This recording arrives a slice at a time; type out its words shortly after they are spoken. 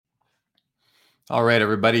All right,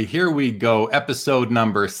 everybody, here we go. Episode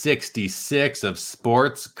number 66 of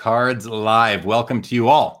Sports Cards Live. Welcome to you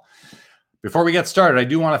all. Before we get started, I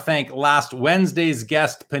do want to thank last Wednesday's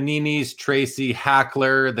guest, Panini's Tracy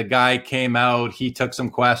Hackler. The guy came out, he took some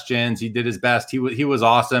questions, he did his best. He was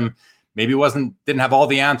awesome. Maybe didn't have all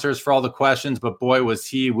the answers for all the questions, but boy, was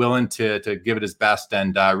he willing to give it his best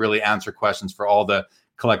and really answer questions for all the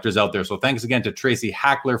collectors out there. So thanks again to Tracy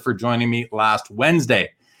Hackler for joining me last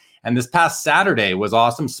Wednesday. And this past Saturday was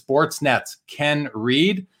awesome. Sportsnet's Ken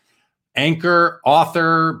Reed, anchor,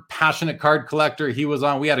 author, passionate card collector. He was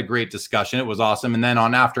on. We had a great discussion. It was awesome. And then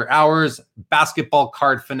on After Hours, Basketball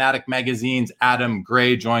Card Fanatic Magazine's Adam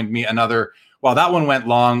Gray joined me. Well, that one went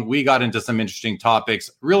long. We got into some interesting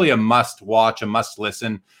topics. Really a must watch, a must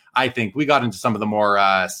listen. I think we got into some of the more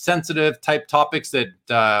sensitive type topics that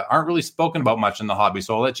aren't really spoken about much in the hobby.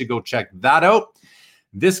 So I'll let you go check that out.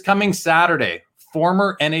 This coming Saturday,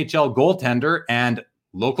 former NHL goaltender and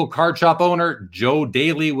local card shop owner Joe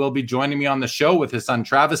Daly will be joining me on the show with his son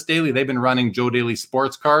Travis Daly. They've been running Joe Daly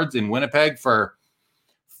Sports Cards in Winnipeg for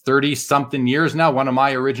 30-something years now, one of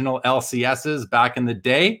my original LCSs back in the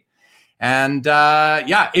day. And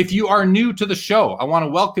if you are new to the show, I want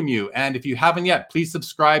to welcome you. And if you haven't yet, please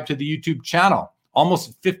subscribe to the YouTube channel.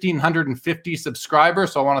 Almost 1,550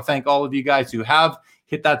 subscribers. So I want to thank all of you guys who have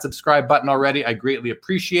hit that subscribe button already. I greatly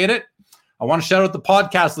appreciate it. I want to shout out the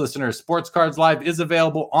podcast listeners. Sports Cards Live is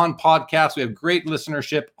available on podcasts. We have great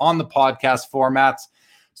listenership on the podcast formats.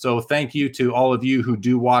 So thank you to all of you who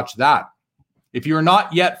do watch that. If you're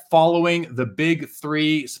not yet following the Big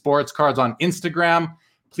Three Sports Cards on Instagram,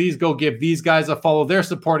 please go give these guys a follow. They're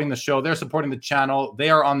supporting the show. They're supporting the channel. They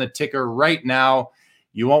are on the ticker right now.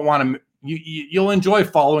 You won't want to, you'll enjoy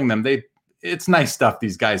following them. It's nice stuff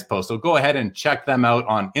these guys post. So go ahead and check them out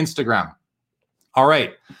on Instagram. All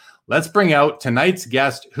right. Let's bring out tonight's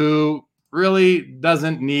guest who really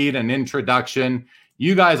doesn't need an introduction.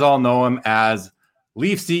 You guys all know him as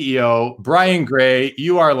Leaf CEO, Brian Gray.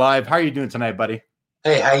 You are live. How are you doing tonight, buddy?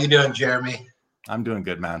 Hey, how you doing, Jeremy? I'm doing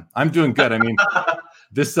good, man. I'm doing good. I mean,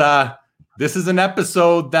 this is an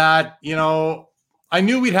episode that, I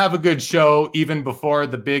knew we'd have a good show even before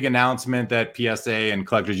the big announcement that PSA and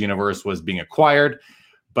Collectors Universe was being acquired.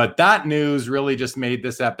 But that news really just made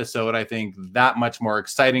this episode, I think, that much more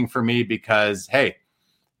exciting for me because, hey,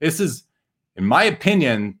 this is, in my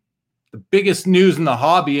opinion, the biggest news in the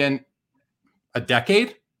hobby in a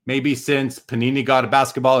decade, maybe since Panini got a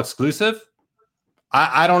basketball exclusive.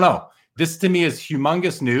 I don't know. This to me is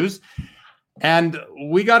humongous news. And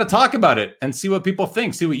we got to talk about it and see what people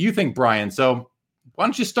think, see what you think, Brian. So why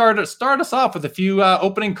don't you start us off with a few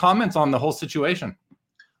opening comments on the whole situation?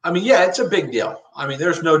 I mean, yeah, it's a big deal. I mean,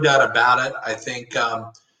 there's no doubt about it. I think, I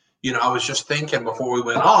was just thinking before we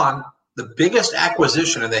went on, the biggest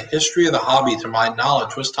acquisition in the history of the hobby, to my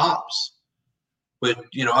knowledge, was Topps. But,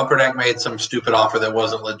 Upper Deck made some stupid offer that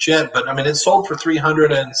wasn't legit. But, I mean, it sold for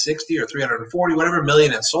 360 or 340, whatever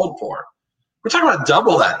million it sold for. We're talking about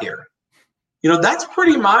double that here. That's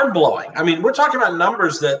pretty mind-blowing. I mean, we're talking about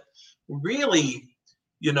numbers that really,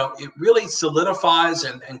 it really solidifies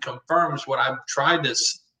and confirms what I've tried to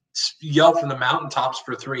yell from the mountaintops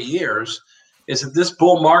for 3 years, is that this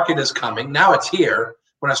bull market is coming. Now it's here.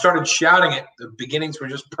 When I started shouting it, the beginnings were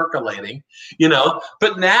just percolating,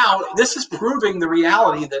 But now this is proving the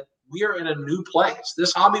reality that we are in a new place.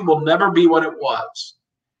 This hobby will never be what it was.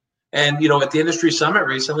 And, at the industry summit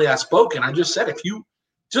recently, I spoke and I just said,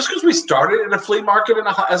 just because we started in a flea market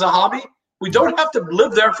as a hobby, we don't have to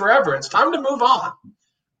live there forever. It's time to move on.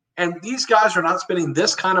 And these guys are not spending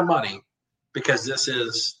this kind of money because this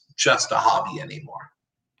is just a hobby anymore.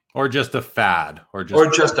 Or just a fad. Or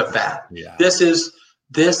just a fad. Yeah. This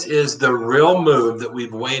is the real move that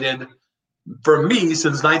we've waited for me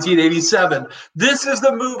since 1987. This is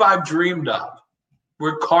the move I've dreamed of,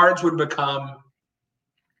 where cards would become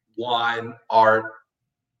wine, art,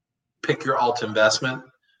 pick your alt investment.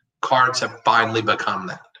 Cards have finally become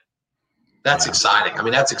that. That's exciting. I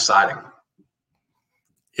mean, that's exciting.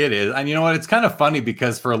 It is. And you know what? It's kind of funny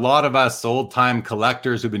because for a lot of us old-time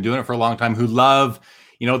collectors who've been doing it for a long time, who love,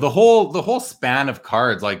 the whole span of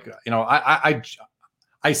cards, like, I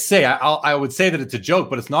would say that it's a joke,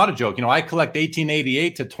 but it's not a joke. I collect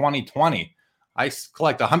 1888 to 2020. I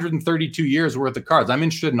collect 132 years worth of cards. I'm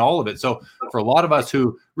interested in all of it. So for a lot of us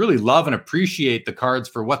who really love and appreciate the cards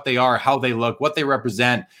for what they are, how they look, what they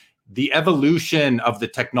represent, the evolution of the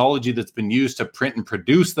technology that's been used to print and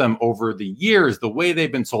produce them over the years, the way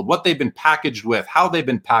they've been sold, what they've been packaged with, how they've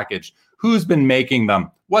been packaged, who's been making them,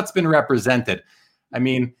 what's been represented. I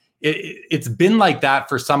mean, it's been like that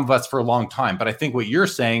for some of us for a long time. But I think what you're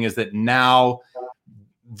saying is that now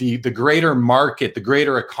the greater market, the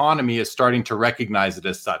greater economy is starting to recognize it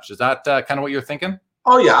as such. Is that kind of what you're thinking?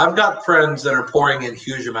 Oh yeah, I've got friends that are pouring in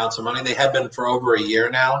huge amounts of money. They have been for over a year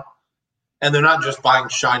now, and they're not just buying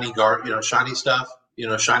shiny shiny stuff,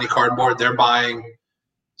 shiny cardboard. They're buying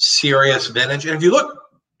serious vintage. And if you look,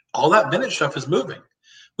 all that vintage stuff is moving.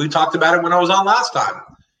 We talked about it when I was on last time.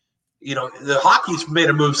 The hockey's made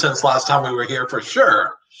a move since last time we were here for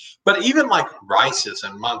sure. But even like Rice's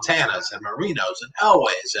and Montana's and Marinos and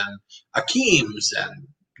Elways and Akeem's and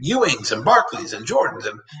Ewings and Barclays and Jordans,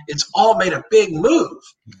 and it's all made a big move.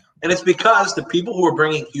 And it's because the people who are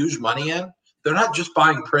bringing huge money in, they're not just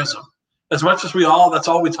buying Prism. As much as that's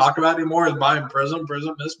all we talk about anymore is buying Prism,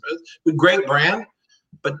 this, with great brand.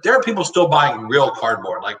 But there are people still buying real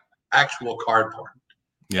cardboard, like actual cardboard.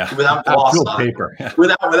 Yeah. Without gloss on paper. Yeah.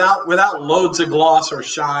 Without loads of gloss or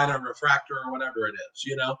shine or refractor or whatever it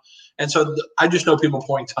is, And so I just know people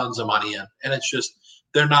pouring tons of money in, and it's just,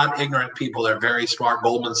 they're not ignorant people. They're very smart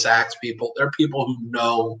Goldman Sachs people. They're people who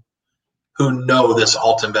know this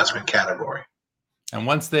alt investment category. And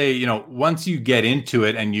once you get into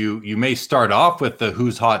it, and you may start off with the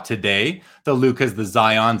who's hot today, the Lucas, the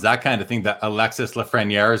Zions, that kind of thing, the Alexis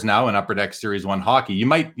Lafreniere now in Upper Deck Series 1 hockey. You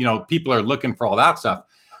might, people are looking for all that stuff.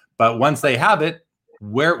 But once they have it,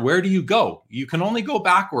 where do you go? You can only go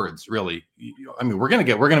backwards, really. I mean, we're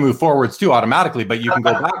gonna move forwards too automatically, but you can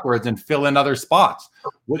go backwards and fill in other spots.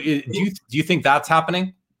 Do you think that's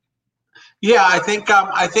happening? Yeah, I think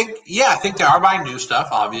they are buying new stuff.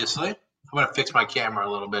 Obviously, I'm gonna fix my camera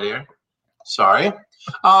a little bit here. Sorry.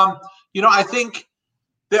 I think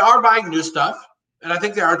they are buying new stuff, and I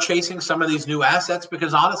think they are chasing some of these new assets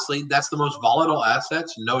because honestly, that's the most volatile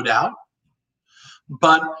assets, no doubt.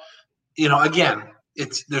 But again,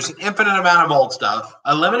 there's an infinite amount of old stuff,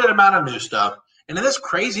 a limited amount of new stuff, and in this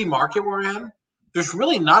crazy market we're in, there's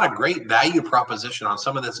really not a great value proposition on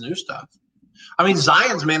some of this new stuff. I mean,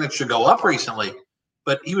 Zion's managed to go up recently,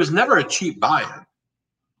 but he was never a cheap buy-in.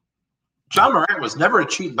 John Morant was never a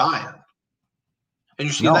cheap buy-in. And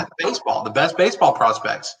you see that baseball, the best baseball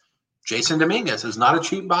prospects. Jason Dominguez is not a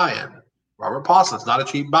cheap buy-in. Robert Paulson's not a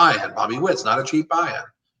cheap buy-in. Bobby Witt's not a cheap buy-in.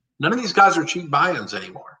 None of these guys are cheap buy-ins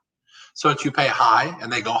anymore. So it's you pay high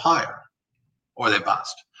and they go higher, or they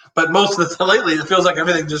bust. But most of the lately, it feels like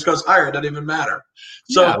everything just goes higher. It doesn't even matter.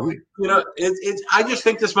 So I just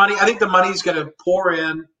think this money. I think the money's going to pour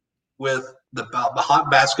in with the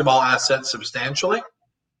hot basketball assets substantially,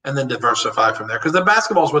 and then diversify from there. Because the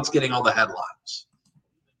basketball is what's getting all the headlines.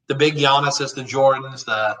 The big Giannis's, the Jordans,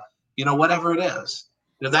 whatever it is.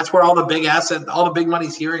 That's where all the big all the big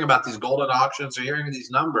money's hearing about these golden auctions or hearing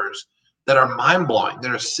these numbers that are mind-blowing.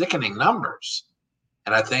 They're sickening numbers.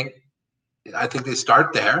 And I think they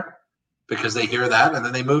start there because they hear that, and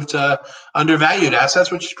then they move to undervalued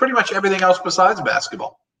assets, which is pretty much everything else besides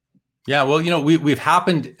basketball. Yeah, well,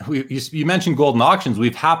 you mentioned golden auctions.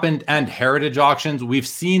 We've happened, and heritage auctions. We've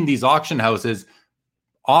seen these auction houses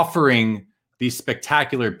offering these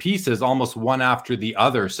spectacular pieces almost one after the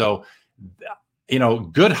other. So,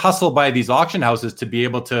 good hustle by these auction houses to be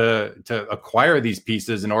able to acquire these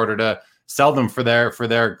pieces in order to sell them for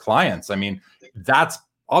their clients. I mean, that's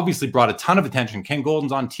obviously brought a ton of attention. Ken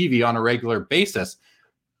Golden's on TV on a regular basis,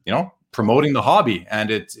 promoting the hobby, and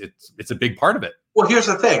it's a big part of it. Well, here's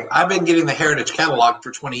the thing. I've been getting the Heritage catalog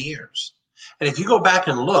for 20 years. And if you go back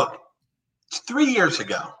and look, 3 years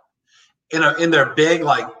ago, in their big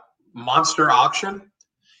monster auction,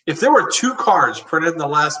 if there were 2 cards printed in the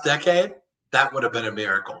last decade, that would have been a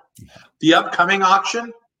miracle. Yeah. The upcoming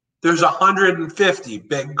auction, there's 150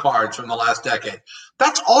 big cards from the last decade.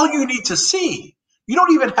 That's all you need to see. You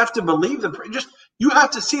don't even have to believe them. You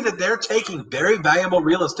have to see that they're taking very valuable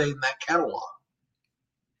real estate in that catalog.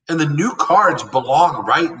 And the new cards belong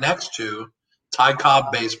right next to Ty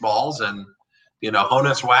Cobb baseballs and,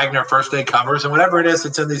 Honus Wagner first day covers and whatever it is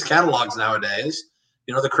that's in these catalogs nowadays.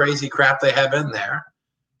 The crazy crap they have in there.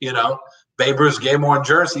 Babe Ruth's game worn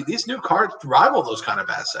jersey. These new cards rival those kind of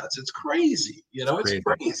assets. It's crazy. It's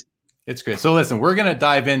crazy. It's great. So listen, we're going to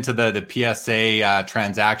dive into the PSA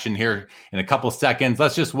transaction here in a couple seconds.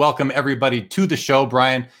 Let's just welcome everybody to the show.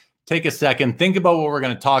 Brian, take a second. Think about what we're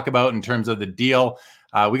going to talk about in terms of the deal.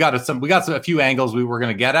 We got a few angles we were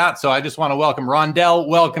going to get at. So I just want to welcome Rondell.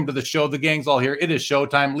 Welcome to the show. The gang's all here. It is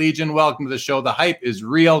showtime. Legion, welcome to the show. The hype is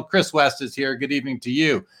real. Chris West is here. Good evening to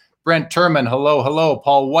you. Brent Turman, hello.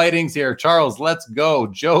 Paul Whiting's here. Charles, let's go.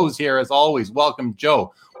 Joe's here as always. Welcome,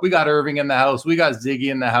 Joe. We got Irving in the house. We got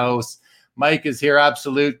Ziggy in the house. Mike is here.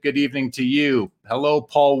 Absolute. Good evening to you. Hello,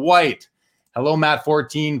 Paul White. Hello, Matt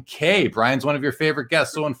 14K. Brian's one of your favorite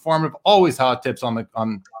guests. So informative, always hot tips on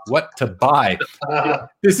what to buy.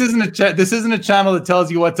 This isn't a channel that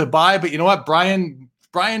tells you what to buy, but you know what? Brian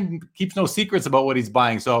keeps no secrets about what he's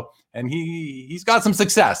buying. So, and he's got some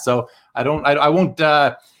success. So I won't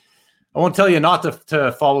tell you not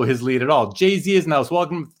to follow his lead at all. Jay-Z is now. So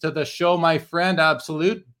welcome to the show, my friend.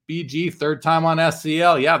 Absolute BG, third time on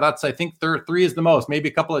SCL. Yeah, that's, I think, three is the most. Maybe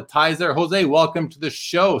a couple of ties there. Jose, welcome to the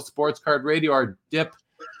show. Sports Card Radio, our dip.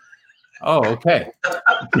 Oh, okay.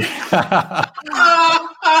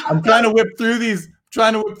 I'm trying to whip through these,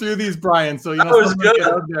 Brian. So,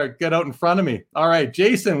 get out in front of me. All right,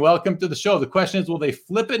 Jason, welcome to the show. The question is, will they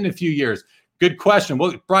flip it in a few years? Good question.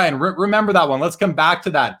 Well, Brian, remember that one. Let's come back to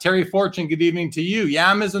that. Terry Fortune, good evening to you.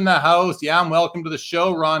 Yam is in the house. Yam, welcome to the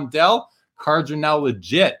show. Rondell, cards are now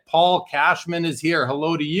legit. Paul Cashman is here.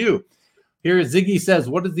 Hello to you. Here, Ziggy says,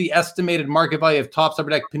 what is the estimated market value of Topps Upper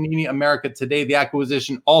Deck Panini America today? The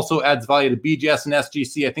acquisition also adds value to BGS and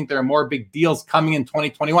SGC. I think there are more big deals coming in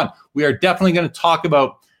 2021. We are definitely going to talk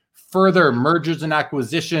about further mergers and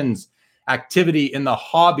acquisitions activity in the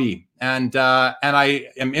hobby. And I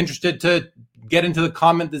am interested to get into the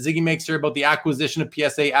comment that Ziggy makes here about the acquisition of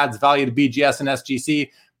PSA adds value to BGS and SGC.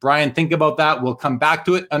 Brian, think about that. We'll come back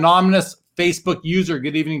to it. Anonymous Facebook user,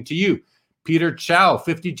 good evening to you. Peter Chow,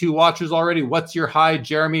 52 watchers already. What's your high,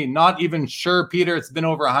 Jeremy? Not even sure, Peter. It's been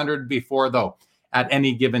over 100 before, though, at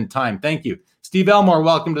any given time. Thank you. Steve Elmore,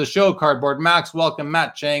 welcome to the show. Cardboard Max, welcome.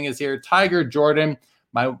 Matt Chang is here. Tiger Jordan,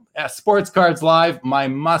 my Sports Cards Live, my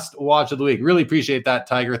must-watch of the week. Really appreciate that,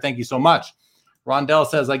 Tiger. Thank you so much. Rondell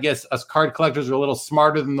says, I guess us card collectors are a little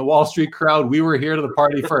smarter than the Wall Street crowd. We were here to the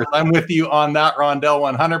party first. I'm with you on that, Rondell,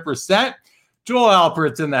 100%. Joel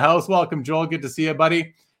Alpert's in the house. Welcome, Joel. Good to see you,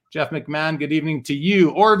 buddy. Jeff McMahon, good evening to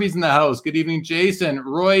you. Orvy's in the house. Good evening, Jason.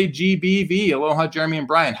 Roy GBV. Aloha, Jeremy and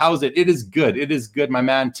Brian. How's it? It is good. It is good, my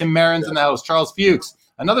man. Tim Marin's in the house. Charles Fuchs,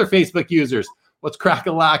 another Facebook users. What's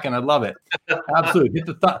crack-a-lackin'? I love it. Absolutely. Hit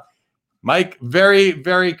the thumb. Mike, very,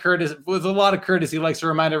 very courteous. With a lot of courtesy, likes to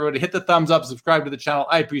remind everybody, hit the thumbs up, subscribe to the channel.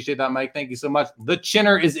 I appreciate that, Mike. Thank you so much. The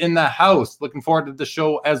Chinner is in the house. Looking forward to the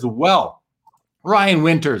show as well. Ryan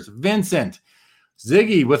Winters, Vincent,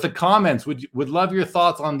 Ziggy with the comments. Would love your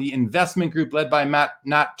thoughts on the investment group led by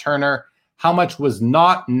Nat Turner. How much was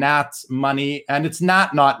not Nat's money? And it's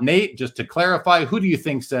not Nate. Just to clarify, who do you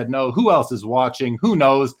think said no? Who else is watching? Who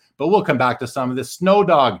knows? But we'll come back to some of this. Snow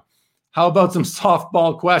Dog, how about some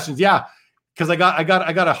softball questions? Yeah, because I got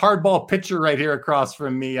a hardball pitcher right here across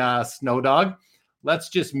from me, Snow Dog. Let's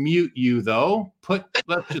just mute you though.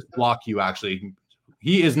 Let's just block you. Actually,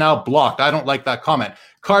 he is now blocked. I don't like that comment.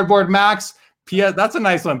 Cardboard Max. That's a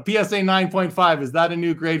nice one. PSA 9.5. Is that a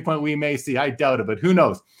new grade point we may see? I doubt it, but who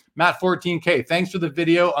knows? Matt 14K, thanks for the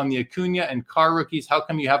video on the Acuna and car rookies. How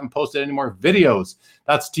come you haven't posted any more videos?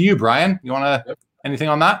 That's to you, Brian. You want to anything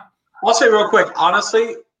on that? I'll say real quick.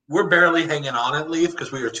 Honestly, we're barely hanging on at Leaf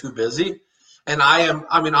because we are too busy. And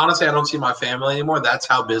honestly, I don't see my family anymore. That's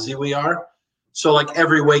how busy we are. So like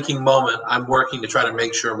every waking moment, I'm working to try to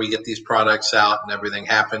make sure we get these products out and everything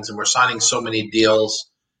happens. And we're signing so many deals.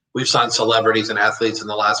 We've signed celebrities and athletes in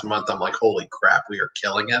the last month. I'm like, holy crap, we are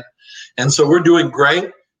killing it. And so we're doing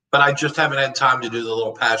great, but I just haven't had time to do the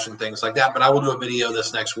little passion things like that. But I will do a video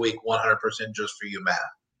this next week, 100% just for you, Matt.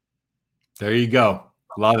 There you go.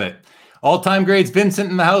 Love it. All-time grades,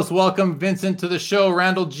 Vincent in the house. Welcome, Vincent, to the show.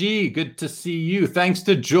 Randall G, good to see you. Thanks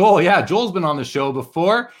to Joel. Yeah, Joel's been on the show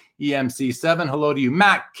before. EMC7, hello to you.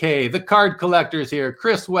 Matt K, the card collectors here.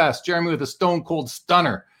 Chris West, Jeremy with a stone cold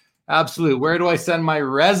stunner. Absolute. Where do I send my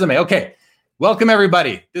resume? Okay. Welcome,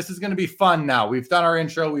 everybody. This is going to be fun now. We've done our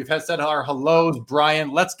intro. We've said our hellos.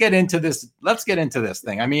 Brian, let's get into this. Let's get into this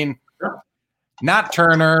thing. I mean, Nat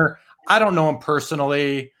Turner, I don't know him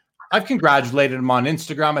personally. I've congratulated him on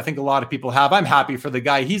Instagram. I think a lot of people have. I'm happy for the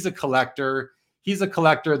guy. He's a collector. He's a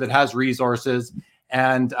collector that has resources.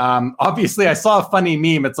 And obviously, I saw a funny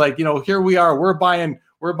meme. It's like, here we are. We're buying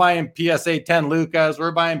PSA 10 Lucas.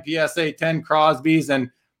 We're buying PSA 10 Crosbys. And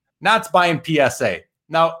Nat's buying PSA.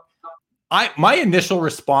 Now, my initial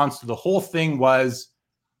response to the whole thing was,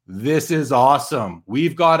 this is awesome.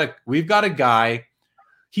 We've got a guy.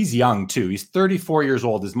 He's young too. He's 34 years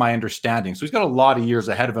old, is my understanding. So he's got a lot of years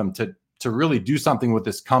ahead of him to really do something with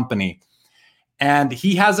this company. And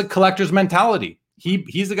he has a collector's mentality.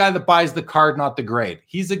 He's the guy that buys the card, not the grade.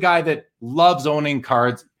 He's a guy that loves owning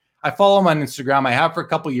cards. I follow him on Instagram. I have for a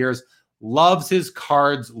couple of years. Loves his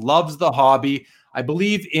cards, loves the hobby. I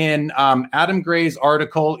believe in Adam Gray's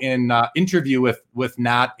article in interview with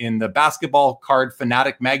Nat in the Basketball Card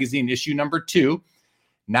Fanatic magazine, issue number 2,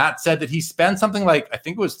 Nat said that he spent something like, I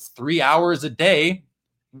think it was 3 hours a day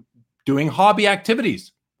doing hobby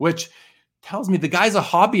activities, which tells me the guy's a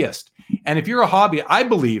hobbyist. And if you're a hobby, I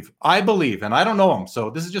believe, and I don't know him, so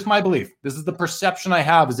this is just my belief. This is the perception I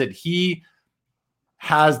have, is that he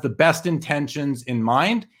has the best intentions in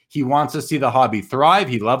mind. He wants to see the hobby thrive.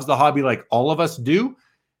 He loves the hobby like all of us do.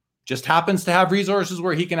 Just happens to have resources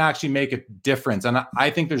where he can actually make a difference. And I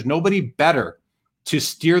think there's nobody better to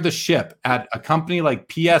steer the ship at a company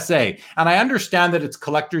like PSA. And I understand that it's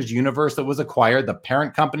Collectors Universe that was acquired, the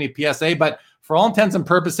parent company of PSA, but for all intents and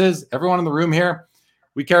purposes, everyone in the room here,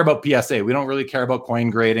 we care about PSA. We don't really care about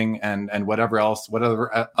coin grading and whatever else,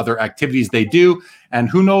 whatever other activities they do. And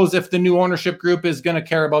who knows if the new ownership group is going to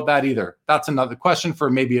care about that either. That's another question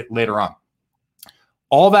for maybe later on.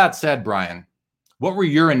 All that said, Brian, what were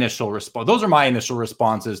your initial response? Those are my initial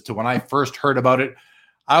responses to when I first heard about it.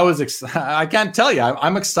 I can't tell you,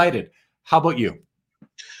 I'm excited. How about you?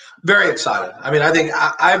 Very excited. I mean, I think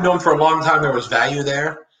I've known for a long time there was value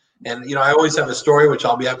there. And, you know, I always have a story, which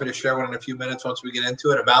I'll be happy to share in a few minutes once we get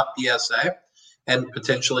into it, about PSA and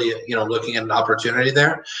potentially, you know, looking at an opportunity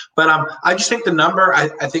there. But I just think the number, I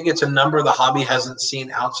think it's a number the hobby hasn't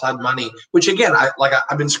seen outside money, which again,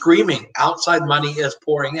 I've been screaming, outside money is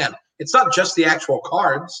pouring in. It's not just the actual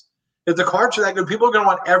cards. If the cards are that good, people are going to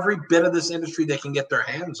want every bit of this industry they can get their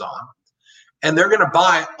hands on. And they're going to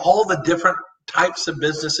buy all the different types of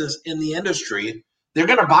businesses in the industry. They're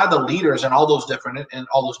going to buy the leaders in all those different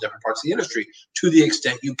parts of the industry to the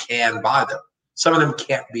extent you can buy them. Some of them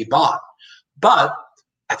can't be bought. But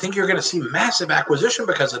I think you're going to see massive acquisition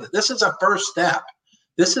because of it. This is a first step.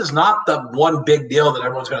 This is not the one big deal that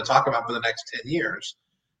everyone's going to talk about for the next 10 years.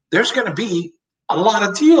 There's going to be a lot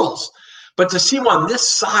of deals. But to see one this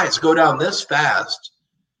size go down this fast,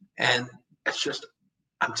 and it's just,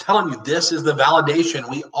 I'm telling you, this is the validation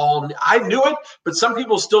I knew it, but some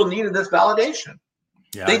people still needed this validation.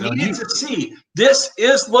 Yeah, they needed to see this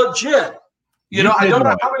is legit. You know, I don't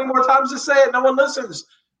know how many more times to say it. No one listens.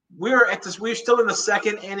 We're still in the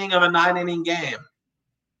second inning of a 9-inning game.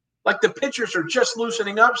 Like, the pitchers are just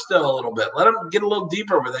loosening up still a little bit. Let them get a little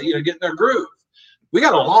deeper with it, you know, get in their groove. We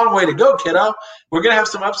got a long way to go, kiddo. We're going to have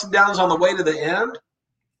some ups and downs on the way to the end,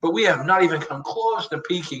 but we have not even come close to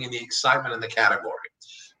peaking in the excitement in the category.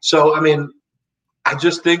 So, I mean, I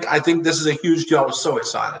think this is a huge deal. I was so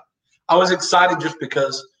excited. I was excited just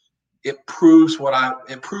because it proves when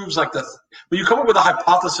you come up with a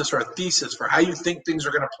hypothesis or a thesis for how you think things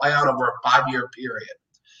are going to play out over a 5-year period.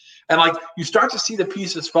 And like, you start to see the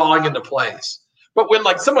pieces falling into place. But when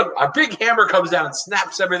like a big hammer comes down and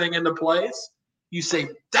snaps everything into place, you say,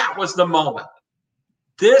 that was the moment.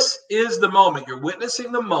 This is the moment. You're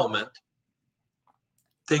witnessing the moment.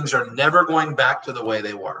 Things are never going back to the way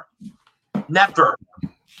they were. Never.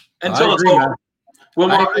 Until it's over.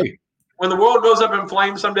 When the world goes up in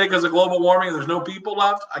flames someday because of global warming and there's no people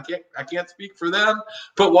left, I can't speak for them.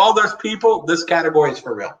 But while there's people, this category is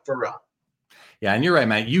for real. For real. Yeah, and you're right,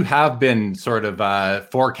 Matt. You have been sort of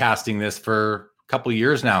forecasting this for a couple of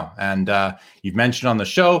years now. And you've mentioned on the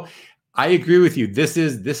show, I agree with you. This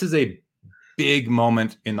is a big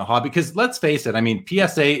moment in the hobby, because let's face it. I mean,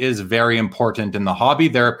 PSA is very important in the hobby.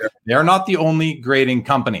 They're not the only grading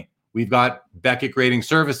company. We've got Beckett Grading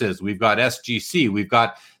Services. We've got SGC. We've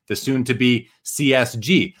got the soon-to-be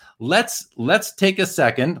CSG. Let's take a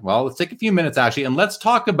second. Well, let's take a few minutes actually, and let's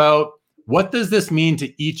talk about what does this mean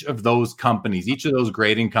to each of those companies, each of those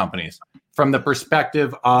grading companies, from the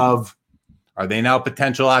perspective of, are they now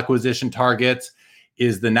potential acquisition targets?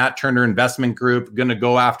 Is the Nat Turner Investment Group going to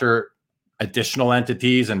go after additional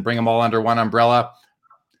entities and bring them all under one umbrella?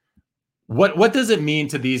 What does it mean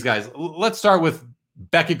to these guys? Let's start with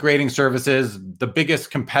Beckett Grading Services, the biggest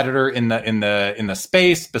competitor in the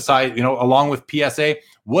space, besides, you know, along with PSA.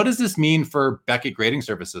 What does this mean for Beckett Grading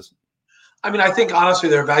Services? I mean, I think honestly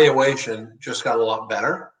their valuation just got a lot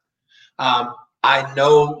better. I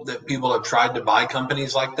know that people have tried to buy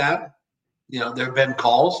companies like that. You know, there have been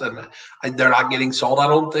calls and they're not getting sold, I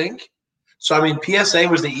don't think. So, I mean, PSA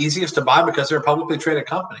was the easiest to buy because they're a publicly traded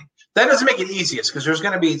company. That doesn't make it easiest because there's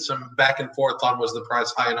going to be some back and forth on was the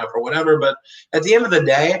price high enough or whatever. But at the end of the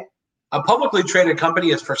day, a publicly traded company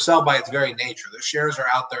is for sale by its very nature. The shares are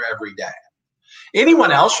out there every day.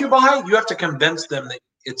 Anyone else you buy, you have to convince them that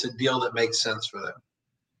it's a deal that makes sense for them.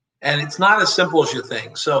 And it's not as simple as you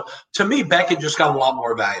think. So to me, Beckett just got a lot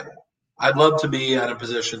more valuable. I'd love to be in a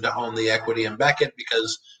position to own the equity in Beckett,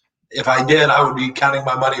 because if I did, I would be counting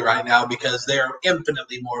my money right now, because they're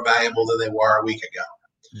infinitely more valuable than they were a week ago.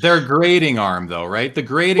 Their grading arm, though, right? The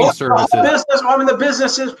grading services. The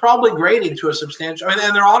business is probably grading to a substantial. I mean,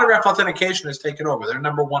 and their autograph authentication has taken over. They're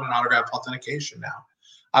number one in autograph authentication now.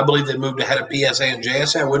 I believe they moved ahead of PSA and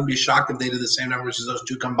JSA. I wouldn't be shocked if they did the same numbers as those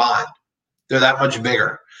two combined. They're that much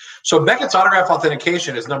bigger. So Beckett's Autograph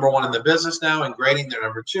Authentication is number one in the business now, and grading, they're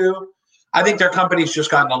number two. I think their company's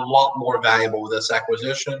just gotten a lot more valuable with this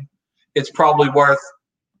acquisition. It's probably worth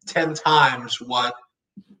 10 times what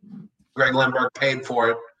Greg Lindbergh paid for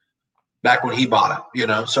it back when he bought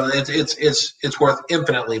it, So it's worth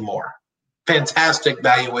infinitely more. Fantastic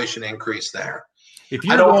valuation increase there.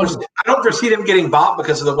 I don't foresee them getting bought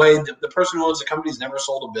because of the way the person who owns the company's never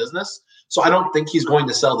sold a business. So I don't think he's going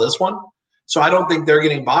to sell this one. So I don't think they're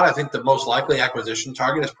getting bought. I think the most likely acquisition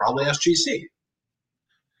target is probably SGC.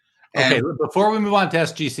 Okay, before we move on to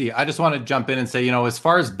SGC, I just want to jump in and say, as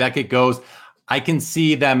far as Beckett goes, I can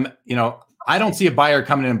see them, I don't see a buyer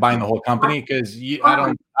coming in and buying the whole company because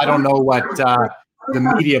I don't know what the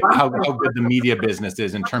media, how good the media business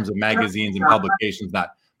is in terms of magazines and publications,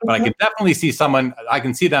 but I can definitely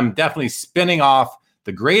see them definitely spinning off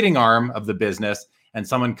the grading arm of the business and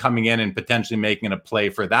someone coming in and potentially making a play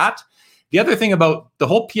for that. The other thing about the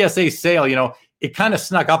whole PSA sale, it kind of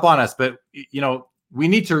snuck up on us, but, we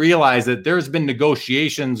need to realize that there's been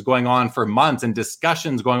negotiations going on for months and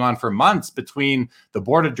discussions going on for months between the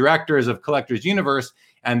board of directors of Collectors Universe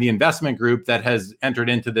and the investment group that has entered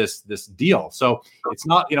into this deal. So it's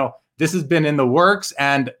not, this has been in the works.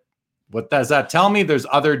 And what does that tell me? There's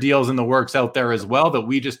other deals in the works out there as well that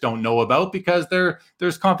we just don't know about because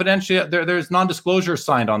there's confidential, there's non-disclosure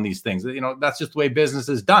signed on these things. That's just the way business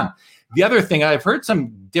is done. The other thing, I've heard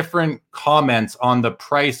some different comments on the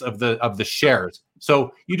price of the shares.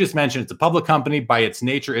 So you just mentioned it's a public company. By its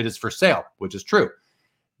nature, it is for sale, which is true.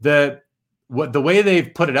 The way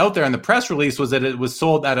they've put it out there in the press release was that it was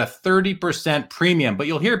sold at a 30% premium. But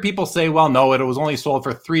you'll hear people say, well, no, it was only sold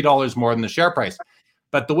for $3 more than the share price.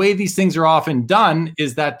 But the way these things are often done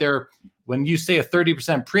is that when you say a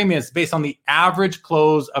 30% premium, it's based on the average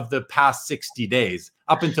close of the past 60 days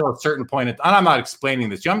up until a certain point. And I'm not explaining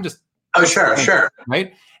this. I'm just. Oh, sure.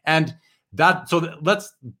 Right. And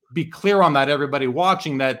let's be clear on that, everybody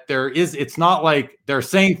watching, that it's not like they're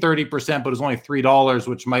saying 30%, but it's only $3,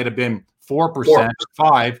 which might have been 4%,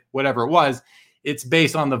 5%, whatever it was. It's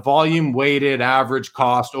based on the volume weighted average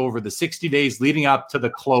cost over the 60 days leading up to the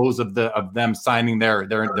close of them signing their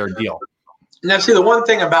deal. Now, see, the one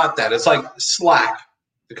thing about that, it's like Slack,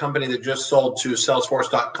 the company that just sold to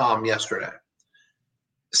Salesforce.com yesterday.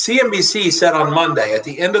 CNBC said on Monday, at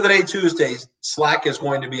the end of the day, Tuesday, Slack is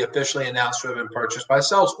going to be officially announced to have been purchased by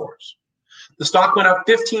Salesforce. The stock went up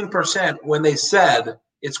 15% when they said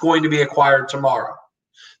it's going to be acquired tomorrow.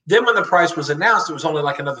 Then when the price was announced, it was only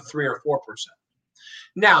like another 3 or 4%.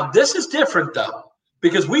 Now, this is different, though,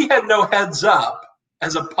 because we had no heads up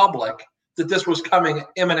as a public that this was coming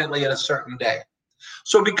imminently at a certain day.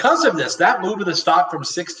 So because of this, that move of the stock from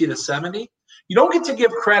 60 to 70, you don't get to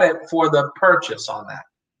give credit for the purchase on that.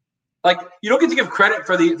 Like, you don't get to give credit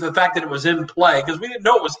for the fact that it was in play because we didn't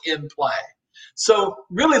know it was in play. So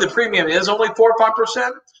really the premium is only 4 or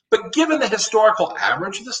 5%, but given the historical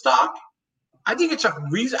average of the stock, I think it's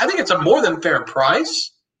a more than fair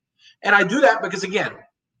price. And I do that because, again,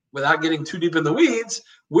 without getting too deep in the weeds,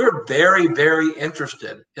 we're very, very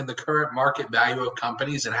interested in the current market value of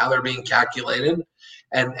companies and how they're being calculated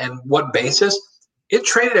and what basis. It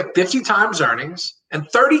traded at 50 times earnings and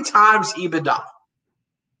 30 times EBITDA.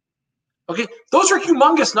 Okay, those are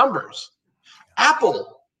humongous numbers.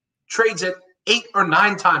 Apple trades at 8 or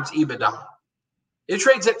 9 times EBITDA. It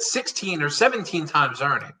trades at 16 or 17 times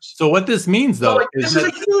earnings. So what this means, though, is a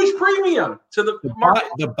huge premium to the market.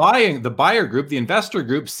 The buyer group, the investor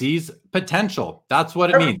group, sees potential. That's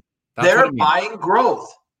what it means. They're buying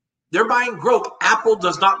growth. They're buying growth. Apple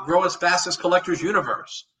does not grow as fast as Collectors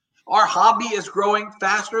Universe. Our hobby is growing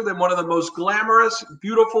faster than one of the most glamorous,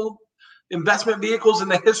 beautiful investment vehicles in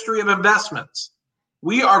the history of investments.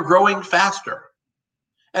 We are growing faster.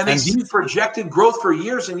 And they see projected growth for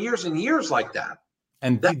years and years and years like that.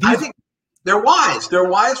 And I think they're wise. They're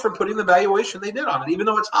wise for putting the valuation they did on it. Even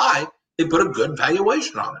though it's high, they put a good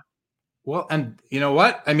valuation on it. Well, and you know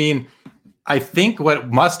what? I mean, I think what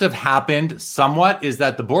must have happened somewhat is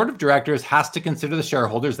that the board of directors has to consider the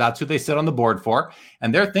shareholders. That's who they sit on the board for.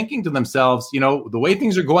 And they're thinking to themselves, the way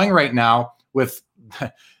things are going right now with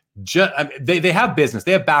they have business.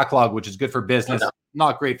 They have backlog, which is good for business.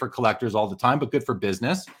 Not great for collectors all the time, but good for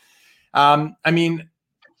business.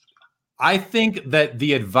 I think that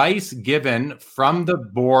the advice given from the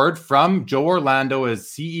board, from Joe Orlando as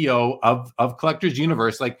CEO of Collectors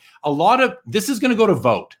Universe, like a lot of this is going to go to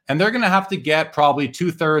vote, and they're going to have to get probably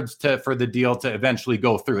 2/3 for the deal to eventually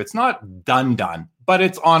go through. It's not done, but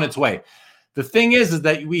it's on its way. the thing is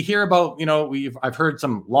that we hear about, I've heard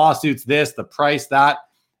some lawsuits, this, the price, that.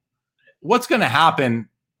 What's going to happen,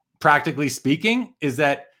 practically speaking, is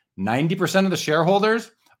that 90% of the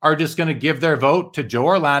shareholders are just going to give their vote to Joe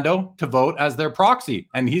Orlando to vote as their proxy.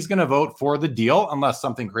 And he's going to vote for the deal unless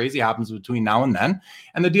something crazy happens between now and then.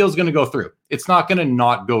 And the deal is going to go through. It's not going to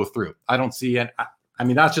not go through. I don't see it. I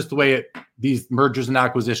mean, that's just the way these mergers and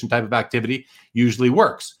acquisition type of activity usually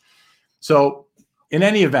works. So in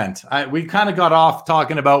any event, we kind of got off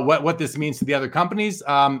talking about what this means to the other companies.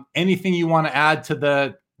 Anything you want to add to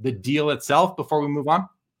the deal itself before we move on?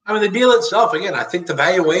 I mean, the deal itself, again, I think the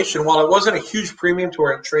valuation, while it wasn't a huge premium to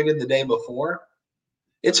where it traded the day before,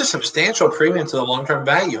 it's a substantial premium to the long-term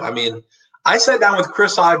value. I mean, I sat down with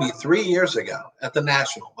Chris Ivey 3 years ago at the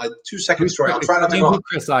National. My 2-second story. I'll try not to go on.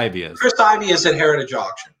 Chris Ivey is. Chris Ivey is at Heritage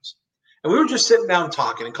Auctions. And we were just sitting down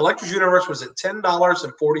talking, and Collectors Universe was at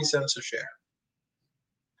 $10.40 a share.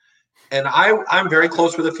 And I'm very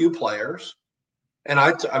close with a few players, and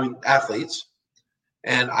I mean, athletes.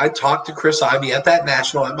 And I talked to Chris Ivey at that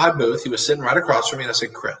National at my booth. He was sitting right across from me, and I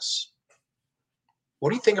said, Chris, what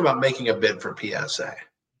do you think about making a bid for PSA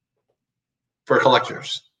for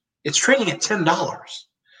collectors? It's trading at $10.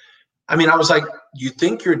 I mean, I was like, you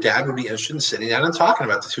think your dad would be interested in sitting down and talking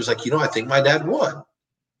about this? He was like, I think my dad would.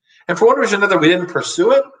 And for one reason or another, we didn't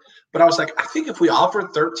pursue it. But I was like, I think if we offered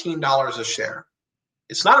 $13 a share,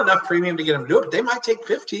 it's not enough premium to get them to do it, but they might take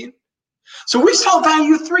 15. So we saw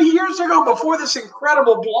value 3 years ago before this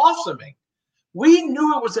incredible blossoming. We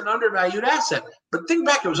knew it was an undervalued asset. But think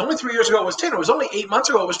back, it was only 3 years ago it was 10. It was only 8 months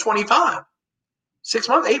ago it was 25.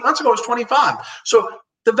 8 months ago it was 25. So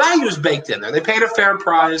the value is baked in there. They paid a fair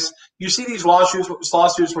price. You see these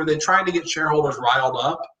lawsuits where they're trying to get shareholders riled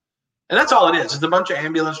up. And that's all it is. It's a bunch of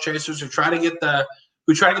ambulance chasers who try to get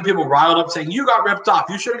people riled up saying, you got ripped off.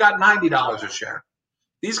 You should have got $90 a share.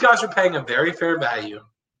 These guys are paying a very fair value.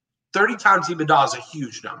 30 times EBITDA is a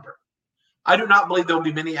huge number. I do not believe there will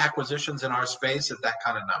be many acquisitions in our space at that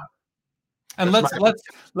kind of number. And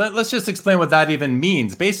let's just explain what that even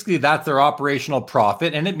means. Basically, that's their operational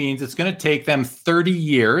profit, and it means it's going to take them 30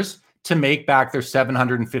 years to make back their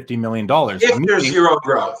 $750 million. If there's zero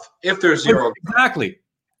growth. Exactly.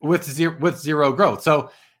 With zero growth.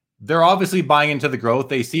 So they're obviously buying into the growth.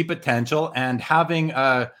 They see potential, and having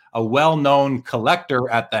a well-known collector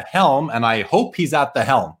at the helm, and I hope he's at the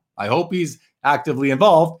helm. I hope he's actively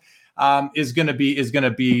involved. Is going to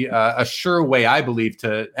be a sure way, I believe,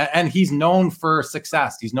 to. And he's known for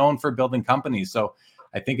success. He's known for building companies. So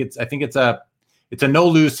I think it's a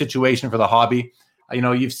no-lose situation for the hobby.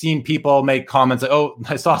 You've seen people make comments like, "Oh,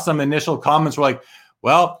 I saw some initial comments were like,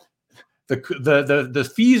 well,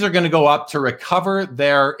 the fees are going to go up to recover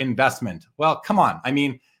their investment." Well, come on. I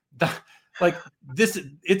mean,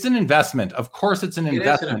 it's an investment. Of course, it's an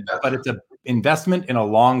investment, but it's a investment in a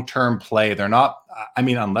long-term play. They're not,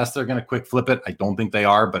 unless they're going to quick flip it. I don't think they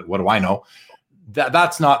are, but what do I know?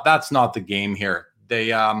 That's not the game here.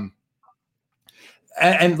 They,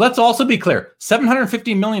 and let's also be clear,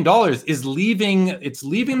 $750 million is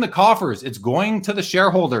leaving the coffers. It's going to the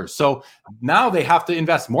shareholders. So now they have to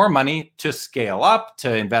invest more money to scale up,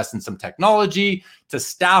 to invest in some technology, to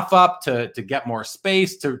staff up, to get more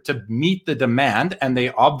space, to meet the demand. And they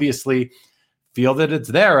obviously feel that it's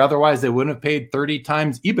there. Otherwise, they wouldn't have paid 30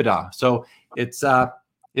 times EBITDA. So it's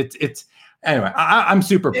anyway. I'm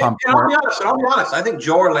super pumped. I'll be honest. I think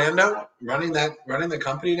Joe Orlando running the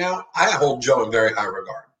company now. I hold Joe in very high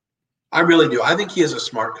regard. I really do. I think he is a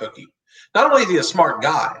smart cookie. Not only is he a smart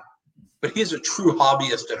guy, but he's a true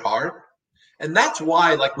hobbyist at heart. And that's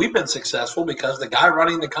why, we've been successful because the guy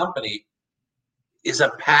running the company is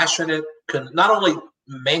a passionate, not only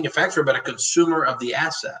manufacturer but a consumer of the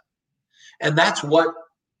asset. And that's what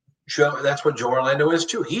Joe Orlando is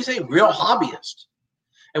too. He's a real hobbyist.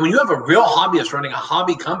 And when you have a real hobbyist running a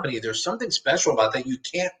hobby company, there's something special about that you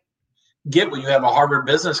can't get when you have a Harvard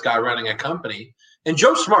business guy running a company. And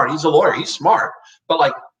Joe's smart. He's a lawyer. He's smart.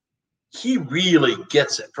 But he really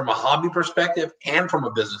gets it from a hobby perspective and from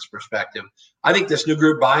a business perspective. I think this new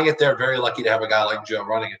group buying it, they're very lucky to have a guy like Joe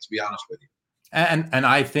running it, to be honest with you. And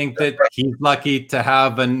I think that he's lucky to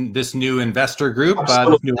have this new investor group,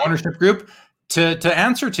 this new ownership group to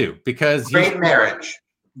answer to, because great marriage.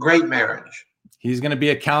 He's going to be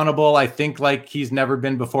accountable, I think, like he's never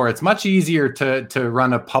been before. It's much easier to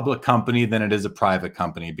run a public company than it is a private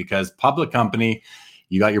company, because public company,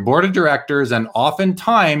 you got your board of directors, and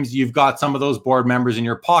oftentimes you've got some of those board members in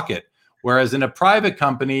your pocket. Whereas in a private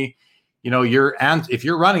company, if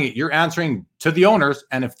you're running it, you're answering to the owners.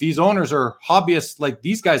 And if these owners are hobbyists like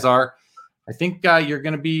these guys are, I think you're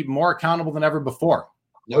going to be more accountable than ever before.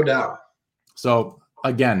 No doubt. So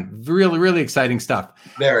Again, really, really exciting stuff.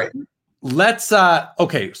 Very. Let's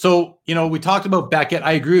okay. So, we talked about Beckett.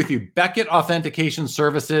 I agree with you. Beckett Authentication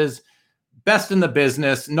Services, best in the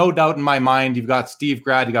business, no doubt in my mind. You've got Steve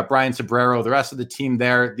Grad, you got Brian Sobrero, the rest of the team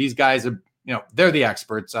there. These guys are, they're the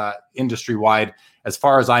experts industry wide, as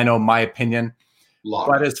far as I know, my opinion.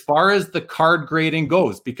 But as far as the card grading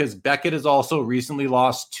goes, because Beckett has also recently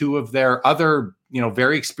lost two of their other,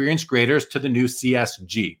 very experienced graders to the new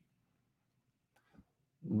CSG.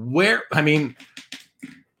 Where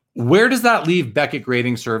does that leave Beckett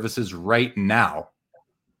Grading Services right now?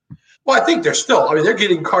 Well, I think they're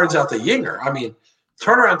getting cards out the yinger.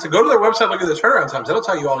 Turnaround, to go to their website, look at the turnaround times, that'll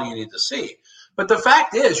tell you all you need to see. But the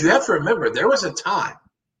fact is, you have to remember, there was a time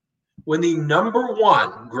when the number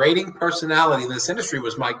one grading personality in this industry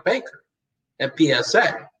was Mike Baker at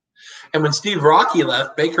PSA. And when Steve Rocky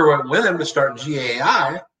left, Baker went with him to start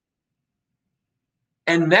GAI.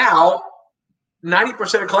 And now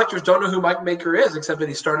 90% of collectors don't know who Mike Baker is, except that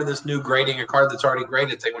he started this new grading a card that's already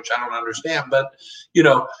graded thing, which I don't understand. But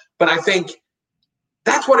I think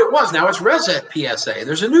that's what it was. Now it's Rez at PSA.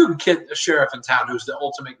 There's a new kid, a sheriff in town, who's the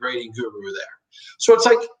ultimate grading guru there. So it's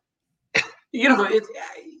like,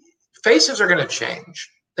 faces are going to change.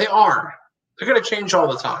 They are. They're going to change all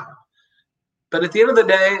the time. But at the end of the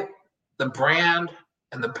day, the brand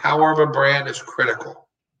and the power of a brand is critical.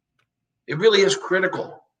 It really is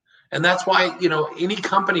critical. And that's why, any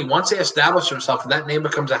company, once they establish themselves, that name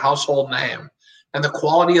becomes a household name, and the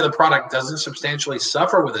quality of the product doesn't substantially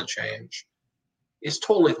suffer with a change, it's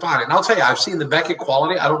totally fine. And I'll tell you, I've seen the Beckett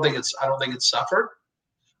quality. I don't think it's suffered.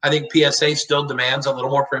 I think PSA still demands a little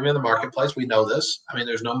more premium in the marketplace. We know this.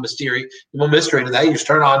 There's no mystery to that. You just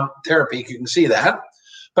turn on Therapy, you can see that.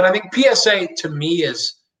 But I think PSA, to me,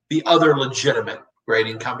 is the other legitimate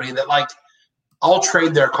grading company that, I'll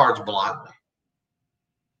trade their cards blindly.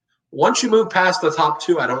 Once you move past the top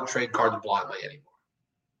two, I don't trade cards blindly anymore.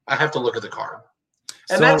 I have to look at the card.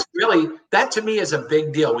 And that to me is a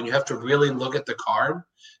big deal when you have to really look at the card.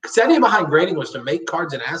 Because the idea behind grading was to make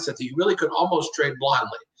cards an asset that you really could almost trade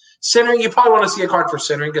blindly. Centering, you probably want to see a card for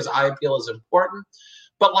centering because eye appeal is important.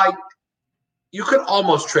 But you could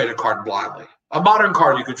almost trade a card blindly. A modern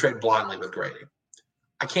card you could trade blindly with grading.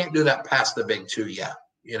 I can't do that past the big two yet.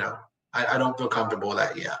 I don't feel comfortable with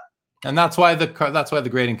that yet. And that's why the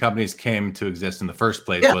grading companies came to exist in the first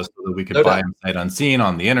place, was so that we could buy them sight unseen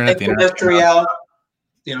on the internet. Take the history out.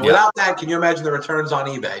 Without that, can you imagine the returns on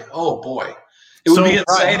eBay? Oh boy, it would be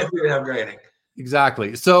insane if we didn't have grading.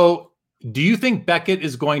 Exactly. So, do you think Beckett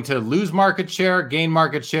is going to lose market share, gain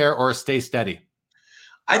market share, or stay steady?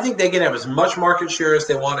 I think they can have as much market share as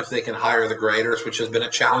they want if they can hire the graders, which has been a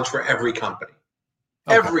challenge for every company.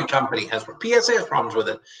 Okay. Every company has. PSA has problems with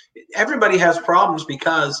it. Everybody has problems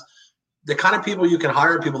because the kind of people you can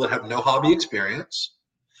hire are people that have no hobby experience,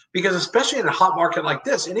 because especially in a hot market like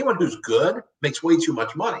this, anyone who's good makes way too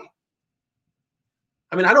much money.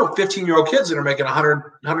 I know 15-year-old kids that are making 100,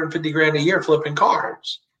 150 grand a year flipping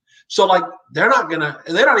cards. So they're not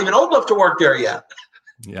even old enough to work there yet.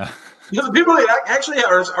 Yeah. The people that actually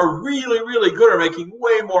are really, really good are making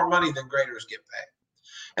way more money than graders get paid.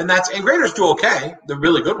 And graders do okay. They're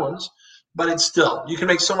really good ones, but it's still, you can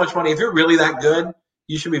make so much money. If you're really that good,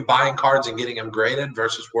 you should be buying cards and getting them graded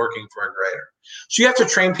versus working for a grader. So you have to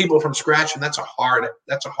train people from scratch, and that's a hard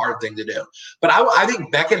thing to do. But I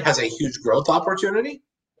think Beckett has a huge growth opportunity.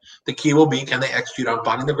 The key will be, can they execute on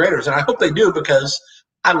finding the graders? And I hope they do, because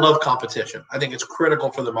I love competition. I think it's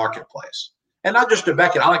critical for the marketplace. And not just to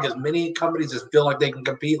Beckett. I like as many companies as feel like they can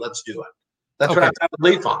compete. Let's do it. That's what I have to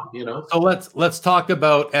leaf on, So let's talk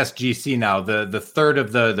about SGC now, the third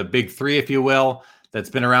of the big three, if you will, that's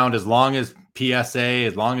been around as long as PSA,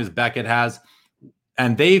 as long as Beckett has.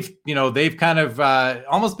 And they've kind of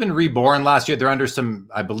almost been reborn last year. They're under some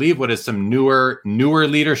newer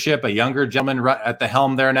leadership, a younger gentleman at the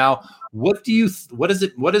helm there now. What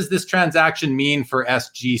does this transaction mean for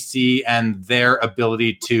SGC and their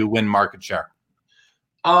ability to win market share?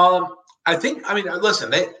 I think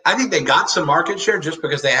they got some market share just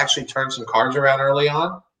because they actually turned some cards around early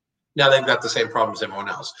on. Now they've got the same problem as everyone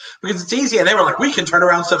else because it's easy. And they were like, we can turn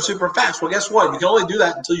around stuff super fast. Well, guess what? You can only do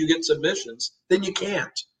that until you get submissions. Then you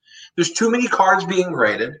can't. There's too many cards being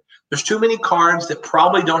graded. There's too many cards that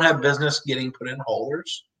probably don't have business getting put in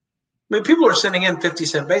holders. People are sending in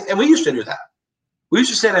 50-cent base, and we used to do that. We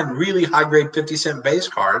used to send in really high-grade 50-cent base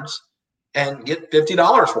cards and get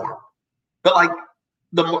 $50 for them.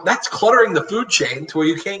 But that's cluttering the food chain to where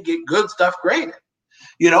you can't get good stuff graded.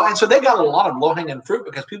 And so they got a lot of low-hanging fruit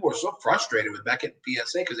because people were so frustrated with Beckett and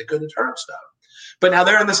PSA because they couldn't turn stuff. But now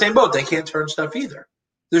they're in the same boat. They can't turn stuff either.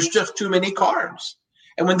 There's just too many cards.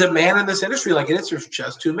 And when demand in this industry like it is, there's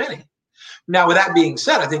just too many. Now, with that being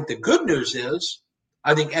said, I think the good news is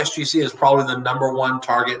I think SGC is probably the number one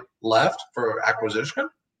target left for acquisition.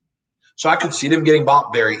 So I could see them getting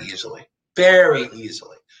bought very easily. Very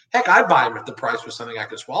easily. Heck, I'd buy them if the price was something I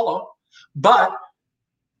could swallow. But,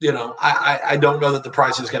 I don't know that the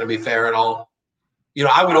price is going to be fair at all.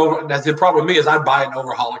 I would that's the problem with me is I'd buy it and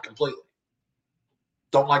overhaul it completely.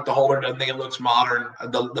 Don't like the holder, doesn't think it looks modern.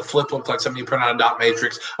 The flip looks like something you print on a dot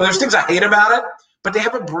matrix. Well, there's things I hate about it, but they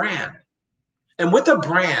have a brand. And with a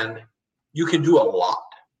brand, you can do a lot.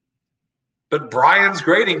 But Brian's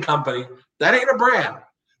Grading Company, that ain't a brand.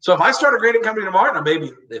 So if I start a grading company tomorrow, now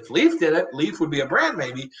maybe if Leaf did it, Leaf would be a brand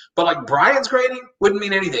maybe. But like Brian's Grading wouldn't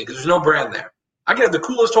mean anything because there's no brand there. I could have the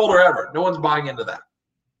coolest holder ever. No one's buying into that.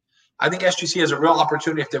 I think SGC has a real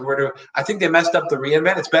opportunity if they were to. I think they messed up the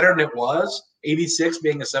reinvent. It's better than it was. 86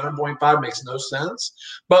 being a 7.5 makes no sense.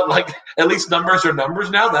 But like at least numbers are numbers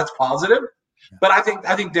now. That's positive. But I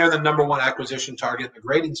think they're the number one acquisition target in the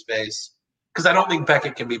grading space because I don't think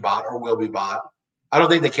Beckett can be bought or will be bought. I don't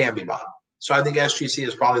think they can be bought. So I think SGC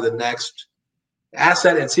is probably the next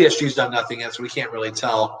asset, and CSG's done nothing yet, so we can't really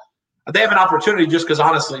tell. They have an opportunity just because,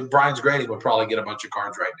 honestly, Brian's Grading would probably get a bunch of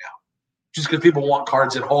cards right now just because people want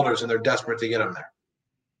cards in holders and they're desperate to get them there.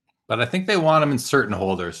 But I think they want them in certain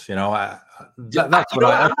holders. That's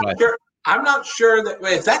I'm not sure that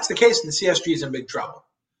if that's the case, then CSG is in big trouble.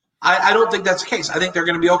 I don't think that's the case. I think they're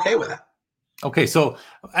going to be okay with that. Okay, so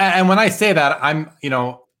and when I say that,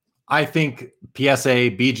 I think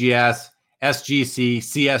PSA, BGS, SGC,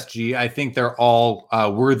 CSG, I think they're all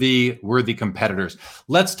worthy competitors.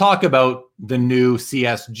 Let's talk about the new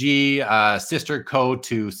CSG, sister code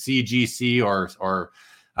to CGC or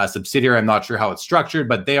a subsidiary. I'm not sure how it's structured,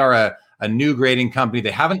 but they are a new grading company.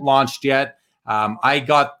 They haven't launched yet. I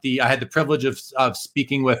had the privilege of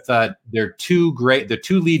speaking with the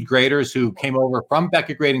two lead graders who came over from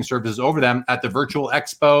Beckett Grading Services over them at the virtual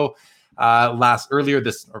expo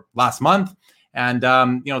last month.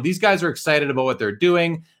 And these guys are excited about what they're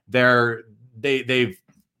doing. They've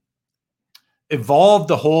evolved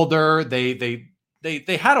the holder. They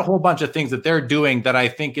had a whole bunch of things that they're doing that I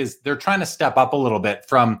think they're trying to step up a little bit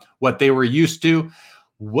from what they were used to.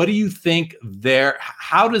 What do you think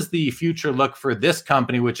how does the future look for this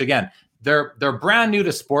company, which again, they're brand new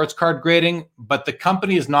to sports card grading, but the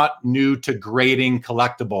company is not new to grading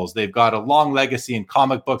collectibles. They've got a long legacy in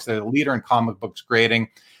comic books. They're the leader in comic books grading.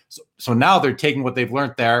 So now they're taking what they've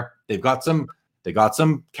learned there. They got some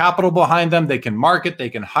capital behind them. They can market, they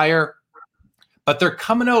can hire, but they're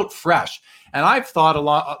coming out fresh. And I've thought a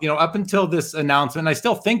lot, up until this announcement, I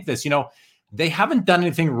still think this, they haven't done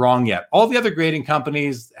anything wrong yet. All the other grading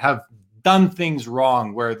companies have done things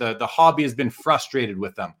wrong where the hobby has been frustrated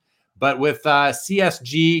with them. But with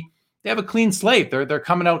CSG, they have a clean slate. They're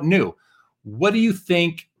coming out new. What do you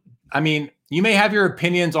think? I mean, you may have your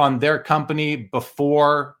opinions on their company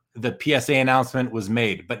before the PSA announcement was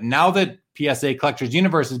made, but now that PSA Collectors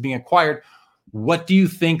Universe is being acquired, what do you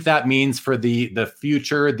think that means for the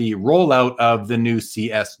future, the rollout of the new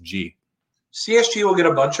CSG? CSG will get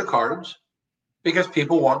a bunch of cards because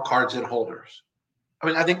people want cards in holders. I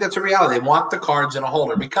mean, I think that's a reality. They want the cards in a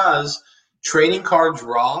holder because trading cards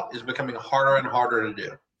raw is becoming harder and harder to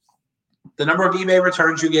do. The number of eBay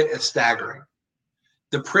returns you get is staggering.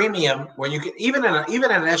 The premium, when you can even in an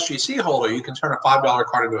SGC holder, you can turn a $5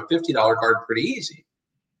 card into a $50 card pretty easy.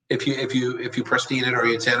 If you pristine it or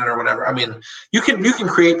you tin it or whatever. I mean, you can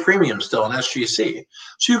create premium still in SGC.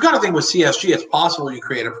 So you've got to think with CSG, it's possible you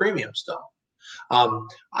create a premium still.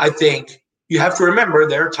 I think you have to remember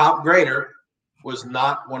their top grader was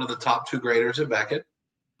not one of the top two graders at Beckett.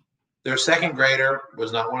 Their second grader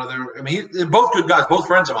was not one of their. I mean, they're both good guys, both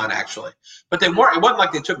friends of mine actually. But they weren't. It wasn't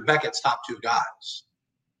like they took Beckett's top two guys.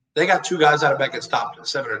 They got two guys out of Beckett's top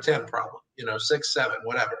 7 or 10, probably. 6, 7,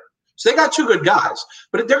 whatever. So they got two good guys.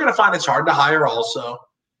 But they're going to find it's hard to hire. Also,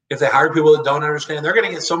 if they hire people that don't understand, they're going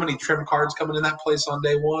to get so many trim cards coming in that place on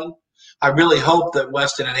day one. I really hope that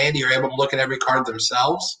Weston and Andy are able to look at every card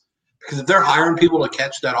themselves. Because if they're hiring people to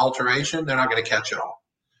catch that alteration, they're not going to catch it all.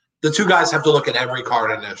 The two guys have to look at every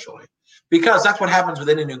card initially. Because that's what happens with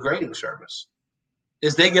any new grading service.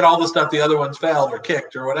 Is they get all the stuff the other ones failed or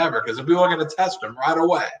kicked or whatever. Because if people are going to test them right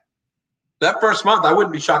away. That first month, I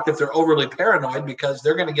wouldn't be shocked if they're overly paranoid because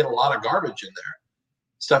they're going to get a lot of garbage in there.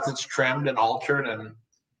 Stuff that's trimmed and altered and,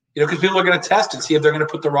 because people are going to test and see if they're going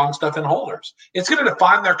to put the wrong stuff in holders. It's going to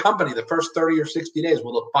define their company. The first 30 or 60 days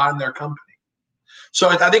will define their company. So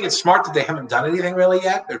I think it's smart that they haven't done anything really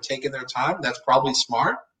yet. They're taking their time. That's probably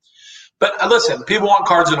smart. But listen, people want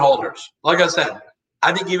cards in holders. Like I said,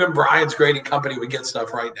 I think even Brian's grading company would get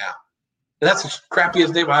stuff right now. And that's the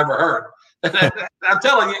crappiest name I ever heard. And I'm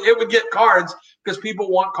telling you, it would get cards because people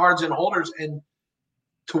want cards in holders. And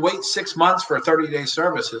to wait 6 months for a 30-day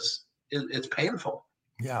service it's painful.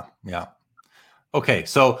 Yeah. Okay,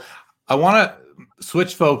 so I want to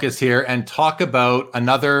switch focus here and talk about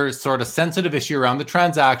another sort of sensitive issue around the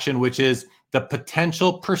transaction, which is the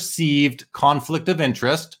potential perceived conflict of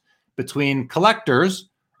interest between collectors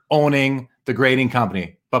owning the grading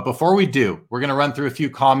company. But before we do, we're going to run through a few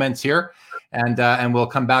comments here, and we'll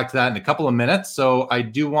come back to that in a couple of minutes. So I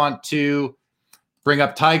do want to bring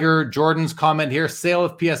up Tiger Jordan's comment here. Sale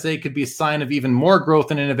of PSA could be a sign of even more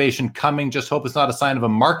growth and innovation coming. Just hope it's not a sign of a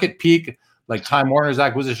market peak like Time Warner's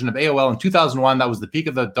acquisition of AOL in 2001. That was the peak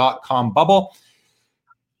of the dot-com bubble.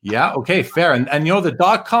 Yeah, okay, fair. And you know, the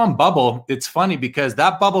dot-com bubble, it's funny because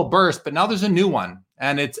that bubble burst, but now there's a new one.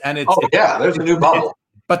 There's a new bubble.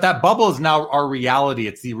 But that bubble is now our reality.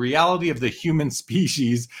 It's the reality of the human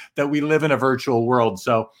species that we live in a virtual world.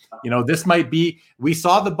 So, you know, this might be, we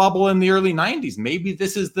saw the bubble in the early 90s. Maybe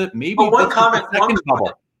this is the, maybe one comment,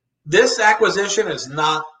 bubble. This acquisition is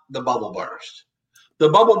not the bubble burst. The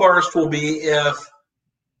bubble burst will be if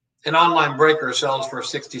an online breaker sells for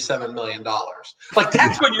 $67 million. Like,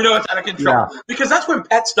 that's when you know it's out of control. Yeah. Because that's when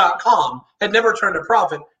pets.com had never turned a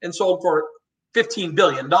profit and sold for $15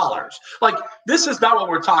 billion. Like, this is not what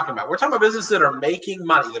we're talking about. We're talking about businesses that are making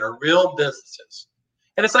money, that are real businesses.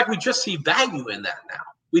 And it's like we just see value in that now.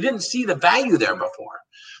 We didn't see the value there before.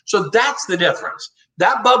 So that's the difference.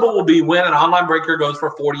 That bubble will be when an online breaker goes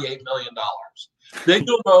for $48 million. Then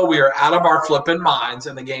you'll know we are out of our flipping minds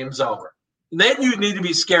and the game's over. Then you need to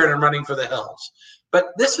be scared and running for the hills.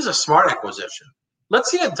 But this is a smart acquisition.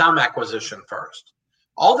 Let's see a dumb acquisition first.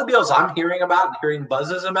 All the deals I'm hearing about and hearing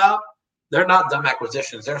buzzes about, they're not dumb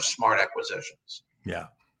acquisitions. They're smart acquisitions. Yeah.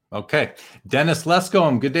 Okay. Dennis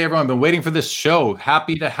Lescombe, good day, everyone. Been waiting for this show.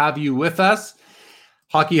 Happy to have you with us.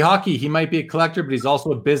 Hockey. He might be a collector, but he's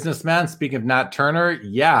also a businessman. Speaking of Nat Turner,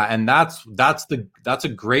 yeah, and that's a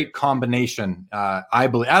great combination. I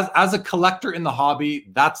believe as a collector in the hobby,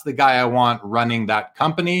 that's the guy I want running that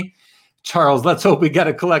company. Charles, let's hope we get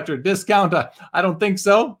a collector discount. I don't think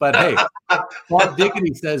so, but hey. Bob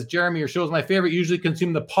Diggity says, Jeremy, your show is my favorite. Usually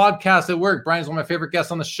consume the podcast at work. Brian's one of my favorite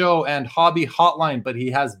guests on the show and hobby hotline, but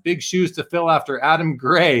he has big shoes to fill after Adam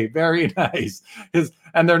Gray. Very nice.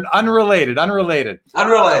 And they're unrelated. Brent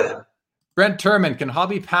Turman, can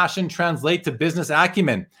hobby passion translate to business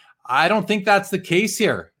acumen? I don't think that's the case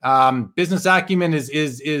here. Business acumen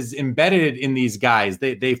is embedded in these guys.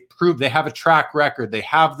 They've proved they have a track record. They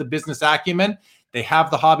have the business acumen. They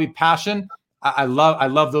have the hobby passion. I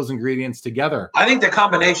love those ingredients together. I think the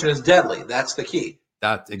combination is deadly. That's the key.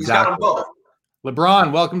 That's exactly. He's got them both.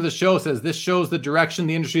 LeBron, welcome to the show, says this shows the direction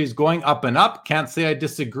the industry is going up and up. Can't say I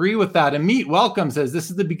disagree with that. Amit, welcome, says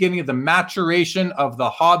this is the beginning of the maturation of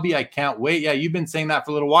the hobby. I can't wait. Yeah, you've been saying that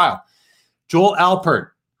for a little while. Joel Alpert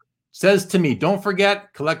says to me, don't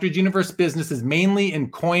forget, Collectors Universe business is mainly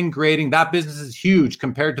in coin grading. That business is huge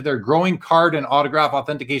compared to their growing card and autograph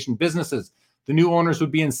authentication businesses. The new owners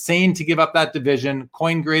would be insane to give up that division.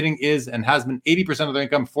 Coin grading is and has been 80% of their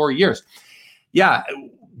income for years. Yeah,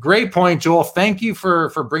 great point, Joel. Thank you for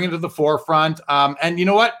bringing it to the forefront. And you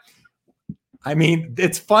know what? I mean,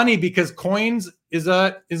 it's funny because coins is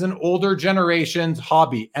an older generation's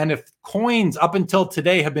hobby. And if coins up until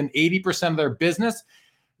today have been 80% of their business,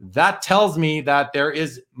 that tells me that there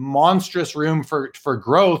is monstrous room for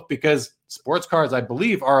growth because sports cards, I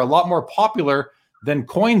believe, are a lot more popular than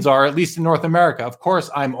coins are, at least in North America. Of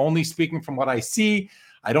course, I'm only speaking from what I see.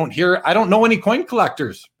 I don't know any coin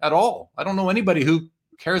collectors at all. I don't know anybody who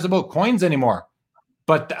cares about coins anymore.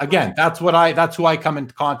 But again, that's who I come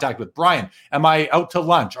into contact with. Brian, am I out to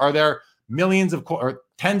lunch? Are there millions of or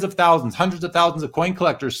tens of thousands, hundreds of thousands of coin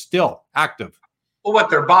collectors still active? Well,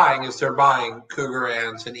 what they're buying is cougar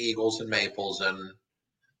ants and eagles and maples and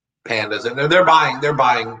pandas, and they're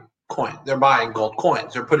buying coin. They're buying gold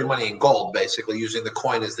coins. They're putting money in gold, basically using the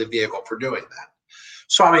coin as the vehicle for doing that.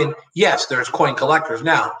 So, I mean, yes, there's coin collectors.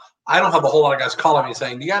 Now, I don't have a whole lot of guys calling me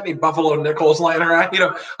saying, do you got any Buffalo nickels lying around? You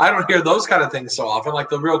know, I don't hear those kind of things so often, like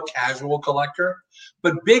the real casual collector.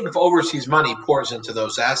 But big overseas money pours into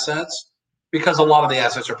those assets because a lot of the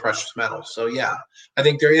assets are precious metals. So, yeah, I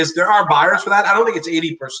think there are buyers for that. I don't think it's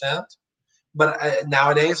 80%, but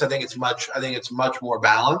nowadays I think it's much more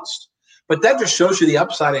balanced. But that just shows you the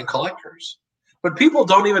upside in collectors. But people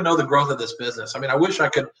don't even know the growth of this business. I mean, I wish I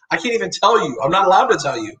could. I can't even tell you. I'm not allowed to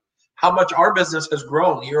tell you how much our business has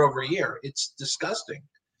grown year over year. It's disgusting.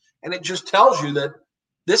 And it just tells you that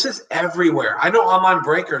this is everywhere. I know online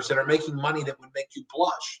breakers that are making money that would make you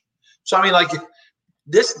blush. So, I mean, like,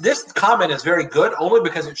 This comment is very good only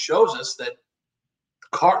because it shows us that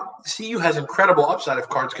CU has incredible upside if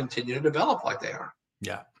cards continue to develop like they are.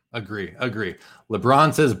 Yeah, agree.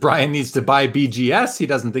 LeBron says Brian needs to buy BGS. He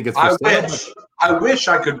doesn't think it's for sale. I wish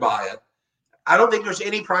I could buy it. I don't think there's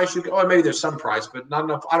any price you can. Or maybe there's some price, but not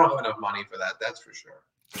enough. I don't have enough money for that. That's for sure.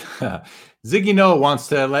 Ziggy Noah wants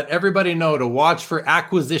to let everybody know to watch for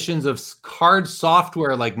acquisitions of card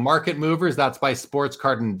software like Market Movers. That's by Sports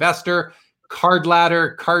Card Investor, Card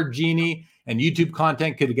Ladder, Card Genie, and YouTube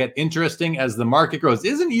content could get interesting as the market grows.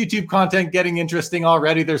 Isn't YouTube content getting interesting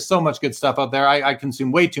already? There's so much good stuff out there. I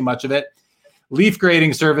consume way too much of it. Leaf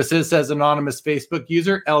grading services, says anonymous Facebook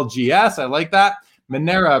user. LGS, I like that.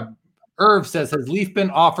 Monera Irv says, has Leaf been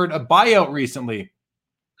offered a buyout recently?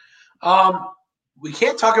 We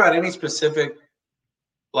can't talk about any specific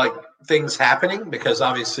things happening because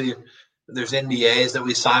obviously there's NDAs that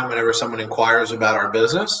we sign whenever someone inquires about our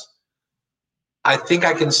business. I think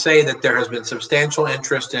I can say that there has been substantial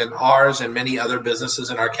interest in ours and many other businesses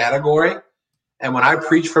in our category. And when I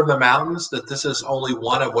preach from the mountains that this is only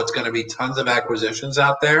one of what's going to be tons of acquisitions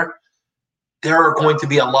out there, there are going to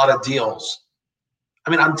be a lot of deals. I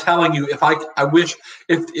mean, I'm telling you, I wish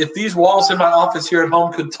if these walls in my office here at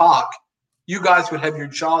home could talk, you guys would have your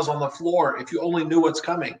jaws on the floor if you only knew what's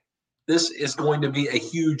coming. This is going to be a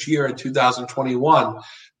huge year in 2021.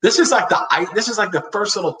 This is like the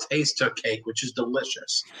first little taste of cake, which is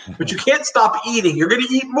delicious. But you can't stop eating. You're going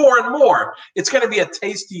to eat more and more. It's going to be a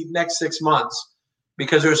tasty next 6 months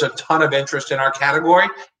because there's a ton of interest in our category.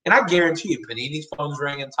 And I guarantee you, Panini's phone's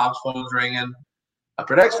ringing, Topps phone's ringing,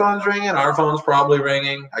 Upper Deck's phone's ringing, our phone's probably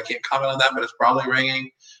ringing. I can't comment on that, but it's probably ringing.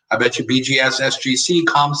 I bet you BGS, SGC,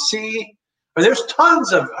 ComC. But there's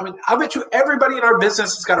tons of, I bet you everybody in our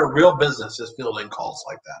business has got a real business is fielding calls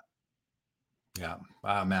like that. Yeah.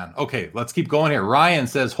 Oh, man. Okay, let's keep going here. Ryan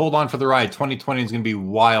says, hold on for the ride. 2020 is going to be a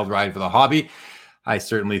wild ride for the hobby. I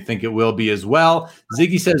certainly think it will be as well.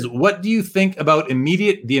 Ziggy says, what do you think about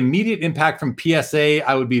the immediate impact from PSA?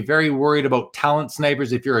 I would be very worried about talent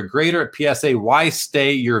snipers. If you're a grader at PSA, why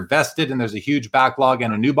stay? You're vested and there's a huge backlog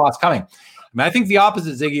and a new boss coming. I think the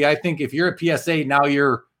opposite, Ziggy. I think if you're a PSA, now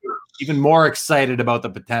you're even more excited about the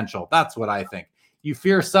potential. That's what I think. You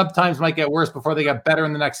fear sub times might get worse before they get better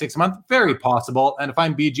in the next 6 months. Very possible. And if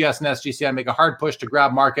I'm BGS and SGC, I make a hard push to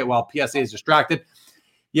grab market while PSA is distracted.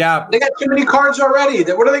 Yeah. They got too many cards already.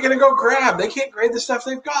 What are they going to go grab? They can't grade the stuff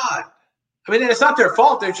they've got. It's not their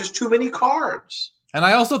fault. There's just too many cards. And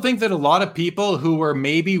I also think that a lot of people who were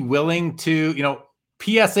maybe willing to,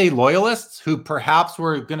 PSA loyalists who perhaps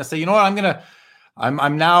were going to say, you know what,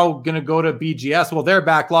 I'm now going to go to BGS. Well, their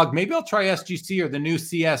backlog, maybe I'll try SGC or the new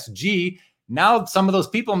CSG. Now, some of those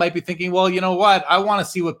people might be thinking, well, you know what? I want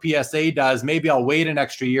to see what PSA does. Maybe I'll wait an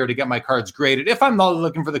extra year to get my cards graded if I'm not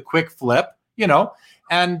looking for the quick flip,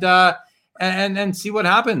 and see what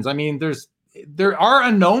happens. There are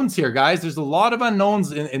unknowns here, guys. There's a lot of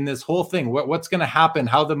unknowns in this whole thing. What's going to happen?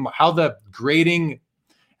 How the grading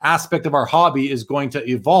aspect of our hobby is going to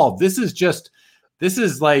evolve. This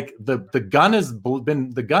is like the gun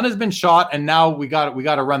has been shot, and now we got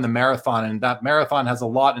to run the marathon, and that marathon has a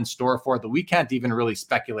lot in store for it that we can't even really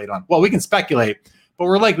speculate on. Well, we can speculate, but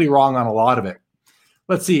we're likely wrong on a lot of it.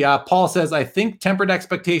 Let's see. Paul says, I think tempered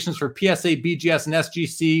expectations for PSA, BGS, and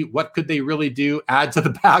SGC. What could they really do? Add to the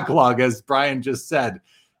backlog, as Brian just said.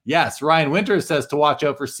 Yes. Ryan Winters says to watch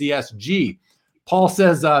out for CSG. Paul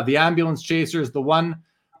says the ambulance chaser is the one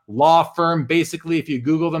law firm. Basically, if you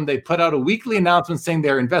Google them, they put out a weekly announcement saying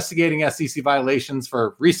they're investigating SEC violations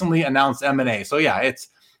for recently announced M&A. So yeah,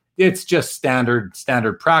 it's just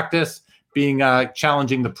standard practice, being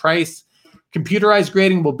challenging the price. Computerized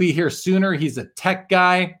grading will be here sooner. He's a tech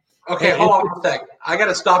guy. Okay, hold on a sec. I got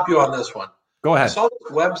to stop you on this one. Go ahead. I saw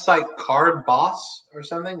this website, Card Boss or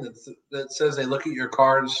something, that says they look at your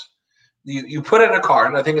cards. You put in a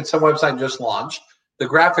card. I think it's some website just launched. The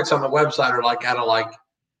graphics on the website are out of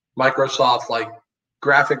Microsoft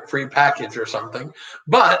graphic free package or something,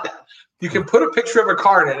 but you can put a picture of a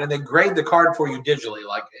card in and then grade the card for you digitally.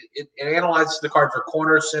 It analyzes the card for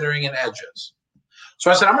corners, centering, and edges. So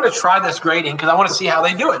I said, I'm going to try this grading because I want to see how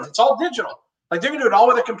they do it. It's all digital. They're going to do it all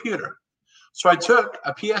with a computer. So I took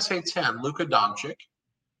a PSA 10 Luka Doncic,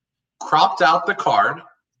 cropped out the card,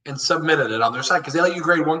 and submitted it on their site because they let you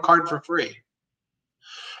grade one card for free.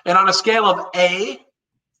 And on a scale of A,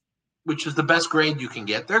 which is the best grade you can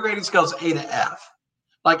get, their grading scale is A to F.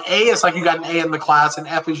 A is you got an A in the class, and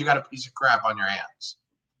F is you got a piece of crap on your hands.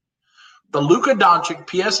 The Luka Doncic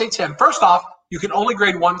PSA 10, first off, you can only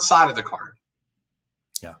grade one side of the card.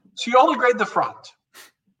 Yeah. So you only grade the front.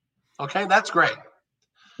 Okay, that's great.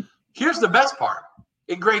 Here's the best part.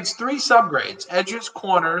 It grades 3 subgrades: edges,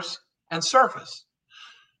 corners, and surface.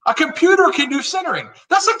 A computer can do centering.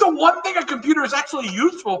 That's like the one thing a computer is actually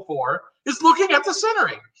useful for, is looking at the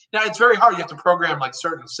centering. Now, it's very hard. You have to program like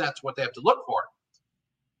certain sets what they have to look for.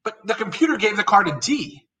 But the computer gave the card a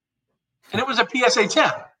D, and it was a PSA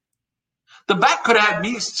 10. The back could have had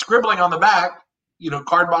me scribbling on the back,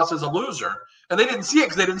 Card Boss is a loser. And they didn't see it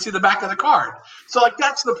because they didn't see the back of the card. So,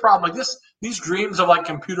 that's the problem. Like these dreams of,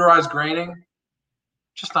 computerized grading,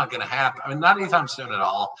 just not going to happen. I mean, not anytime soon at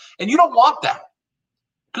all. And you don't want that.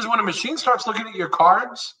 Because when a machine starts looking at your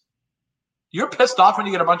cards, you're pissed off when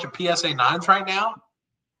you get a bunch of PSA 9s right now.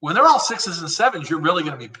 When they're all 6s and 7s, you're really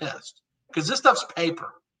going to be pissed. Because this stuff's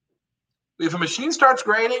paper. If a machine starts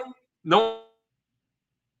grading, no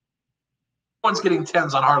one's getting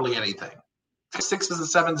 10s on hardly anything. 6s and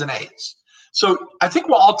 7s and 8s. So I think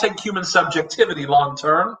we'll all take human subjectivity long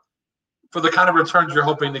term for the kind of returns you're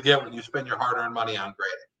hoping to get when you spend your hard-earned money on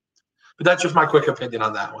grading. But that's just my quick opinion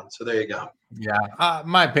on that one. So there you go. Yeah,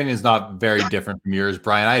 my opinion is not very different from yours,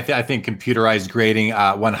 Brian. I think computerized grading,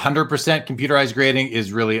 100% computerized grading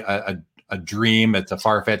is really a dream. It's a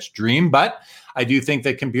far-fetched dream, but I do think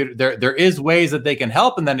that there is ways that they can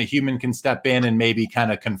help, and then a human can step in and maybe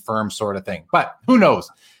kind of confirm sort of thing. But who knows?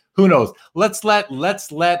 Who knows? Let's let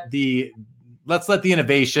the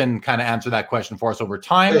innovation kind of answer that question for us over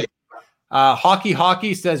time. Hey.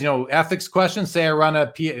 Hockey says, ethics question. Say I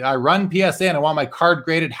run PSA and I want my card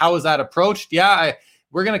graded. How is that approached? Yeah,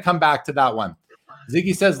 we're going to come back to that one.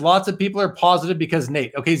 Ziggy says lots of people are positive because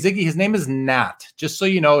Nate. Okay, Ziggy, his name is Nat. Just so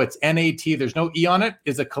you know, it's N-A-T. There's no E on it.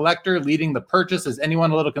 Is a collector leading the purchase. Is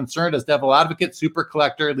anyone a little concerned? As devil advocate, super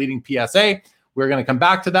collector leading PSA. We're going to come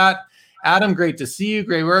back to that. Adam, great to see you.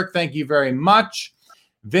 Great work. Thank you very much.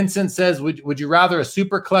 Vincent says, would you rather a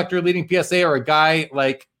super collector leading PSA or a guy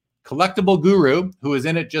like Collectible Guru who is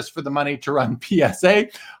in it just for the money to run PSA?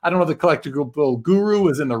 I don't know if the Collectible Guru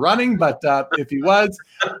was in the running, but if he was,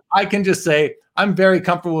 I can just say I'm very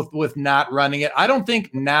comfortable with Nat running it. I don't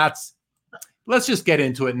think Nat's, let's just get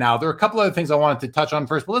into it now. There are a couple other things I wanted to touch on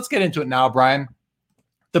first, but let's get into it now, Brian.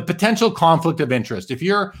 The potential conflict of interest. If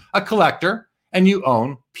you're a collector and you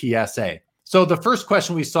own PSA. So the first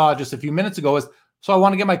question we saw just a few minutes ago is, so I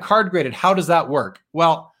want to get my card graded. How does that work?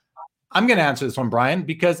 Well, I'm going to answer this one, Brian,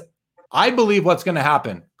 because I believe what's going to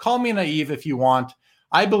happen. Call me naive if you want.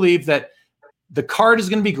 I believe that the card is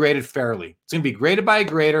going to be graded fairly. It's going to be graded by a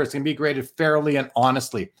grader. It's going to be graded fairly and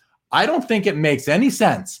honestly. I don't think it makes any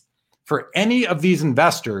sense for any of these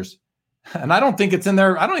investors, and I don't think it's in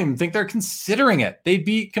there. I don't even think they're considering it. They'd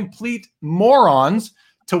be complete morons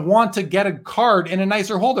to want to get a card in a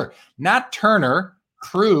nicer holder. Nat Turner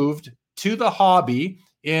proved to the hobby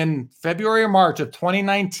in February or March of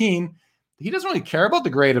 2019, he doesn't really care about the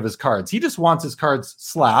grade of his cards. He just wants his cards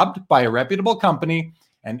slabbed by a reputable company,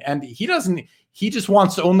 and he just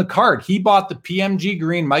wants to own the card. He bought the PMG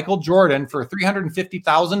Green Michael Jordan for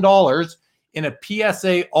 $350,000 in a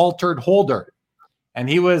PSA altered holder. And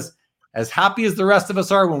he was as happy as the rest of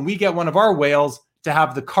us are when we get one of our whales to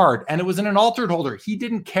have the card. And it was in an altered holder. He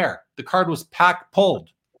didn't care. The card was pack pulled.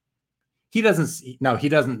 He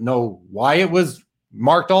doesn't know why it was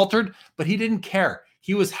marked altered, but he didn't care.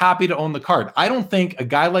 He was happy to own the card. I don't think a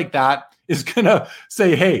guy like that is going to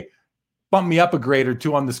say, hey, bump me up a grade or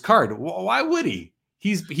two on this card. Why would he?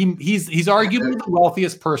 He's arguably the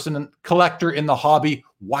wealthiest person and collector in the hobby.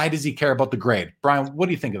 Why does he care about the grade? Brian, what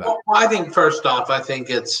do you think of that? Well, I think first off,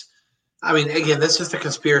 again, this is the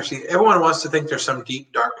conspiracy. Everyone wants to think there's some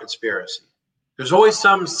deep, dark conspiracy. There's always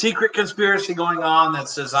some secret conspiracy going on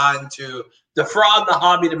that's designed to defraud the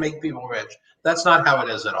hobby to make people rich. That's not how it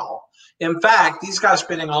is at all. In fact, these guys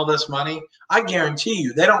spending all this money, I guarantee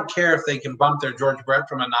you, they don't care if they can bump their George Brett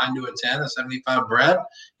from a 9 to a 10, a 75 Brett,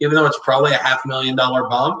 even though it's probably a $500,000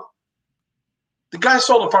 bump. The guy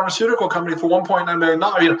sold a pharmaceutical company for $1.9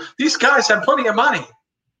 million. These guys have plenty of money.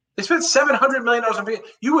 They spent $700 million on people.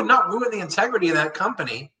 You would not ruin the integrity of that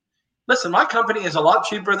company. Listen, my company is a lot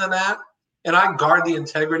cheaper than that, and I guard the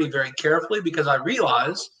integrity very carefully because I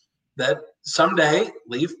realize that someday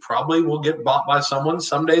Leaf probably will get bought by someone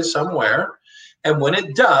someday somewhere. And when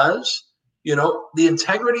it does, the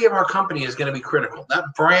integrity of our company is going to be critical. That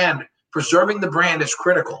brand, preserving the brand is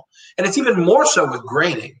critical. And it's even more so with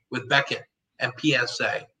grading, with Beckett and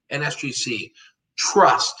PSA and SGC.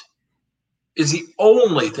 Trust is the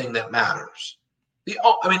only thing that matters. The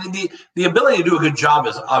ability to do a good job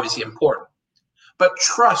is obviously important. But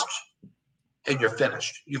trust, and you're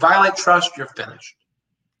finished. You violate trust, you're finished.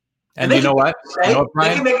 And you know what? They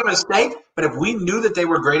can make a mistake, but if we knew that they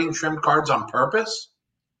were grading trimmed cards on purpose,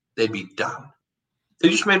 they'd be done. They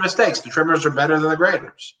just made mistakes. The trimmers are better than the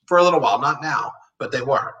graders for a little while, not now, but they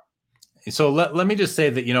weren't. So let me just say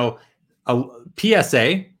that,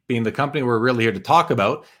 PSA, being the company we're really here to talk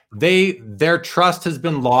about, their trust has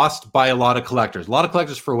been lost by a lot of collectors. A lot of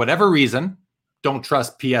collectors, for whatever reason, don't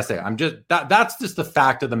trust PSA. That's just the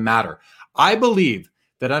fact of the matter. I believe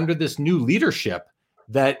that under this new leadership,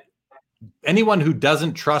 that anyone who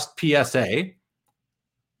doesn't trust PSA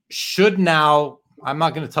should now, I'm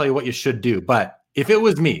not going to tell you what you should do, but if it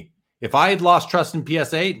was me, if I had lost trust in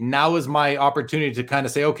PSA, now is my opportunity to kind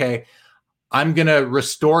of say, okay, I'm going to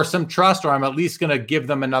restore some trust, or I'm at least going to give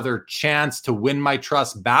them another chance to win my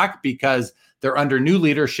trust back, because they're under new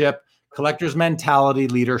leadership, collector's mentality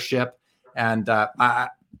leadership. And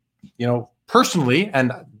personally,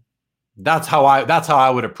 and that's how I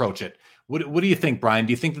would approach it. What do you think, Brian?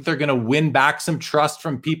 Do you think that they're going to win back some trust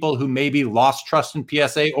from people who maybe lost trust in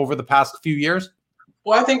PSA over the past few years?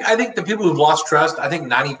 Well, I think the people who've lost trust, I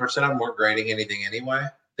think 90% of them weren't grading anything anyway.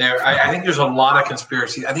 I think there's a lot of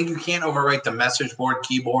conspiracy. I think you can't overrate the message board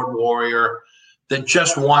keyboard warrior that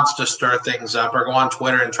just wants to stir things up, or go on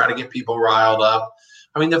Twitter and try to get people riled up.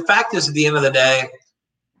 I mean, the fact is, at the end of the day,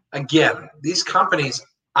 again, these companies,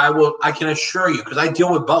 I can assure you, because I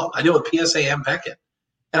deal with both. I deal with PSA and Beckett.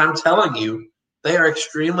 And I'm telling you, they are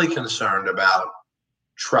extremely concerned about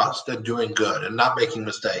trust and doing good and not making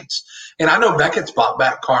mistakes. And I know Beckett's bought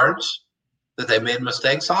back cards that they made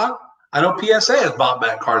mistakes on. I know PSA has bought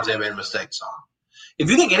back cards they made mistakes on. If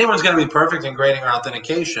you think anyone's going to be perfect in grading or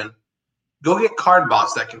authentication, go get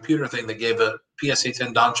CardBox, that computer thing that gave a PSA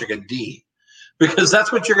 10 Doncic a D, because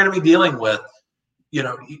that's what you're going to be dealing with.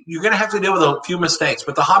 You're going to have to deal with a few mistakes,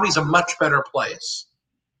 but the hobby's a much better place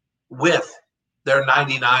with their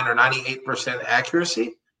 99 or 98%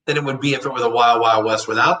 accuracy than it would be if it were the Wild Wild West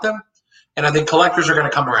without them. And I think collectors are going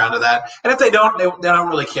to come around to that. And if they don't, they don't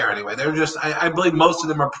really care anyway. They're just, I believe most of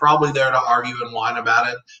them are probably there to argue and whine about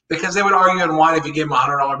it, because they would argue and whine if you gave them a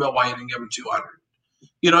 $100 bill, why you didn't give them 200.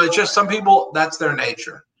 It's just some people, that's their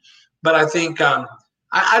nature. But I think,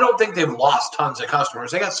 I don't think they've lost tons of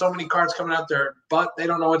customers. They got so many cards coming out there, but they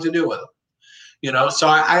don't know what to do with them. So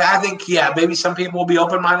I think, maybe some people will be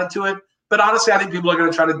open-minded to it. But honestly, I think people are going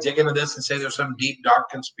to try to dig into this and say there's some deep, dark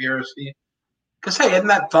conspiracy. Because, hey, isn't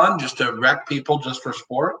that fun just to wreck people just for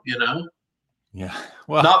sport, Yeah.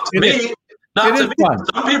 Well, not to me. Not to me. Fun.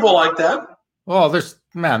 Some people like that. Well, there's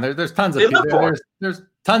tons of people. There's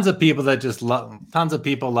tons of people that just love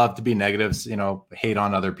to be negatives, hate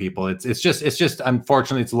on other people. It's just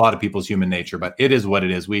unfortunately, it's a lot of people's human nature, but it is what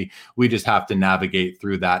it is. We just have to navigate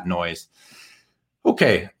through that noise.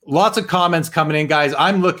 Okay, lots of comments coming in, guys.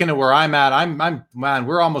 I'm looking at where I'm at. Man,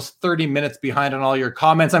 we're almost 30 minutes behind on all your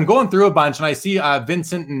comments. I'm going through a bunch, and I see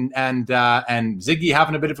Vincent and Ziggy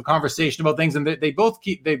having a bit of a conversation about things, and they both.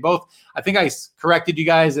 I think I corrected you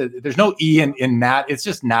guys. There's no E in Nat. It's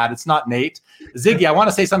just Nat. It's not Nate. Ziggy, I want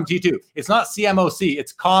to say something to you too. It's not CMOC.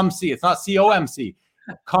 It's COMC. It's not COMC.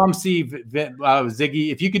 COMC,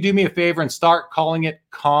 Ziggy. If you could do me a favor and start calling it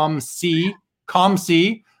COMC.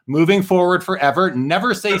 Moving forward forever.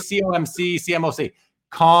 Never say COMC, CMOC.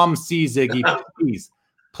 COMC, Ziggy.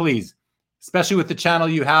 Please. Especially with the channel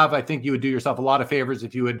you have, I think you would do yourself a lot of favors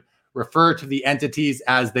if you would refer to the entities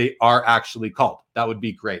as they are actually called. That would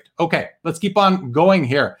be great. Okay, let's keep on going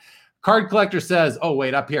here. Card Collector says, oh,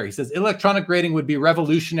 wait, up here. He says, electronic grading would be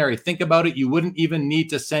revolutionary. Think about it. You wouldn't even need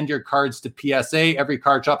to send your cards to PSA. Every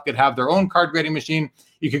card shop could have their own card grading machine.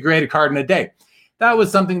 You could grade a card in a day. That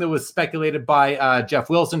was something that was speculated by Jeff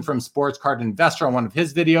Wilson from Sports Card Investor on one of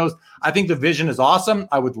his videos. I think the vision is awesome.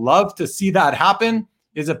 I would love to see that happen.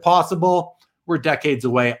 Is it possible? We're decades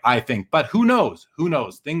away, I think. But who knows? Who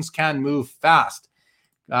knows? Things can move fast.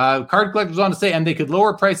 Card Collectors on to say, and they could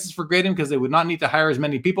lower prices for grading because they would not need to hire as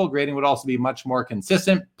many people. Grading would also be much more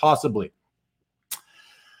consistent, possibly.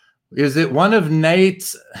 Is it one of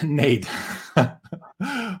Nate?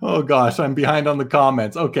 Oh, gosh, I'm behind on the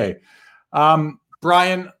comments. Okay.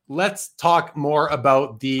 Brian, let's talk more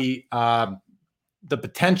about the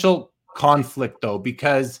potential conflict, though,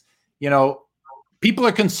 because, people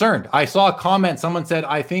are concerned. I saw a comment. Someone said,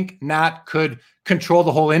 I think Nat could control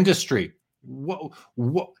the whole industry.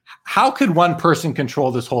 How could one person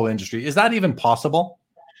control this whole industry? Is that even possible?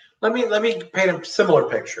 Let me paint a similar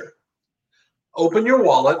picture. Open your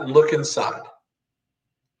wallet and look inside.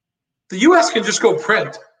 The U.S. can just go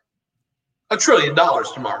print $1 trillion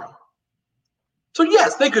tomorrow. So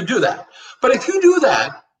yes, they could do that. But if you do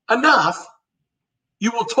that enough,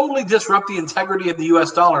 you will totally disrupt the integrity of the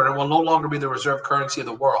US dollar, and it will no longer be the reserve currency of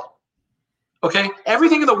the world. Okay?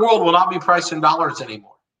 Everything in the world will not be priced in dollars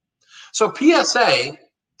anymore. So PSA,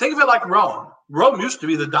 think of it like Rome. Rome used to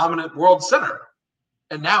be the dominant world center.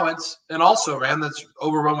 And now it's an also-ran that's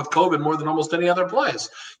overrun with COVID more than almost any other place.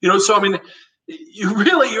 So I mean,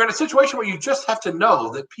 you're in a situation where you just have to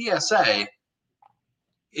know that PSA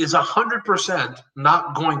is 100%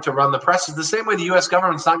 not going to run the presses the same way the U.S.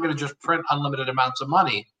 government's not going to just print unlimited amounts of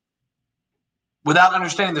money without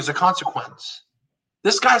understanding there's a consequence.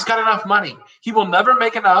 This guy's got enough money. He will never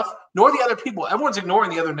make enough, nor the other people. Everyone's ignoring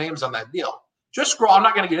the other names on that deal. Just scroll. I'm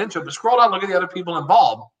not going to get into it, but scroll down, look at the other people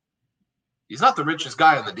involved. He's not the richest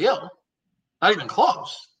guy in the deal. Not even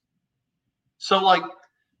close. So,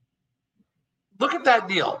 look at that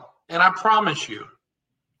deal. And I promise you,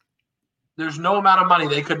 there's no amount of money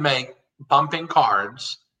they could make bumping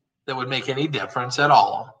cards that would make any difference at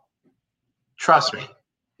all. Trust me.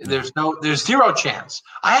 There's zero chance.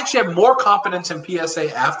 I actually have more confidence in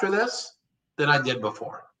PSA after this than I did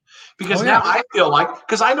before. Because now I feel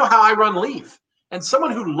because I know how I run Leaf. And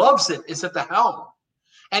someone who loves it is at the helm.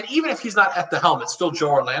 And even if he's not at the helm, it's still Joe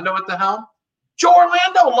Orlando at the helm. Joe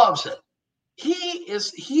Orlando loves it. He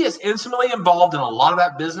is intimately involved in a lot of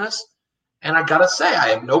that business. And I got to say, I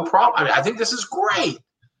have no problem. I mean, I think this is great.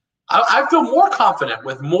 I feel more confident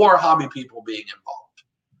with more hobby people being involved.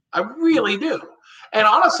 I really do. And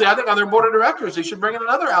honestly, I think on their board of directors, they should bring in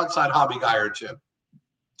another outside hobby guy or two,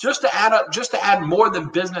 just to add more than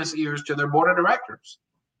business ears to their board of directors.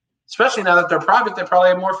 Especially now that they're private, they probably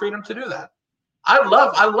have more freedom to do that.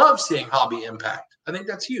 I love seeing hobby impact. I think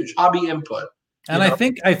that's huge. Hobby input. And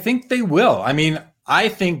I think they will. I mean, I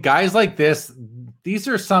think guys like this, these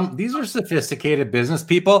are sophisticated business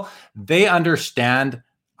people. They understand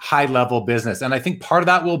high level business. And I think part of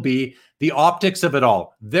that will be the optics of it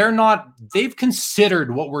all. They've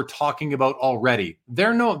considered what we're talking about already.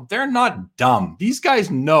 They're not dumb. These guys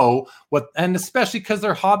know what, and especially because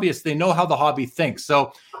they're hobbyists, they know how the hobby thinks.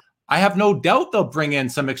 So I have no doubt they'll bring in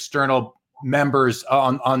some external members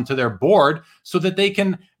onto their board so that they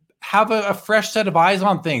can have a fresh set of eyes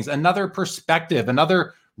on things, another perspective,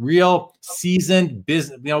 another real seasoned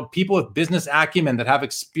business, people with business acumen that have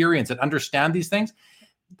experience, that understand these things.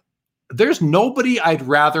 There's nobody I'd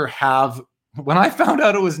rather have. When I found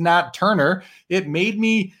out it was Nat Turner,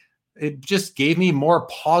 it just gave me more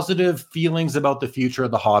positive feelings about the future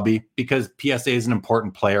of the hobby, because PSA is an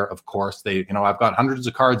important player. Of course, I've got hundreds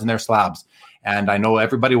of cards in their slabs, and I know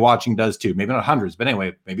everybody watching does too. Maybe not hundreds, but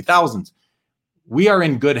anyway, maybe thousands. We are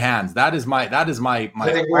in good hands. That is my.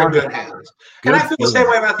 I think we're in good hands. And I feel the same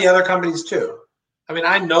way about the other companies too. I mean,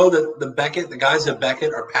 I know that the guys at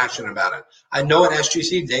Beckett are passionate about it. I know at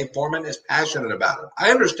SGC, Dave Foreman is passionate about it.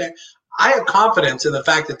 I understand. I have confidence in the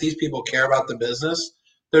fact that these people care about the business.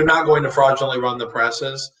 They're not going to fraudulently run the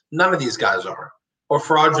presses. None of these guys are. Or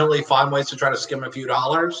fraudulently find ways to try to skim a few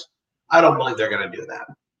dollars. I don't believe they're going to do that.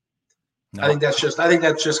 No. I think that's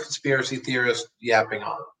just conspiracy theorists yapping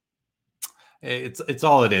on. It's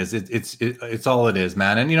all it is. It's all it is,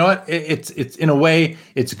 man. And you know what? It's in a way,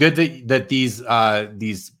 it's good that these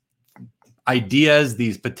ideas,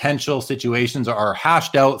 these potential situations are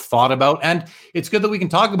hashed out, thought about, and it's good that we can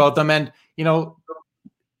talk about them. And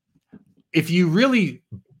if you really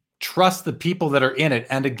trust the people that are in it,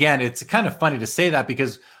 and again, it's kind of funny to say that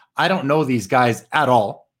because I don't know these guys at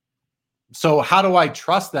all. So how do I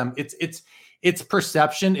trust them? It's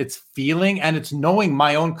perception, it's feeling, and it's knowing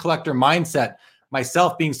my own collector mindset.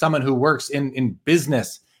 Myself being someone who works in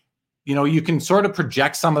business, you can sort of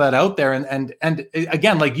project some of that out there. And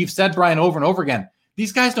again, like you've said, Brian, over and over again,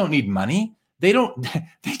 these guys don't need money. They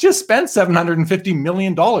just spent $750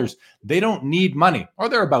 million. They don't need money, or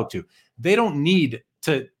they're about to. They don't need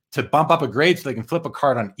to bump up a grade so they can flip a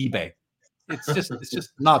card on eBay. It's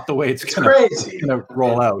just not the way it's going to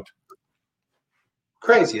roll out.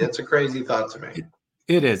 Crazy. That's a crazy thought to me.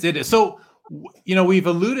 It is. So, we've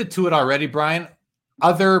alluded to it already, Brian,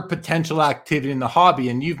 other potential activity in the hobby.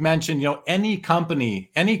 And you've mentioned, any company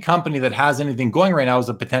that has anything going right now is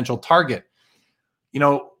a potential target.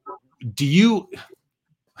 Who's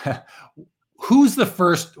the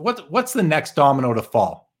first, what's the next domino to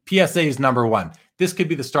fall? PSA is number one. This could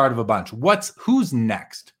be the start of a bunch. Who's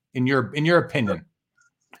next in your opinion?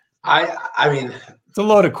 I mean, it's a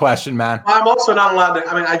loaded question, man. I'm also not allowed to.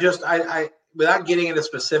 I mean, I without getting into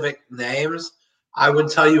specific names, I would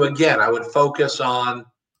tell you again, I would focus on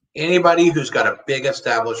anybody who's got a big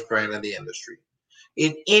established brand in the industry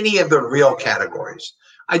in any of the real categories.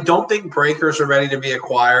 I don't think breakers are ready to be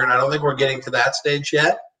acquired. I don't think we're getting to that stage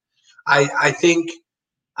yet. I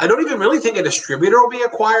don't even really think a distributor will be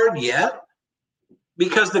acquired yet,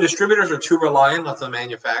 because the distributors are too reliant on the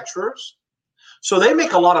manufacturers. So they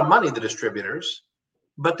make a lot of money, the distributors,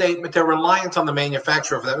 but they're reliant on the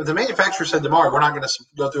manufacturer for that. If the manufacturer said tomorrow, we're not going to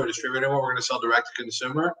go through a distributor anymore, we're going to sell direct to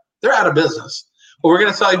consumer, they're out of business. Well, we're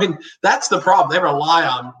going to sell. I mean, that's the problem. They rely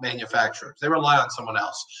on manufacturers. They rely on someone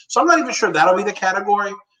else. So I'm not even sure that'll be the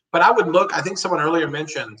category. But I would look. I think someone earlier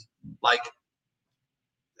mentioned like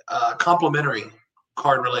complementary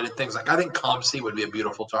card-related things. Like I think ComC would be a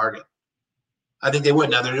beautiful target. I think they would.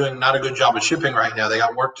 Now they're doing not a good job of shipping right now. They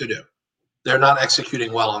got work to do. They're not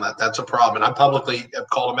executing well on that. That's a problem. And I publicly have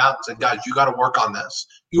called them out and said, guys, you got to work on this.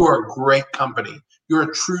 You are a great company. You're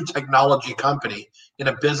a true technology company in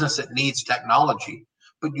a business that needs technology,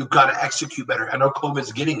 but you've got to execute better. I know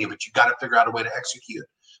COVID's getting you, but you got to figure out a way to execute.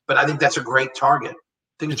 But I think that's a great target.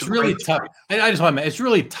 I think it's really tough. I just want to. It's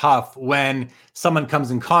really tough when someone comes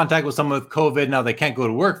in contact with someone with COVID. Now they can't go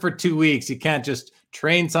to work for 2 weeks. You can't just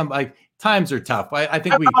train somebody. Times are tough. I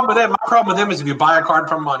think my problem with them is if you buy a card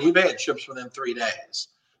from them on eBay, it ships within 3 days.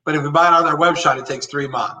 But if you buy it on their website, it takes 3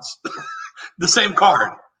 months. The same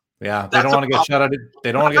card. Yeah, they don't want to get shut out.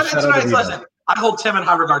 They don't want to get shut out. Listen, I hold Tim in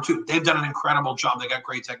high regard too. They've done an incredible job. They got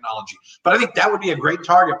great technology. But I think that would be a great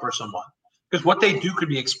target for someone because what they do could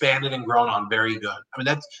be expanded and grown on very good. I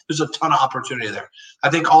mean, there's a ton of opportunity there.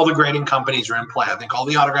 I think all the grading companies are in play. I think all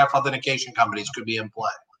the autograph authentication companies could be in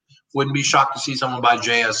play. Wouldn't be shocked to see someone buy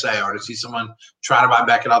JSA or to see someone try to buy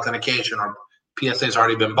Beckett Authentication or PSA's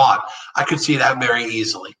already been bought. I could see that very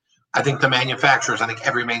easily. I think the manufacturers, I think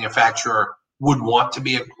every manufacturer would want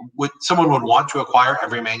to someone would want to acquire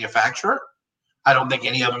every manufacturer. I don't think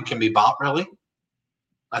any of them can be bought really.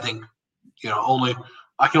 I think,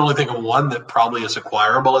 I can only think of one that probably is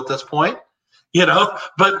acquirable at this point,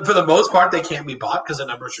 but for the most part, they can't be bought because the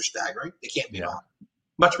numbers are staggering. They can't be bought.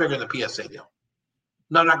 Much bigger than the PSA deal.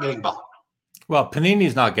 No, not getting bought. Well,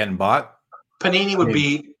 Panini's not getting bought. Panini would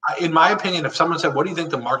be, in my opinion, if someone said, what do you think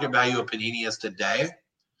the market value of Panini is today?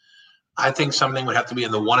 I think something would have to be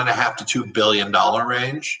in the $1.5 to $2 billion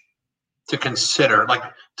range to consider.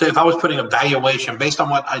 If I was putting a valuation based on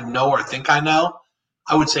what I know or think I know,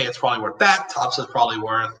 I would say it's probably worth that. Topps is probably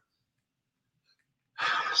worth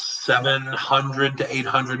 700 to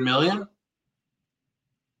 800 million.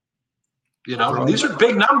 These are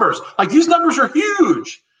big numbers. These numbers are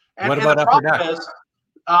huge. And, what about Upper Deck?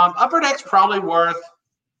 Upper Deck's probably worth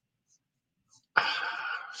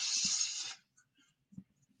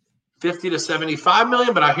 $50 to $75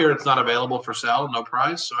 million, but I hear it's not available for sale, no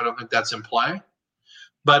price, so I don't think that's in play.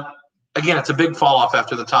 But again, it's a big fall off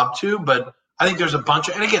after the top two, but I think there's a bunch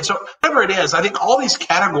of, and again, so whatever it is, I think all these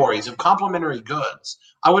categories of complementary goods,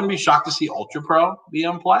 I wouldn't be shocked to see Ultra Pro be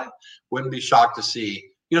in play. Wouldn't be shocked to see.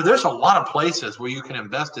 There's a lot of places where you can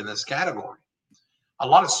invest in this category, a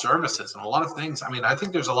lot of services and a lot of things. I mean, I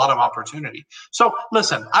think there's a lot of opportunity. So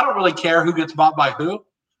listen, I don't really care who gets bought by who.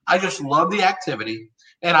 I just love the activity.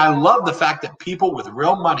 And I love the fact that people with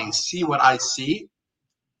real money see what I see.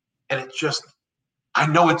 And I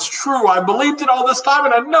know it's true. I believed it all this time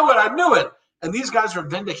and I knew it. And these guys are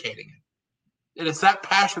vindicating it. And it's that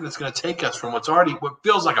passion that's going to take us from what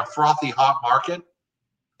feels like a frothy, hot market.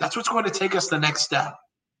 That's what's going to take us the next step.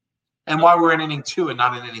 And why we're in inning 2 and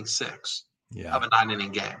not in inning 6 of a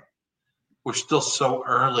 9-inning game. We're still so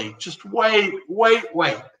early. Just wait.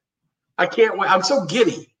 I can't wait. I'm so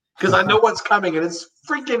giddy because I know what's coming, and it's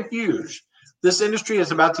freaking huge. This industry is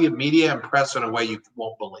about to get media and press in a way you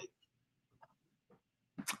won't believe.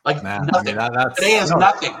 Nothing. Today is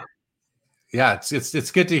nothing. Yeah,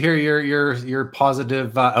 it's good to hear your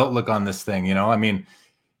positive outlook on this thing. I mean,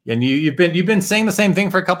 and you've been saying the same thing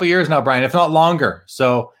for a couple of years now, Brian, if not longer.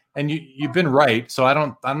 So. And you've been right, so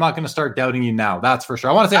I'm not going to start doubting you now. That's for sure.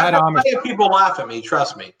 I want to say hi to Amish. Plenty of people laugh at me.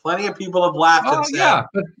 Trust me. Plenty of people have laughed and said, "Yeah,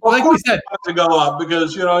 but like we said, have to go up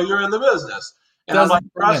because you're in the business." And I'm like,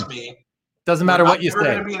 trust me. Doesn't matter what you say. We're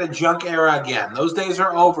going to be in a junk era again. Those days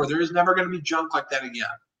are over. There is never going to be junk like that again.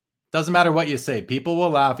 Doesn't matter what you say. People will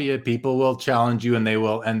laugh at you. People will challenge you, and they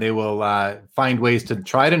will find ways to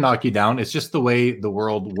try to knock you down. It's just the way the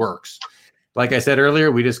world works. Like I said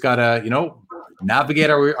earlier, we just gotta navigate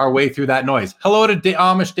our way through that noise. Hello to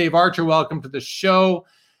Amish Dave Archer. Welcome to the show.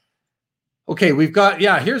 Okay, we've got,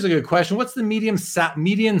 here's a good question. What's the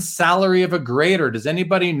median salary of a grader? Does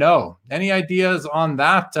anybody know? Any ideas on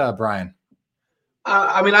that, Brian?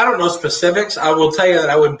 I don't know specifics. I will tell you that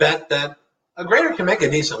I would bet that a grader can make a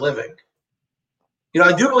decent living.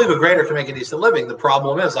 I do believe a grader can make a decent living. The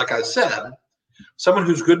problem is, like I said, someone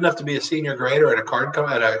who's good enough to be a senior grader at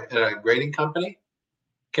a grading company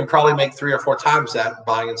can probably make 3 or 4 times that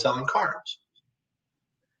buying and selling cards.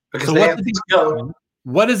 Because so they have the skill.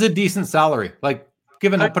 What is a decent salary? Put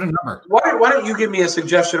a number. Why don't you give me a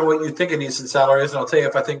suggestion of what you think a decent salary is, and I'll tell you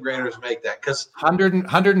if I think graders make that. Because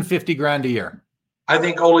 150 grand a year. I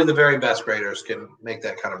think only the very best graders can make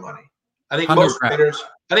that kind of money. I think most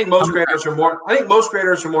graders are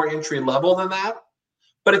more entry level than that.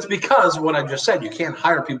 But it's because of what I just said. You can't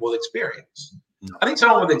hire people with experience. No. I think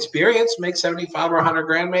someone with experience makes 75 or 100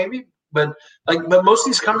 grand maybe. But most of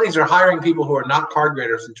these companies are hiring people who are not card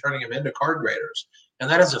graders and turning them into card graders. And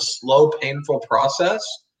that is a slow, painful process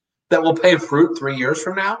that will pay fruit 3 years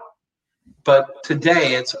from now. But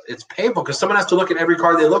today it's painful because someone has to look at every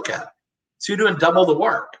card they look at. So you're doing double the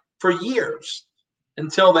work for years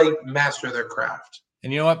until they master their craft.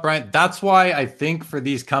 And you know what, Brian? That's why I think for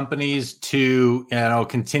these companies to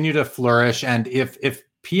continue to flourish, and if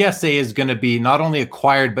PSA is going to be not only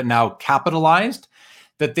acquired but now capitalized,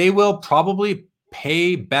 that they will probably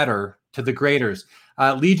pay better to the graders.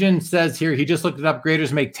 Legion says here, he just looked it up,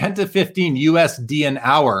 graders make 10 to 15 USD an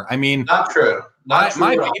hour. I mean, not true. My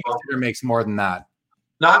babysitter makes more than that.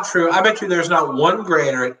 Not true. I bet you there's not one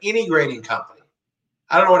grader at any grading company.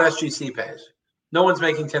 I don't know what SGC pays. No one's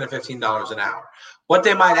making $10 to $15 an hour. What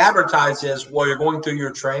they might advertise is, while you're going through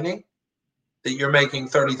your training, that you're making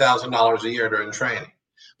 $30,000 a year during training.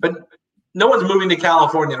 But no one's moving to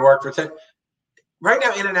California to work for 10. Right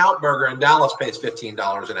now, In-N-Out Burger in Dallas pays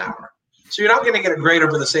 $15 an hour. So you're not going to get a grader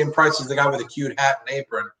for the same price as the guy with a cute hat and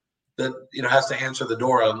apron that has to answer the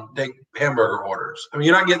door and take hamburger orders. I mean,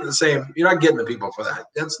 you're not getting the same. You're not getting the people for that.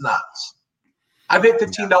 That's nuts. I paid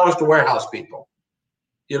 $15 to warehouse people.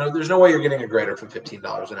 There's no way you're getting a grader for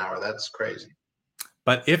 $15 an hour. That's crazy.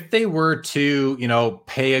 But if they were to,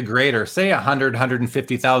 pay a grader, say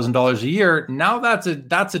 $150,000 a year, now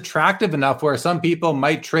that's attractive enough where some people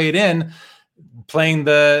might trade in playing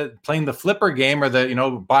the flipper game or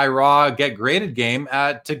the buy raw get graded game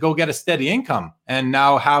to go get a steady income and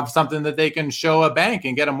now have something that they can show a bank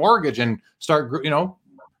and get a mortgage and start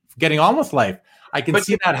getting on with life. I can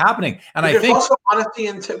see that happening, and I think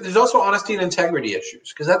there's also honesty and integrity issues,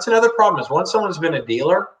 because that's another problem. Is once someone's been a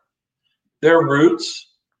dealer, their roots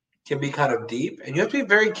can be kind of deep, and you have to be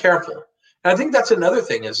very careful. And I think that's another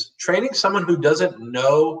thing, is training someone who doesn't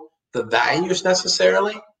know the values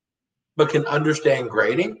necessarily, but can understand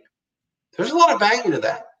grading. There's a lot of value to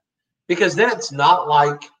that, because then it's not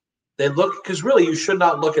like they look, because really you should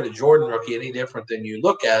not look at a Jordan rookie any different than you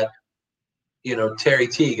look at, Terry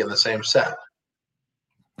Teague in the same set.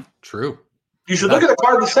 True. You should look at the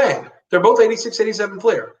card the same. They're both 86, 87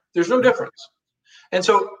 Fleer. There's no difference. And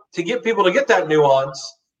so to get people to get that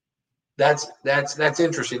nuance, that's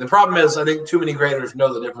interesting. The problem is, I think too many graders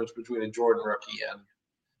know the difference between a Jordan rookie and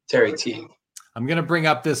Terry Teague. I'm going to bring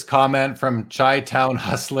up this comment from Chi-Town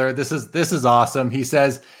Hustler. This is awesome. He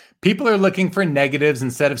says, people are looking for negatives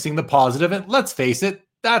instead of seeing the positive. And let's face it,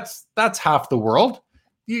 that's half the world.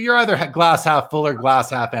 You're either glass half full or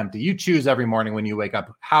glass half empty. You choose every morning when you wake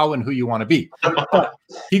up how and who you want to be. But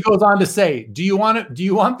he goes on to say, do you want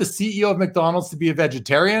the CEO of McDonald's to be a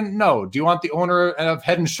vegetarian? No. Do you want the owner of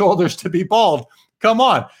Head and Shoulders to be bald? Come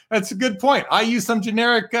on. That's a good point. I use some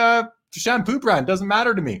generic shampoo brand. Doesn't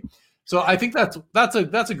matter to me. So I think that's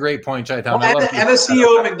a great point, Chi-Town. And the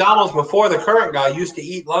CEO of McDonald's before the current guy used to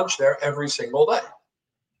eat lunch there every single day.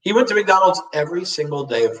 He went to McDonald's every single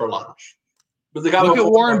day for lunch. Look at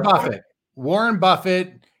Warren Buffett. Warren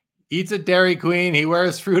Buffett eats at Dairy Queen. He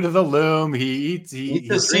wears Fruit of the Loom. He eats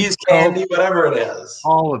the Seas candy, whatever it is.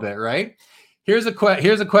 All of it, right? Here's a question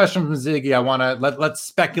from Ziggy. I want to let's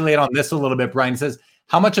speculate on this a little bit. Brian says,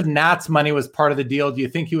 how much of Nat's money was part of the deal? Do you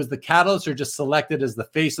think he was the catalyst or just selected as the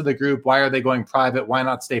face of the group? Why are they going private? Why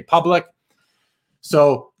not stay public?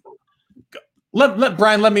 So let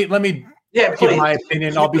Brian, let me give my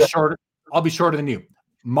opinion. I'll be shorter than you.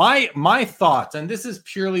 My thoughts, and this is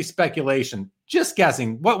purely speculation, just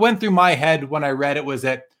guessing. What went through my head when I read it was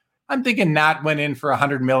that I'm thinking Nat went in for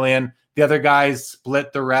 $100 million. The other guys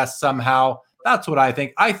split the rest somehow. That's what I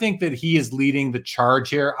think. I think that he is leading the charge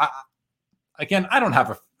here. I don't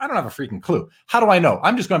have a freaking clue. How do I know?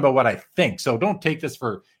 I'm just going by what I think. So don't take this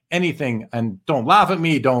for anything and don't laugh at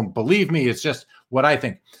me. Don't believe me. It's just what I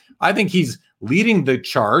think. I think he's leading the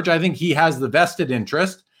charge. I think he has the vested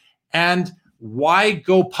interest. And why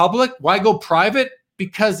go public? Why go private?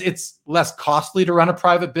 Because it's less costly to run a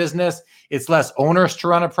private business. It's less onerous to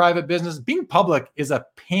run a private business. Being public is a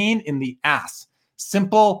pain in the ass.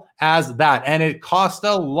 Simple as that. And it costs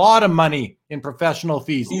a lot of money in professional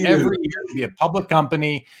fees every year to be a public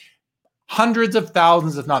company. Hundreds of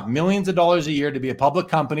thousands, if not millions of dollars a year to be a public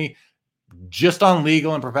company just on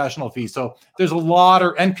legal and professional fees. So there's a lot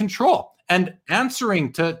and control and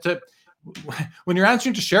answering to when you're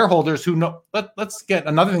answering to shareholders who know, let's get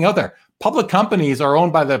another thing out there. Public companies are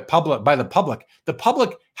owned by the public. The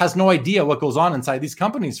public has no idea what goes on inside these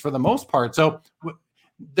companies for the most part. So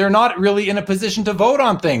they're not really in a position to vote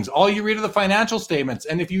on things. All you read are the financial statements.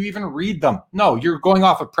 And if you even read them, no, you're going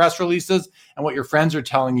off of press releases and what your friends are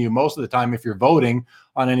telling you most of the time if you're voting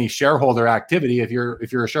on any shareholder activity if you're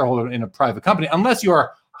a shareholder in a private company, unless you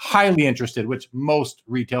are highly interested, which most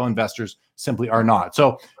retail investors simply are not.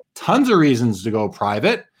 So tons of reasons to go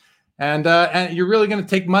private. And you're really going to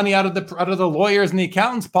take money out of the lawyers and the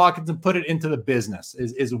accountants' pockets and put it into the business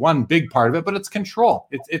is one big part of it, but it's control.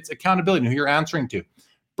 It's accountability, who you're answering to.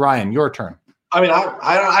 Brian, your turn. I mean,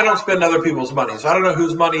 I don't spend other people's money, so I don't know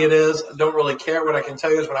whose money it is. I don't really care. What I can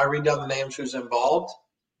tell you is when I read down the names who's involved,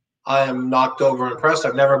 I am knocked over impressed.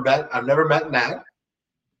 I've never met Nat.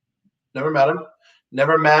 Never met him.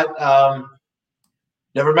 Never met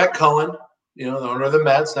Cohen, the owner of the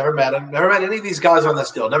Mets. Never met him. Never met any of these guys on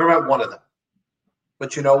this deal. Never met one of them.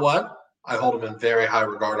 But you know what? I hold them in very high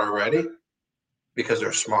regard already because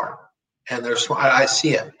they're smart. And they're smart. I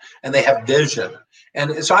see it. And they have vision.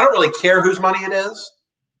 And so I don't really care whose money it is.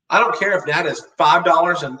 I don't care if that is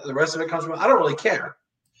 $5 and the rest of it comes from. I don't really care.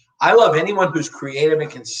 I love anyone who's creative and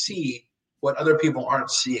can see what other people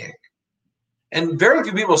aren't seeing. And very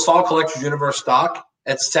few people saw Collectors Universe stock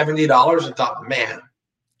at $70 and thought, man,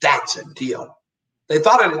 that's a deal. They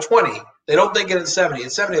thought it at 20. They don't think it at 70.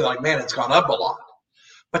 At 70, they're like, man, it's gone up a lot.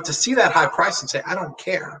 But to see that high price and say, I don't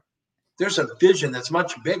care. There's a vision that's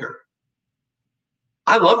much bigger.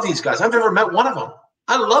 I love these guys. I've never met one of them.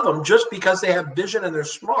 I love them just because they have vision and they're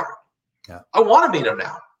smart. Yeah. I want to meet them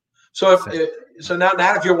now. So now,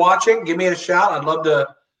 Nat, if you're watching, give me a shout. I'd love to.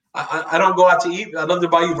 I don't go out to eat. I'd love to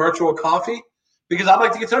buy you virtual coffee because I'd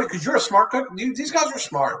like to get to know you because you're a smart cook. These guys are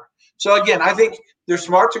smart. So again, I think they're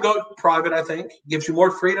smart to go private. I think gives you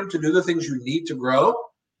more freedom to do the things you need to grow.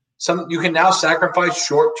 You can now sacrifice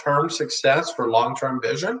short-term success for long-term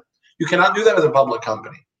vision. You cannot do that with a public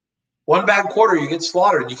company. One bad quarter, you get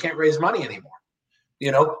slaughtered. You can't raise money anymore.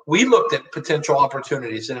 We looked at potential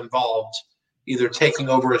opportunities that involved either taking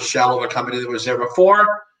over a shell of a company that was there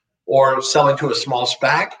before or selling to a small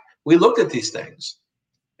SPAC. We looked at these things.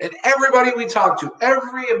 And everybody we talked to,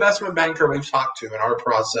 every investment banker we've talked to in our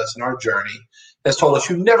process, in our journey, has told us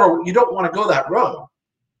you don't want to go that road.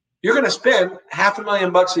 You're going to spend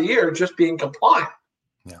 $500,000 a year just being compliant.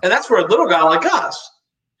 Yeah. And that's for a little guy like us.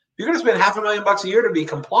 You're going to spend $500,000 a year to be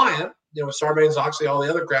compliant, with Sarbanes-Oxley, all the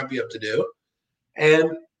other crap you have to do.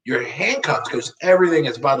 And you're handcuffed because everything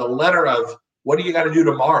is by the letter of what do you got to do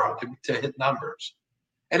tomorrow to hit numbers.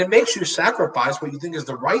 And it makes you sacrifice what you think is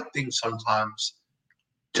the right thing sometimes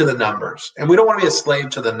to the numbers. And we don't want to be a slave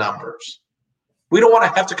to the numbers. We don't want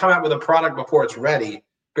to have to come out with a product before it's ready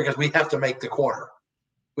because we have to make the quarter.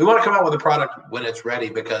 We want to come out with a product when it's ready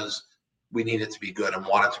because we need it to be good and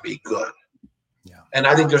want it to be good. Yeah. And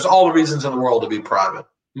I think there's all the reasons in the world to be private.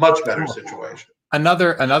 Much better situation.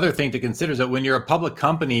 Another thing to consider is that when you're a public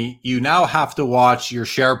company, you now have to watch your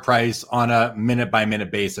share price on a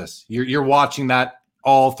minute-by-minute basis. You're watching that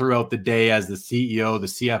all throughout the day as the CEO, the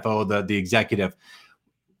CFO, the executive.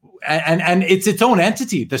 And it's its own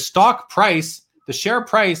entity. The stock price, the share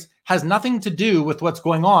price has nothing to do with what's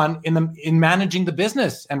going on in managing the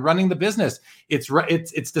business and running the business.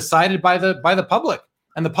 It's decided by the public,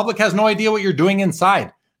 and the public has no idea what you're doing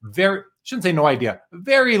inside. Shouldn't say no idea.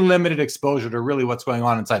 Very limited exposure to really what's going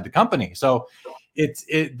on inside the company. So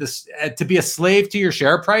to be a slave to your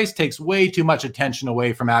share price takes way too much attention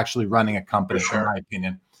away from actually running a company, in my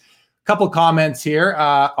opinion. Couple comments here.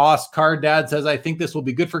 Oscar Dad says, I think this will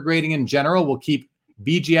be good for grading in general. We'll keep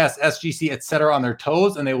BGS, SGC, etc. on their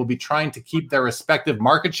toes, and they will be trying to keep their respective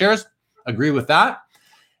market shares. Agree with that.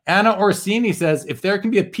 Anna Orsini says, if there can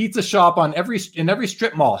be a pizza shop in every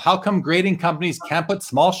strip mall, how come grading companies can't put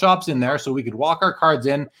small shops in there so we could walk our cards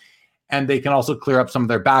in and they can also clear up some of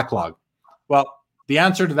their backlog? Well, the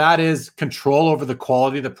answer to that is control over the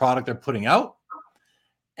quality of the product they're putting out.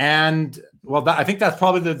 And I think that's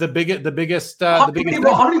probably the biggest. How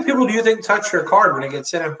many people do you think touch your card when it gets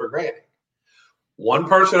sent in for grading? One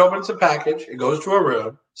person opens the package, it goes to a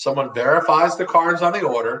room, someone verifies the cards on the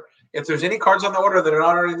order. If there's any cards on the order that are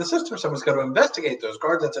not already in the system, someone's going to investigate those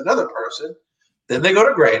cards. That's another person. Then they go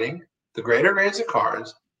to grading. The grader grades the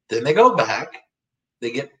cards. Then they go back.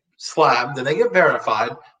 They get slabbed. Then they get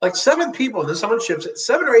verified. Like 7 people, then someone ships it.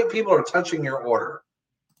 7 or 8 people are touching your order.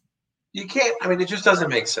 You can't, it just doesn't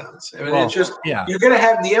make sense. It's just, you're going to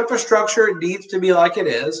have the infrastructure. It needs to be like it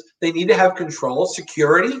is. They need to have control,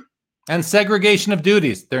 security. And segregation of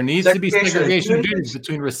duties. There needs to be segregation of duties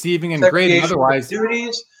between receiving and grading. Otherwise,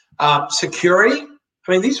 duties. Security.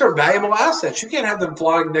 These are valuable assets. You can't have them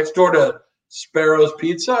flying next door to Sparrow's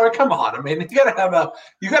Pizza. Come on. You got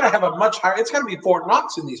to have a much higher. It's got to be Fort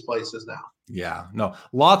Knox in these places now. Yeah, no,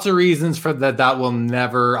 lots of reasons for that. That will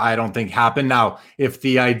never, I don't think, happen. Now, if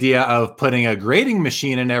the idea of putting a grading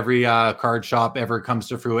machine in every card shop ever comes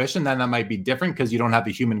to fruition, then that might be different because you don't have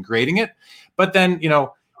the human grading it. But then,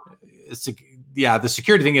 the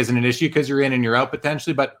security thing isn't an issue because you're in and you're out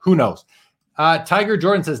potentially, but who knows? Tiger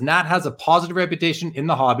Jordan says Nat has a positive reputation in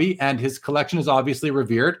the hobby and his collection is obviously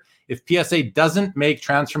revered. If PSA doesn't make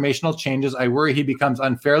transformational changes, I worry he becomes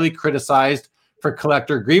unfairly criticized for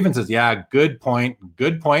collector grievances. Yeah, good point.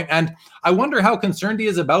 Good point. And I wonder how concerned he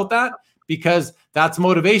is about that, because that's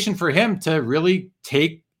motivation for him to really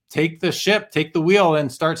take the ship, take the wheel,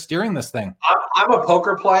 and start steering this thing. I'm a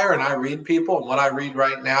poker player and I read people, and what I read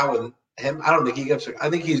right now with him, I don't think he gets. I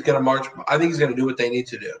think he's going to march. I think he's going to do what they need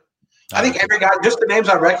to do. I think every guy, just the names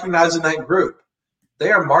I recognize in that group,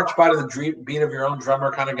 they are marched by the beat of your own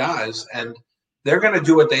drummer kind of guys, and they're going to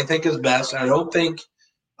do what they think is best. And I don't think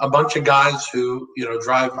a bunch of guys who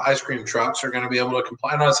drive ice cream trucks are going to be able to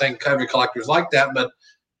comply. I'm not saying every collector's like that, but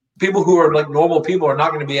people who are like normal people are not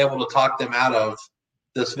going to be able to talk them out of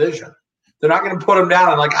this vision. They're not going to put them down.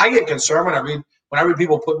 And like, I get concerned when I read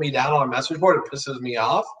people put me down on a message board. It pisses me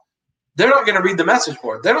off. They're not going to read the message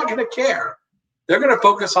board. They're not going to care. They're going to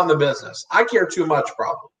focus on the business. I care too much,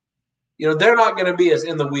 probably. They're not going to be as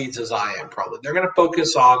in the weeds as I am, probably. They're going to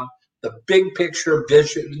focus on the big picture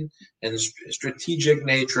vision and strategic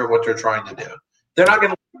nature of what they're trying to do. They're not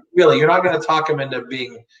going to you're not going to talk them into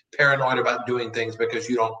being paranoid about doing things because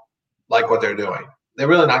you don't like what they're doing. They're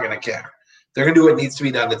really not going to care. They're going to do what needs to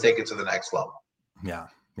be done to take it to the next level. Yeah.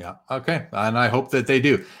 Okay. And I hope that they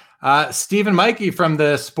do. Steve and Mikey from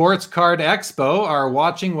the Sports Card Expo are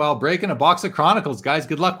watching while breaking a box of Chronicles. Guys,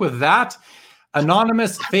 good luck with that.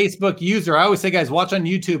 Anonymous Facebook user. I always say, guys, watch on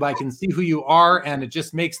YouTube. I can see who you are, and it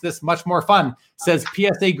just makes this much more fun. Says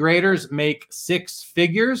PSA graders make six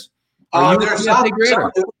figures. Are you a PSA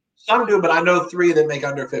grader? Some do, but I know three that make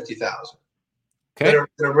under 50,000. Okay,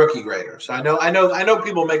 they're rookie graders. I know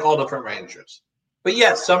people make all different ranges, but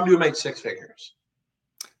yes, some do make six figures.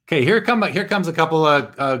 Okay, here comes a couple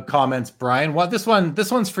of comments, Brian. This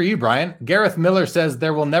one's for you, Brian. Gareth Miller says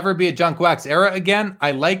there will never be a junk wax era again.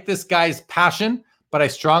 I like this guy's passion, but I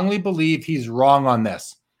strongly believe he's wrong on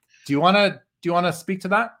this. Do you want to speak to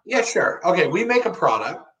that? Yeah, sure. Okay, we make a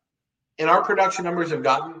product, and our production numbers have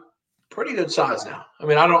gotten pretty good size now. I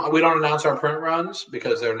mean, we don't announce our print runs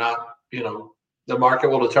because they're not, the market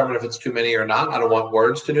will determine if it's too many or not. I don't want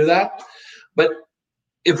words to do that. But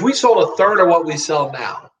if we sold a third of what we sell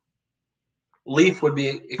now, Leaf would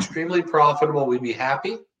be extremely profitable. We'd be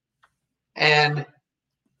happy. And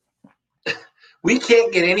we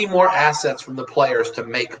can't get any more assets from the players to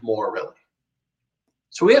make more, really.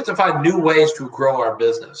 So we have to find new ways to grow our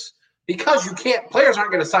business because players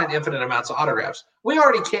aren't going to sign infinite amounts of autographs. We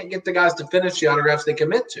already can't get the guys to finish the autographs they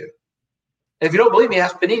commit to. And if you don't believe me,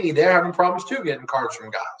 ask Panini. They're having problems too getting cards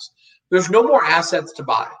from guys. There's no more assets to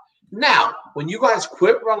buy. Now, when you guys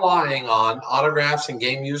quit relying on autographs and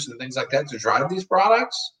game use and things like that to drive these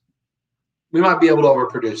products, we might be able to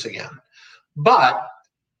overproduce again. But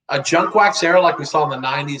a junk wax era like we saw in the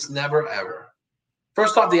 90s, never, ever.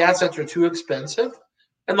 First off, the assets are too expensive.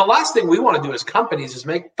 And the last thing we want to do as companies is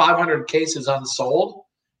make 500 cases unsold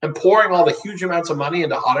and pouring all the huge amounts of money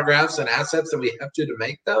into autographs and assets that we have to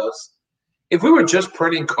make those. If we were just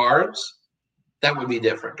printing cards, that would be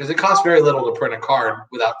different because it costs very little to print a card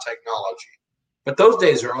without technology. But those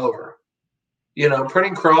days are over.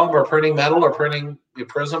 Printing chrome or printing metal or printing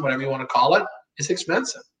prism, whatever you want to call it, is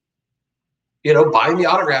expensive. Buying the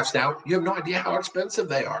autographs now, you have no idea how expensive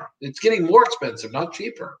they are. It's getting more expensive, not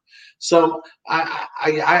cheaper. So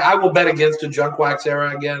I will bet against a junk wax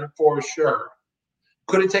era again for sure.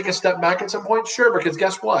 Could it take a step back at some point? Sure, because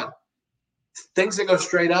guess what? Things that go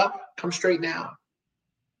straight up come straight down.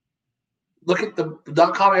 Look at the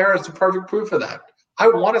 .com era is the perfect proof of that. I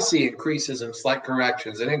want to see increases and slight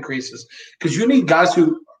corrections and increases because you need guys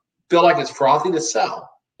who feel like it's frothy to sell.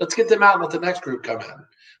 Let's get them out and let the next group come in.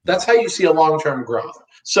 That's how you see a long-term growth.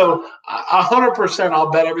 So 100%, I'll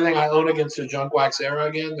bet everything I own against the junk wax era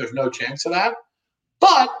again. There's no chance of that.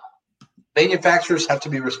 But manufacturers have to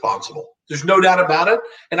be responsible. There's no doubt about it.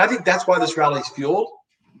 And I think that's why this rally's fueled.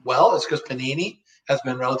 Well, it's because Panini has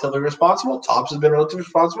been relatively responsible. Topps has been relatively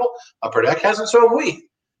responsible. Upper Deck hasn't, so have we.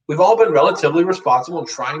 We've all been relatively responsible in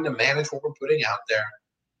trying to manage what we're putting out there.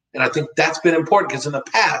 And I think that's been important because in the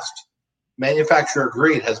past, manufacturer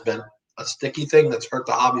greed has been a sticky thing that's hurt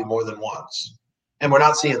the hobby more than once. And we're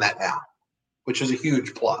not seeing that now, which is a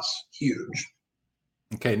huge plus. Huge.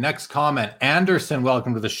 Okay, next comment. Anderson,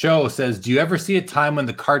 welcome to the show, says, do you ever see a time when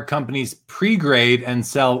the card companies pre-grade and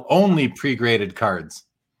sell only pre-graded cards?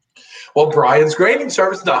 Well, Brian's grading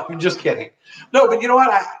service. No, I'm just kidding. No, but you know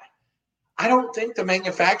what? I don't think the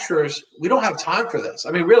manufacturers, we don't have time for this.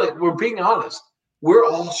 I mean, really, we're being honest. We're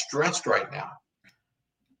all stressed right now.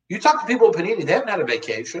 You talk to people at Panini, they haven't had a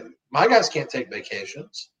vacation. My guys can't take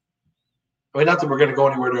vacations. I mean, not that we're going to go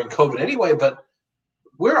anywhere during COVID anyway, but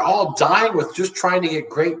we're all dying with just trying to get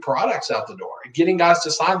great products out the door and getting guys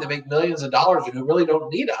to sign that make millions of dollars and who really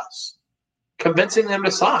don't need us, convincing them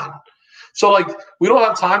to sign. So, like, we don't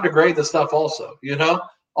have time to grade the stuff also, you know?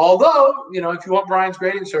 Although, you know, if you want Brian's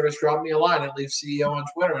grading service, drop me a line at Leaf CEO on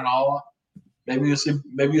Twitter, and I'll maybe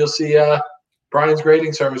you'll see Brian's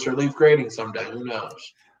grading service or Leaf grading someday. Who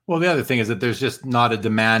knows? Well, the other thing is that there's just not a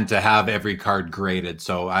demand to have every card graded.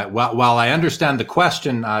 So while I understand the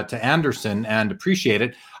question to Anderson and appreciate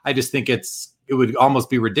it, I just think it would almost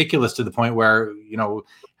be ridiculous to the point where, you know,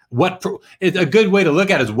 it's a good way to look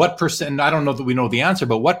at it is what percent, I don't know that we know the answer,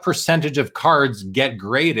 but what percentage of cards get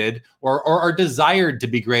graded or are desired to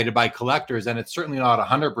be graded by collectors? And it's certainly not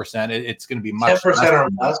 100%. It's going to be much 10% or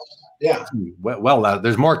less. Yeah. Well,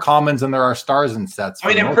 there's more commons than there are stars and sets. I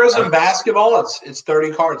mean, in Prism basketball, it's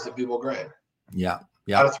 30 cards that people grade. Yeah.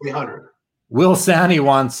 Out of 300. Will Sani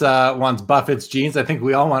wants Buffett's genes. I think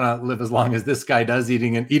we all want to live as long as this guy does,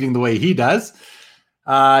 eating the way he does.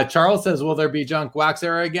 Charles says, will there be junk wax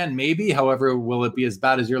era again? Maybe. However, will it be as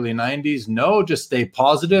bad as the early 90s? No, just stay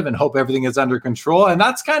positive and hope everything is under control. And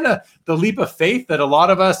that's kind of the leap of faith that a lot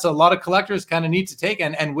of collectors kind of need to take.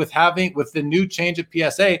 And with the new change at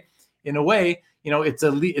PSA, in a way, you know, it's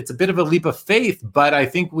a bit of a leap of faith, but I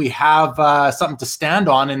think we have something to stand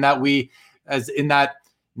on in that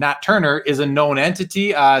Nat Turner is a known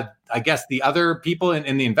entity. I guess the other people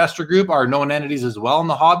in the investor group are known entities as well in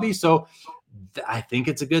the hobby. So I think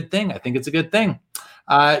it's a good thing.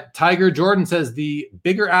 Tiger Jordan says the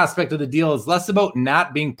bigger aspect of the deal is less about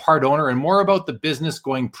Nat being part owner and more about the business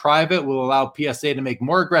going private will allow PSA to make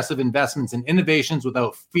more aggressive investments in innovations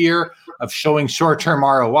without fear of showing short-term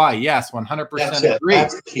ROI. Yes, 100% agree.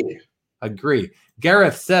 That's the key. Agree.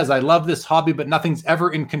 Gareth says, I love this hobby, but nothing's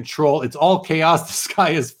ever in control. It's all chaos. The sky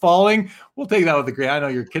is falling. We'll take that with a grain. I know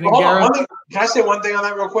you're kidding, Gareth. Can I say one thing on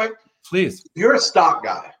that real quick? Please. You're a stock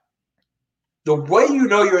guy. The way you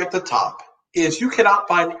know you're at the top is you cannot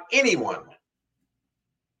find anyone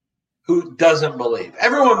who doesn't believe.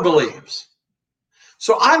 Everyone believes.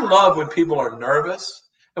 So I love when people are nervous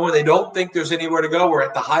and when they don't think there's anywhere to go, we're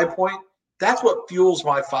at the high point. That's what fuels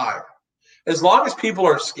my fire. As long as people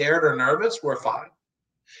are scared or nervous, we're fine.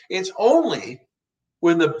 It's only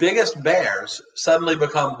when the biggest bears suddenly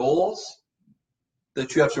become bulls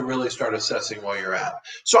that you have to really start assessing where you're at.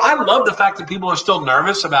 So I love the fact that people are still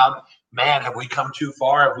nervous about, man, have we come too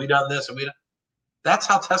far? Have we done this? That's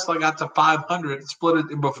how Tesla got to 500, split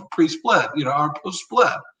it pre-split, or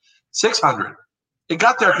post-split, 600. It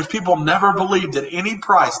got there because people never believed at any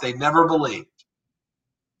price. They never believed.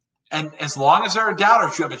 And as long as there are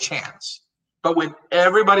doubters, you have a chance. But when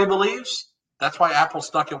everybody believes, that's why Apple's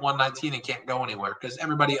stuck at 119 and can't go anywhere, because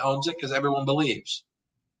everybody owns it because everyone believes.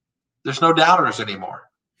 There's no doubters anymore.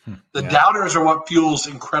 The doubters are what fuels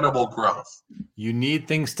incredible growth. You need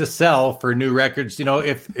things to sell for new records.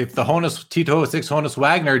 If the Honus T206 Honus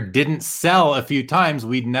Wagner didn't sell a few times,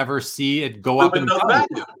 we'd never see it go up in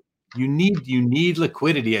value. You need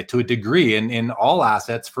liquidity to a degree in all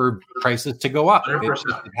assets for prices to go up.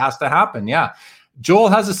 It has to happen. Yeah. Joel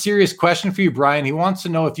has a serious question for you, Brian. He wants to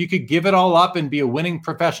know if you could give it all up and be a winning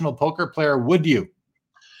professional poker player, would you?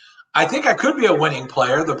 I think I could be a winning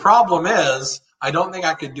player. The problem is I don't think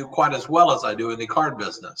I could do quite as well as I do in the card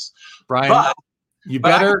business. Brian, I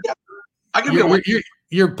can be a winner.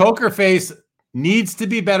 Your poker face needs to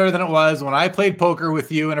be better than it was when I played poker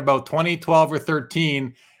with you in about 2012 or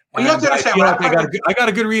 13. Well, you have to understand. I got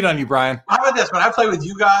a good read on you, Brian. How about this? When I play with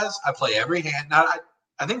you guys, I play every hand. Now,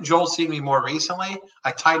 I think Joel's seen me more recently.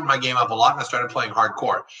 I tightened my game up a lot and I started playing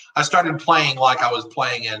hardcore. I started playing like I was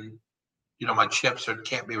playing in, my chips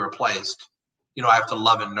can't be replaced. I have to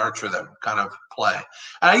love and nurture them kind of play.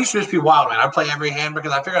 And I used to just be wild, man. I play every hand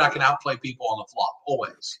because I figured I can outplay people on the flop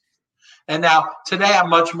always. And now today I'm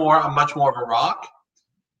much more of a rock.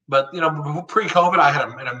 But, pre-COVID, I had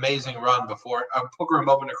an amazing run before. A poker room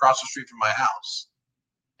opened across the street from my house.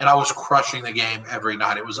 And I was crushing the game every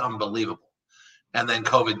night. It was unbelievable. And then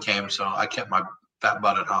COVID came, so I kept my fat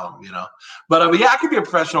butt at home, But, I could be a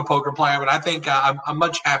professional poker player, but I think I'm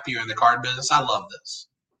much happier in the card business. I love this.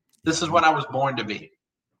 This is what I was born to be.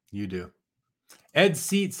 You do. Ed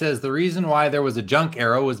Seat says the reason why there was a junk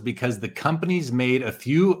era was because the companies made a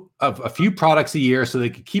few products a year so they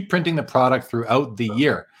could keep printing the product throughout the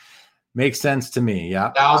year. Makes sense to me.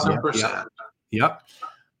 Yeah. 1,000%. Yep.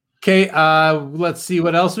 Okay. Let's see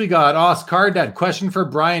what else we got. Oscar Dad, question for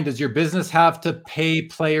Brian. Does your business have to pay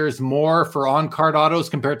players more for on-card autos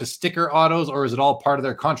compared to sticker autos, or is it all part of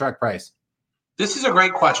their contract price? This is a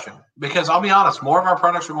great question because I'll be honest, more of our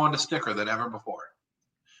products are going to sticker than ever before.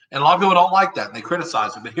 And a lot of people don't like that, and they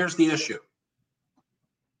criticize it. But here's the issue.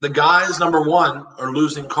 The guys, number one, are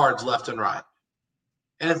losing cards left and right.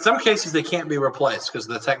 And in some cases, they can't be replaced because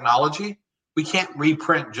of the technology. We can't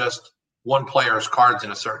reprint just one player's cards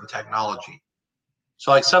in a certain technology.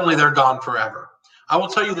 So like suddenly they're gone forever. I will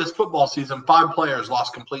tell you this football season, 5 players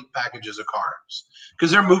lost complete packages of cards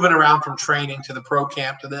because they're moving around from training to the pro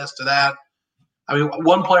camp to this to that. I mean,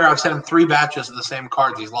 one player, I've sent him 3 batches of the same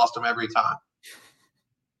cards. He's lost them every time.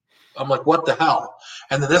 I'm like, what the hell?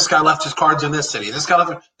 And then this guy left his cards in this city. This guy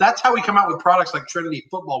left. That's how we come out with products like Trinity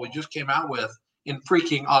Football we just came out with in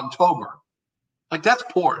freaking October. Like, that's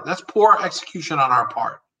poor. That's poor execution on our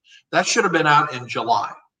part. That should have been out in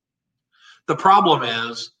July. The problem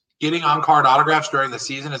is getting on-card autographs during the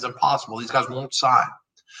season is impossible. These guys won't sign.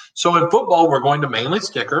 So in football, we're going to mainly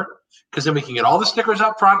sticker because then we can get all the stickers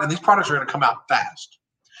up front, and these products are going to come out fast.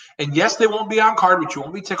 And yes, they won't be on card, which you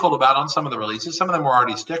won't be tickled about on some of the releases. Some of them were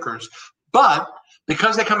already stickers. But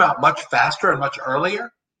because they come out much faster and much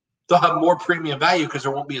earlier, they'll have more premium value because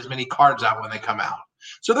there won't be as many cards out when they come out.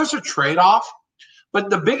 So there's a trade-off. But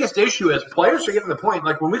the biggest issue is players are getting to the point,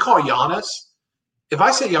 like when we call Giannis, if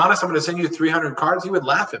I say, Giannis, I'm going to send you 300 cards, he would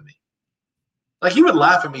laugh at me. Like, he would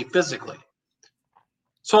laugh at me physically.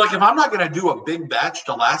 So, like, if I'm not going to do a big batch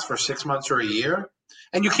to last for 6 months or a year,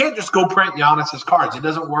 and you can't just go print Giannis's cards. It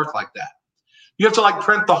doesn't work like that. You have to, like,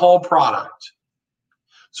 print the whole product.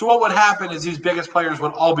 So what would happen is these biggest players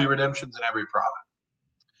would all be redemptions in every product.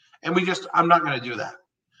 And I'm not going to do that.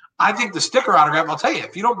 I think the sticker autograph, I'll tell you,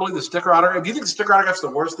 if you don't believe the sticker autograph, if you think the sticker autograph is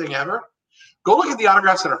the worst thing ever, go look at the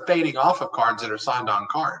autographs that are fading off of cards that are signed on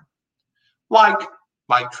card. Like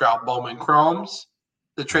Mike Trout Bowman Chromes,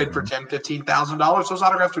 that trade for $10,000, $15,000. Those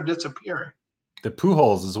autographs are disappearing. The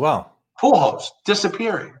Pujols as well. Pujols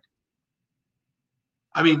disappearing.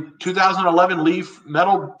 I mean, 2011 Leaf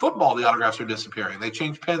Metal Football, the autographs are disappearing. They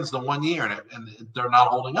changed pins the 1 year, and they're not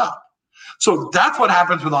holding up. So that's what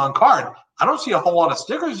happens with on-card. I don't see a whole lot of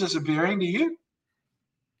stickers disappearing, do you?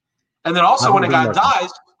 And then also when a guy dies,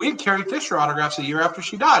 we had Carrie Fisher autographs a year after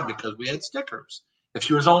she died because we had stickers. If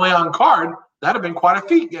she was only on card, that'd have been quite a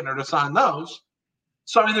feat getting her to sign those.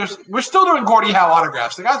 So, I mean, we're still doing Gordie Howe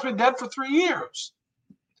autographs. The guy's been dead for 3 years.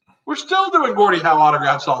 We're still doing Gordie Howe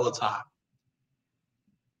autographs all the time.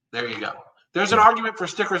 There you go. There's an argument for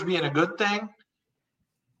stickers being a good thing.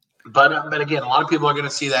 But again, a lot of people are going to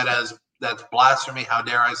see that as that's blasphemy. How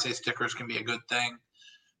dare I say stickers can be a good thing?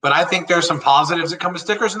 But I think there's some positives that come with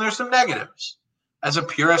stickers and there's some negatives. As a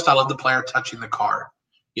purist, I love the player touching the card,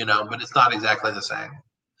 but it's not exactly the same.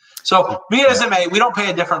 So be it as it may, we don't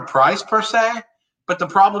pay a different price per se. But the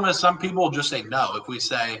problem is some people just say no. If we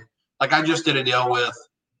say, like I just did a deal with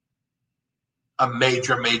a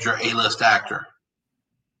major A-list actor,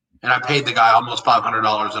 and I paid the guy almost $500 an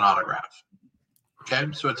autograph.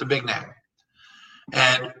 Okay, so it's a big name.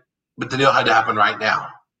 But the deal had to happen right now.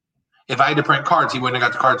 If I had to print cards, he wouldn't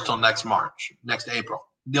have got the cards till next April.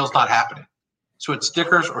 The deal's not happening. So it's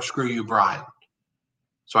stickers or screw you, Brian.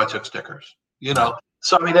 So I took stickers.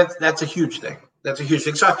 So I mean that's a huge thing. That's a huge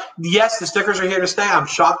thing. So yes, the stickers are here to stay. I'm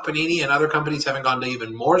shocked Panini and other companies haven't gone to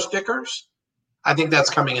even more stickers. I think that's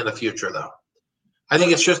coming in the future, though. I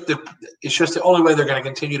think it's just the only way they're going to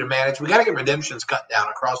continue to manage. We got to get redemptions cut down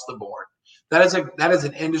across the board. That is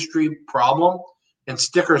an industry problem, and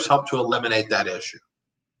stickers help to eliminate that issue.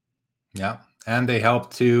 Yeah, and they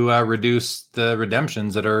help to reduce the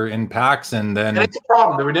redemptions that are in packs, and it's a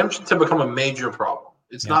problem. The redemptions have become a major problem.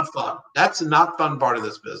 It's not fun. That's a not fun part of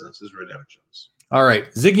this business is redemptions. All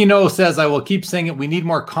right. Ziggy No says, I will keep saying it. We need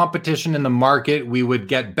more competition in the market. We would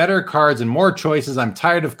get better cards and more choices. I'm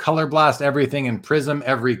tired of Color Blast everything and Prism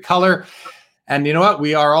every color. And you know what?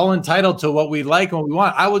 We are all entitled to what we like and what we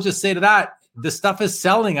want. I will just say to that, the stuff is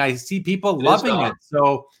selling. I see people loving it.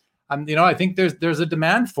 So, I think there's a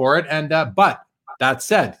demand for it. And but that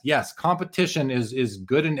said, yes, competition is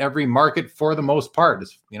good in every market for the most part.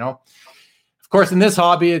 Of course, in this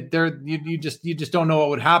hobby, you just don't know what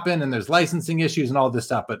would happen, and there's licensing issues and all this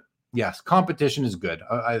stuff. But yes, competition is good.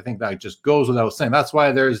 I think that just goes without saying. That's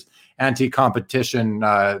why there's anti-competition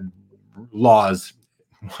laws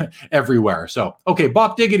everywhere. So, okay,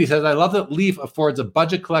 Bob Diggity says, I love that Leaf affords a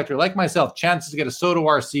budget collector like myself chances to get a Soto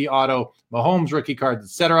RC auto, Mahomes rookie cards,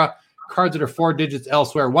 etc. Cards that are 4 digits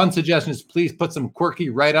elsewhere. One suggestion is please put some quirky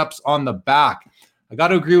write-ups on the back. I got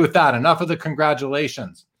to agree with that. Enough of the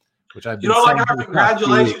congratulations. Which I've been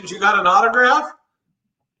congratulations, you got an autograph?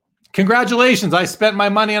 Congratulations. I spent my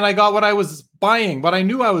money and I got what I was buying, what I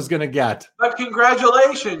knew I was going to get. But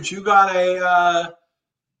congratulations, you got a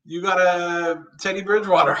Teddy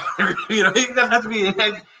Bridgewater. It doesn't have to be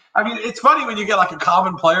I mean, it's funny when you get like a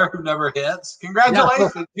common player who never hits.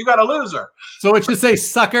 Congratulations, you got a loser. So it should say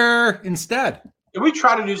sucker instead. And we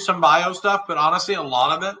try to do some bio stuff, but honestly, a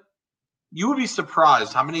lot of it, you would be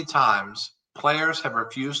surprised how many times players have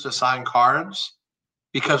refused to sign cards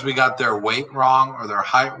because we got their weight wrong or their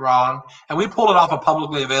height wrong. And we pulled it off of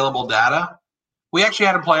publicly available data. We actually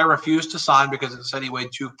had a player refuse to sign because it said he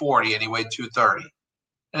weighed 240 and he weighed 230.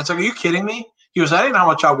 And it's like, are you kidding me? He was, I didn't know how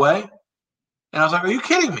much I weigh. And I was like, are you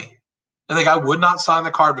kidding me? And the guy would not sign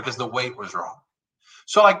the card because the weight was wrong.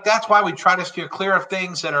 So like, that's why we try to steer clear of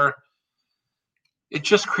things that are, it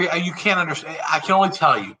just create. You can't understand. I can only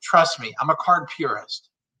tell you, trust me, I'm a card purist.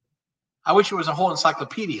 I wish it was a whole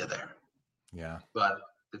encyclopedia there. Yeah. But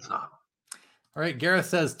it's not. All right. Gareth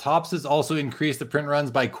says Topps has also increased the print runs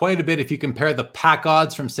by quite a bit. If you compare the pack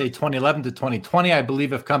odds from say 2011 to 2020, I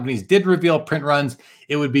believe if companies did reveal print runs,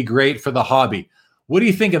 it would be great for the hobby. What do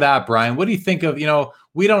you think of that, Brian? What do you think of,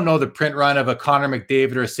 we don't know the print run of a Connor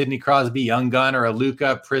McDavid or a Sidney Crosby Young Gun or a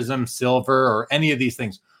Luka Prism Silver or any of these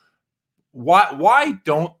things. Why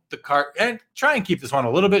don't the card, and try and keep this one a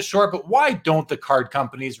little bit short, but why don't the card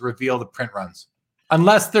companies reveal the print runs?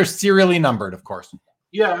 Unless they're serially numbered, of course.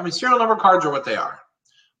 Yeah, I mean, serial number cards are what they are.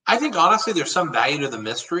 I think, honestly, there's some value to the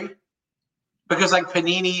mystery because like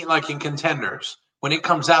Panini, like in Contenders, when it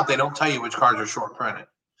comes out, they don't tell you which cards are short printed.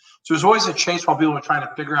 So there's always a chase while people are trying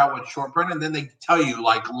to figure out what's short print, and then they tell you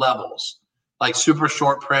like levels, like super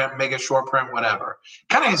short print, mega short print, whatever.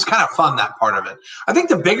 It's kind of fun, that part of it. I think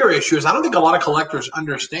the bigger issue is I don't think a lot of collectors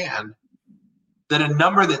understand that a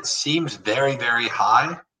number that seems very, very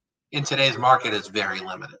high in today's market is very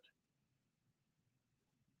limited.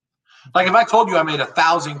 Like if I told you I made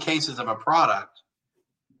 1,000 cases of a product,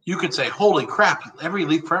 you could say, holy crap, every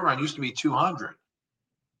Leaf print run used to be 200.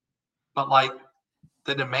 But like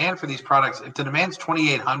the demand for these products, if the demand's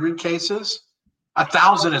 2,800 cases,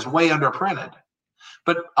 1,000 is way underprinted.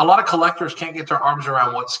 But a lot of collectors can't get their arms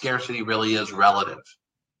around what scarcity really is relative.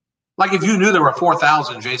 Like if you knew there were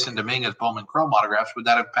 4,000 Jason Dominguez Bowman Chrome autographs, would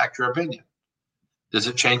that impact your opinion? Does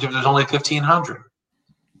it change if there's only 1,500?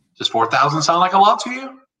 Does 4,000 sound like a lot to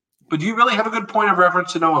you? But do you really have a good point of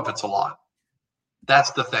reference to know if it's a lot?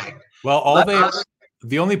 That's the thing. Well,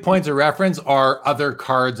 the only points of reference are other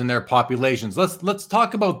cards and their populations. Let's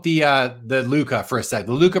talk about the Luka for a sec.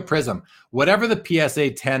 The Luka Prism, whatever the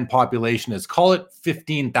PSA 10 population is, call it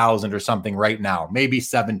 15,000 or something right now, maybe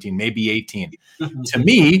 17, maybe 18. To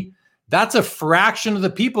me, that's a fraction of the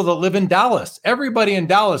people that live in Dallas. Everybody in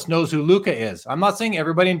Dallas knows who Luka is. I'm not saying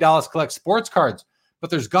everybody in Dallas collects sports cards, but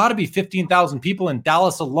there's got to be 15,000 people in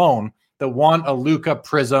Dallas alone that want a Luka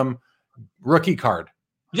Prism rookie card.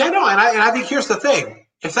 Yeah, no, and I think here's the thing.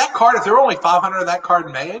 If there were only 500 of that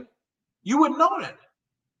card made, you wouldn't own it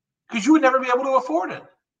because you would never be able to afford it.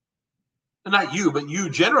 And not you, but you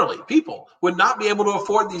generally, people would not be able to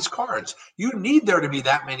afford these cards. You need there to be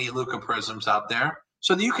that many Luka Prisms out there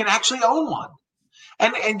so that you can actually own one.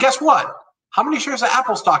 And guess what? How many shares of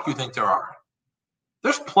Apple stock you think there are?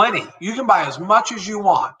 There's plenty. You can buy as much as you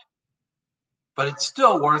want, but it's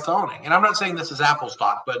still worth owning. And I'm not saying this is Apple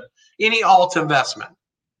stock, but any alt investment.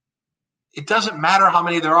 It doesn't matter how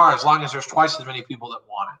many there are as long as there's twice as many people that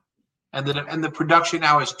want it. And the production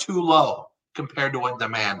now is too low compared to what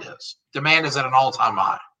demand is. Demand is at an all-time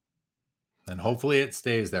high. And hopefully it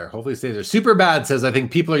stays there. Hopefully it stays there. Super Bad says, I think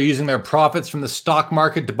people are using their profits from the stock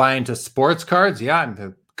market to buy into sports cards. Yeah,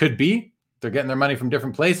 it could be. They're getting their money from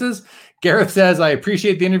different places. Gareth says, I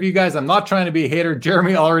appreciate the interview, guys. I'm not trying to be a hater.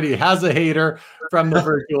 Jeremy already has a hater from the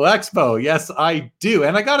Virtual Expo. Yes, I do.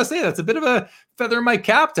 And I got to say, that's a bit of a feather in my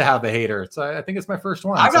cap to have a hater. I think it's my first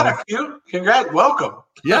one. I got a few. Congrats. Welcome.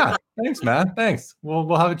 Yeah. Thanks, man. Thanks.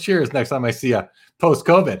 We'll have a cheers next time I see you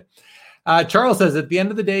post-COVID. Charles says, at the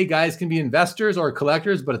end of the day, guys can be investors or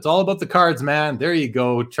collectors, but it's all about the cards, man. There you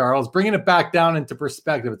go, Charles. Bringing it back down into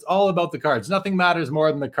perspective. It's all about the cards. Nothing matters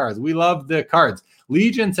more than the cards. We love the cards.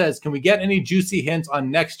 Legion says, can we get any juicy hints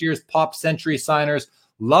on next year's Pop Century signers?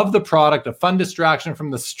 Love the product. A fun distraction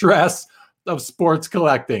from the stress of sports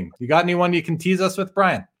collecting. You got anyone you can tease us with,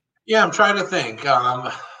 Brian? Yeah, I'm trying to think.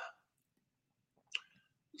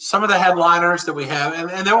 Some of the headliners that we have,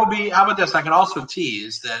 and there will be, how about this? I can also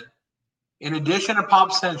tease that in addition to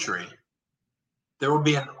Pop Century, there will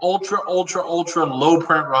be an ultra low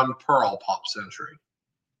print run Pearl Pop Century,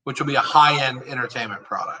 which will be a high-end entertainment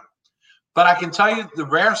product. But I can tell you the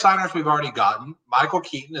rare signers we've already gotten, Michael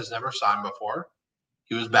Keaton has never signed before.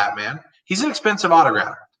 He was Batman. He's an expensive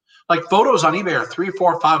autograph. Like photos on eBay are $300,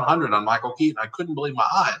 $400, $500 on Michael Keaton. I couldn't believe my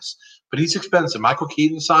eyes, but he's expensive. Michael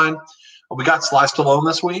Keaton signed. We got Sly Stallone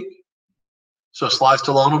this week. So Sly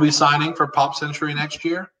Stallone will be signing for Pop Century next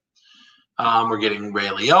year. We're getting Ray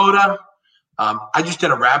Liotta. I just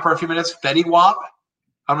did a rapper a few minutes, Fetty Wap.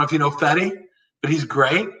 I don't know if you know Fetty, but he's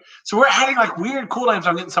great. So we're adding like weird, cool names.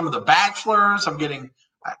 I'm getting some of the Bachelors.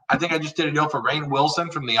 I think I just did a deal for Rainn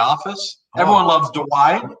Wilson from The Office. Everyone loves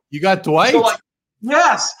Dwight. You got Dwight? So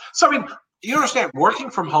yes. So, I mean, you understand,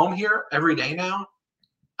 working from home here every day now,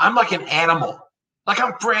 I'm like an animal. Like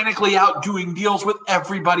I'm frantically out doing deals with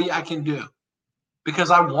everybody I can do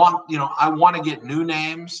because I want to get new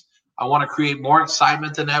names. I want to create more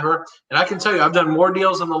excitement than ever. And I can tell you, I've done more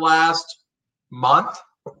deals in the last month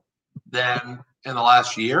than in the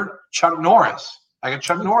last year. Chuck Norris. I got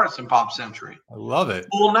Chuck Norris in Pop Century. I love it.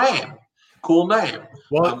 Cool name.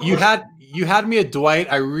 Well, you had me at Dwight.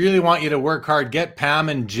 I really want you to work hard. Get Pam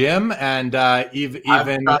and Jim and even.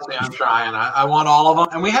 Trust me, I'm trying. I want all of them.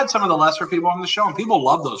 And we had some of the lesser people on the show, and people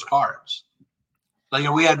love those cards. Like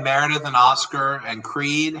we had Meredith and Oscar and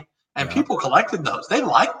Creed, and people collected those. They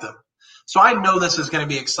liked them. So I know this is going to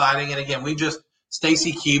be exciting. And again,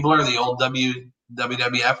 Stacy Keebler, the old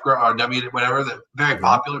WWF girl or whatever, the very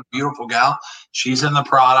popular, beautiful gal. She's in the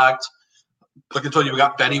product. Like I told you, we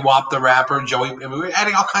got Fetty Wap, the rapper, Joey. I mean, we're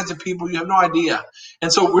adding all kinds of people. You have no idea.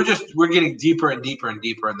 And so we're getting deeper and deeper and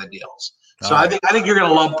deeper in the deals. So I think you're going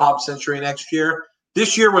to love Pop Century next year.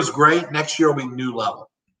 This year was great. Next year will be new level.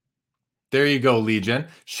 There you go, Legion.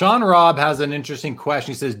 Sean Robb has an interesting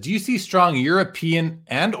question. He says, do you see strong European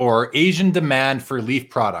and or Asian demand for Leaf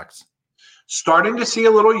products? Starting to see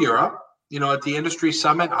a little Europe. At the industry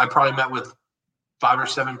summit, I probably met with 5 or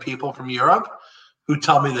 7 people from Europe who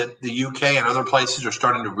tell me that the UK and other places are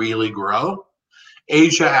starting to really grow.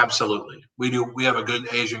 Asia, absolutely. We have a good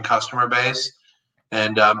Asian customer base.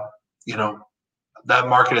 And, that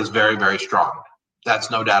market is very, very strong.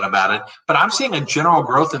 That's no doubt about it. But I'm seeing a general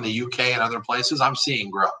growth in the UK and other places. I'm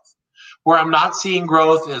seeing growth. Where I'm not seeing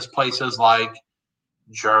growth is places like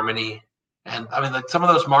Germany. And I mean, like some of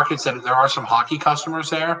those markets that there are some hockey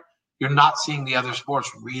customers there, you're not seeing the other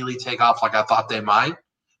sports really take off like I thought they might.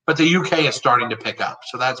 But the UK is starting to pick up.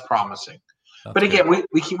 So that's promising. But again,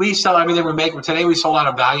 we sell everything we make. Today we sold out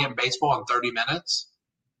of Valiant Baseball in 30 minutes.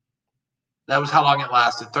 That was how long it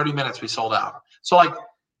lasted. 30 minutes we sold out. So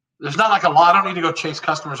there's not like a lot. I don't need to go chase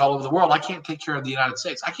customers all over the world. I can't take care of the United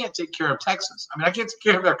States. I can't take care of Texas. I mean, I can't take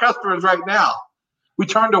care of their customers right now. We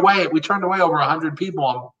turned away over 100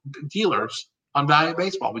 people, dealers on Valiant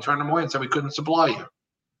Baseball. We turned them away and said we couldn't supply you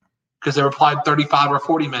because they replied 35 or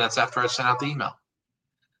 40 minutes after I sent out the email.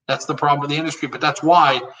 That's the problem with the industry. But that's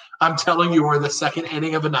why I'm telling you we're in the second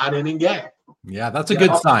inning of a 9-inning game. Yeah, that's a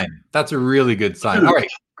good sign. That's a really good sign. All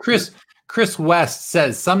right, Chris West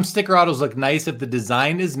says, some sticker autos look nice if the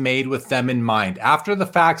design is made with them in mind. After the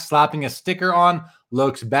fact, slapping a sticker on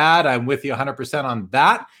looks bad. I'm with you 100% on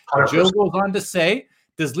that. 100%. Joe goes on to say,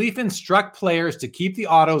 does Leaf instruct players to keep the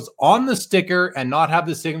autos on the sticker and not have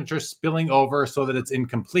the signature spilling over so that it's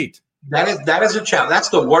incomplete? That is a challenge. That's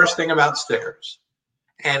the worst thing about stickers.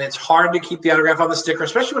 And it's hard to keep the autograph on the sticker,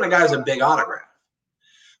 especially when a guy has a big autograph.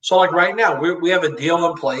 So like right now, we have a deal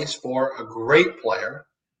in place for a great player,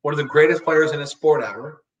 one of the greatest players in his sport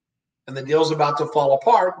ever, and the deal's about to fall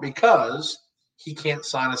apart because he can't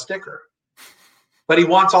sign a sticker. But he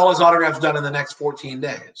wants all his autographs done in the next 14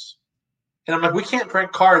 days. And I'm like, we can't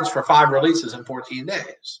print cards for 5 releases in 14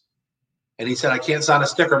 days. And he said, I can't sign a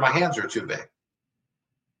sticker. My hands are too big.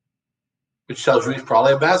 Which tells you he's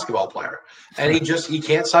probably a basketball player. And he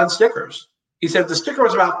can't sign stickers. He said, if the sticker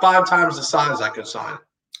was about 5 times the size, I could sign it.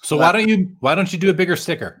 So why don't you do a bigger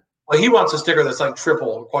sticker? Well, he wants a sticker that's like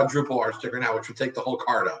triple, quadruple our sticker now, which would take the whole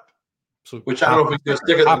card up. So which I don't know if we can do a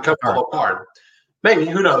sticker that would cover the whole card. Maybe,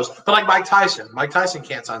 who knows? But like Mike Tyson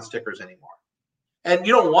can't sign stickers anymore. And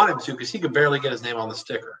you don't want him to because he could barely get his name on the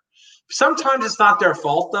sticker. Sometimes it's not their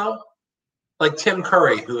fault, though. Like Tim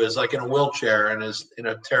Curry, who is like in a wheelchair and is in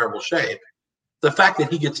a terrible shape. The fact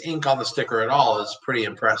that he gets ink on the sticker at all is pretty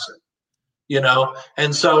impressive.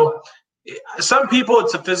 And so some people,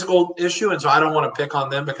 it's a physical issue, and so I don't want to pick on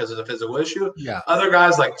them because it's a physical issue. Yeah. Other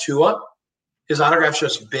guys like Tua, his autograph's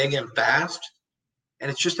just big and fast, and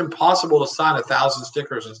it's just impossible to sign 1,000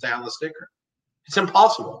 stickers and stay on the sticker. It's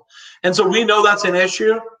impossible. And so we know that's an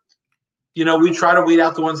issue. We try to weed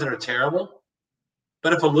out the ones that are terrible.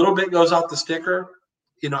 But if a little bit goes off the sticker,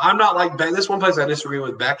 I'm not like this one place I disagree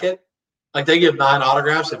with Beckett. Like they give 9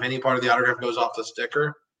 autographs if any part of the autograph goes off the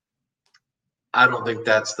sticker. I don't think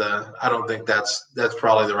that's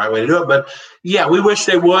probably the right way to do it. But yeah, we wish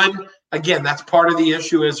they would. Again, that's part of the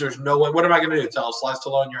issue is there's no way. What am I going to do? Tell a Slice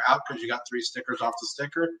Stallone you're out because you got 3 stickers off the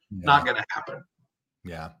sticker? Yeah. Not going to happen.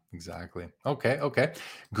 Yeah, exactly. Okay.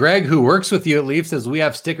 Greg, who works with you at Leaf, says we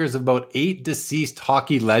have stickers of about 8 deceased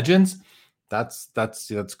hockey legends.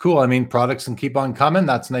 That's cool. I mean, products can keep on coming.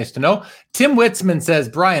 That's nice to know. Tim Witzman says,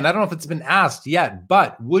 Brian, I don't know if it's been asked yet,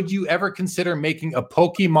 but would you ever consider making a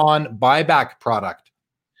Pokemon buyback product?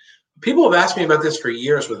 People have asked me about this for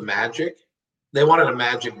years with Magic. They wanted a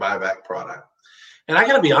Magic buyback product. And I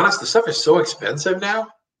got to be honest, the stuff is so expensive now.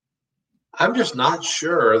 I'm just not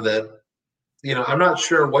sure that, I'm not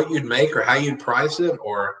sure what you'd make or how you'd price it,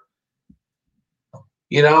 or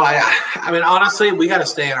I mean, honestly, we got to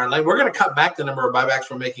stay in our lane. We're going to cut back the number of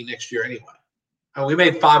buybacks we're making next year anyway. And we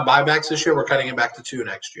made 5 buybacks this year. We're cutting it back to 2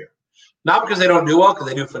 next year. Not because they don't do well, because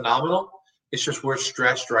they do phenomenal. It's just we're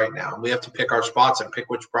stretched right now. We have to pick our spots and pick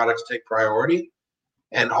which products take priority.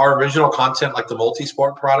 And our original content, like the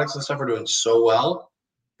multi-sport products and stuff, are doing so well.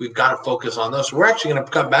 We've got to focus on those. So we're actually going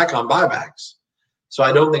to cut back on buybacks. So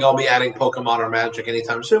I don't think I'll be adding Pokemon or Magic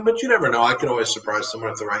anytime soon. But you never know. I could always surprise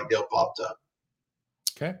someone if the right deal popped up.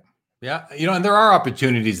 Okay. Yeah. And there are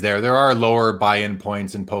opportunities there. There are lower buy-in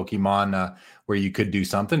points in Pokemon where you could do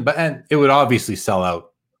something, and it would obviously sell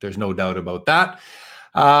out. There's no doubt about that.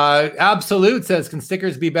 Absolute says, can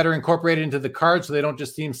stickers be better incorporated into the card so they don't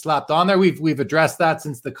just seem slapped on there? We've addressed that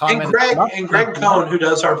since the comment. And Greg Cohn, who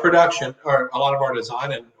does our production or a lot of our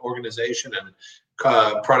design and organization and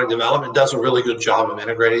product development, does a really good job of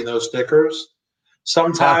integrating those stickers.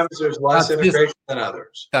 Sometimes there's less integration than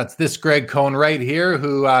others. That's this Greg Cohn right here,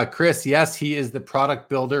 who, Chris, yes, he is the product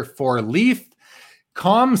builder for Leaf.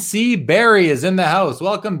 ComC Barry is in the house.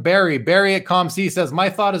 Welcome, Barry. Barry at ComC says,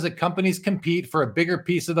 my thought is that companies compete for a bigger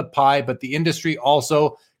piece of the pie, but the industry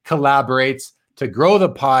also collaborates to grow the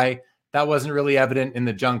pie. That wasn't really evident in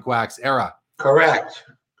the junk wax era. Correct.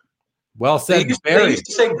 Well said, Barry. They used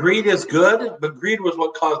to say greed is good, but greed was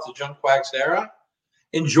what caused the junk wax era.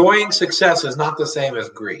 Enjoying success is not the same as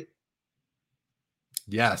greed.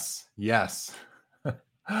 Yes.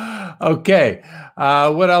 Okay.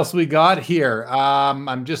 What else we got here?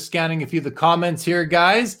 I'm just scanning a few of the comments here,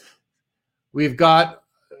 guys. We've got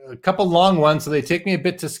a couple long ones, so they take me a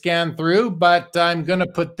bit to scan through, but I'm going to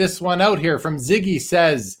put this one out here from Ziggy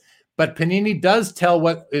says, but Panini does tell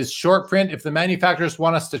what is short print. If the manufacturers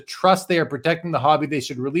want us to trust they are protecting the hobby, they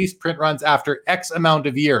should release print runs after X amount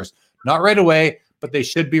of years. Not right away, but they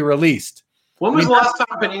should be released. When was the last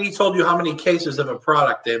time Panini told you how many cases of a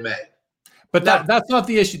product they made? But that's not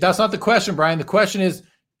the issue. That's not the question, Brian. The question is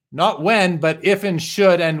not when, but if and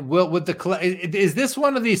should. And is this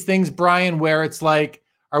one of these things, Brian, where it's like,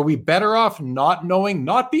 are we better off not knowing?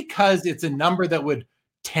 Not because it's a number that would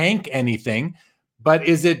tank anything, but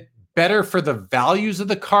is it better for the values of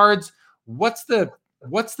the cards? What's the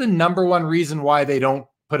number one reason why they don't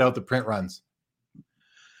put out the print runs?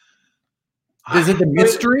 Is it the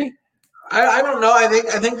mystery? I don't know. I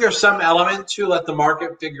think there's some element to let the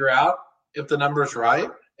market figure out if the number's right,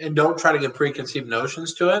 and don't try to get preconceived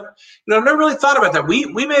notions to it. I've never really thought about that. We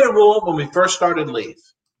made a rule when we first started Leaf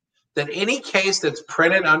that any case that's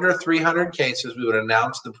printed under 300 cases, we would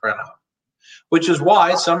announce the print on, which is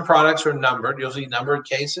why some products are numbered. You'll see numbered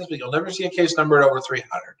cases, but you'll never see a case numbered over 300.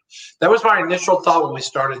 That was my initial thought when we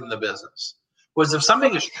started in the business, was if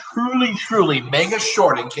something is truly, truly mega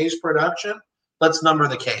short in case production, let's number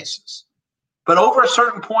the cases. But over a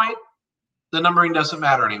certain point, the numbering doesn't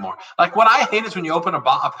matter anymore. Like what I hate is when you open a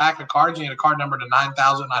pack of cards and you get a card number to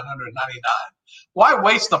 9,999. Why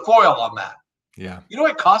waste the foil on that? Yeah. You know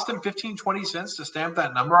what it cost them 15, 20 cents to stamp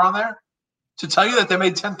that number on there? To tell you that they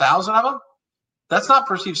made 10,000 of them? That's not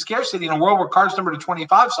perceived scarcity in a world where cards numbered to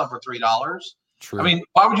 25 sell for $3. True. I mean,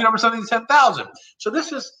 why would you number something to 10,000? So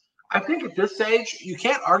this is, I think at this stage, you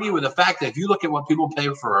can't argue with the fact that if you look at what people pay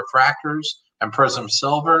for refractors and prism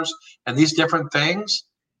silvers and these different things,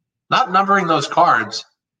 not numbering those cards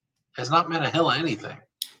has not meant a hill of anything.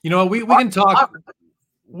 You know, we can talk.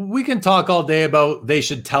 We can talk all day about they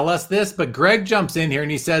should tell us this, but Greg jumps in here and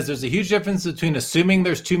he says there's a huge difference between assuming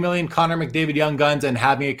there's 2 million Connor McDavid Young Guns and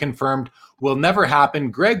having it confirmed will never happen.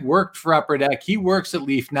 Greg worked for Upper Deck. He works at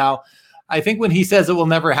Leaf now. I think when he says it will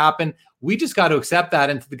never happen, we just got to accept that.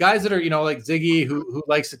 And to the guys that are, like Ziggy, who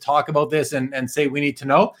likes to talk about this and say we need to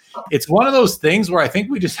know, it's one of those things where I think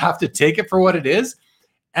we just have to take it for what it is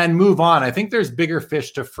and move on. I think there's bigger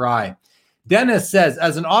fish to fry. Dennis says,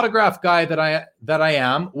 as an autograph guy that I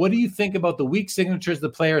am, what do you think about the weak signatures the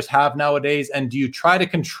players have nowadays, and do you try to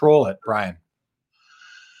control it, Brian?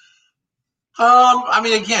 I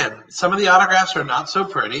mean, again, some of the autographs are not so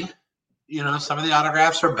pretty. Some of the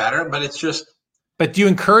autographs are better, but it's just. But do you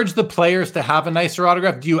encourage the players to have a nicer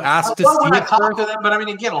autograph? Do you ask to see it? I talk to them, but I mean,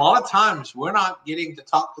 again, a lot of times we're not getting to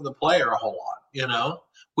talk to the player a whole lot.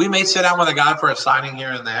 We may sit down with a guy for a signing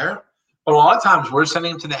here and there, but a lot of times we're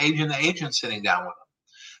sending him to the agent's sitting down with him.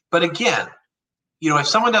 But again, if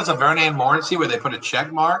someone does a Vernon Morency where they put a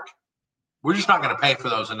check mark, we're just not going to pay for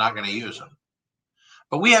those and not going to use them.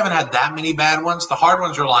 But we haven't had that many bad ones. The hard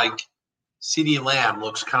ones are like CD Lamb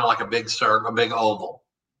looks kind of like a big circle, a big oval.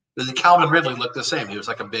 The Calvin Ridley looked the same. He was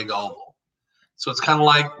like a big oval. So it's kind of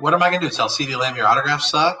like, what am I going to do? Tell CD Lamb your autograph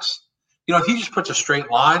sucks? If he just puts a straight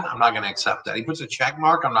line, I'm not going to accept that. He puts a check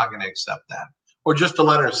mark, I'm not going to accept that. Or just the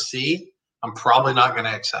letter C, I'm probably not going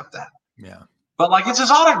to accept that. Yeah. But like, it's his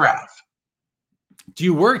autograph. Do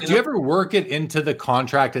you ever work it into the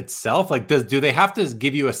contract itself? Like, do they have to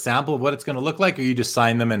give you a sample of what it's going to look like, or you just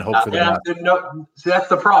sign them and hope for the best? No, that's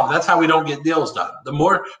the problem. That's how we don't get deals done.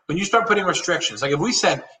 When you start putting restrictions, like if we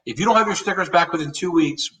said, if you don't have your stickers back within 2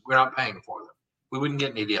 weeks, we're not paying for them. We wouldn't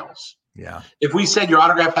get any deals. Yeah. If we said your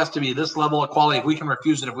autograph has to be this level of quality, if we can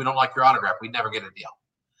refuse it, if we don't like your autograph, we'd never get a deal.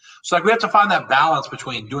 So like we have to find that balance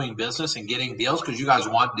between doing business and getting deals because you guys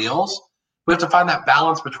want deals. We have to find that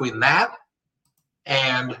balance between that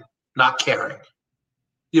and not caring.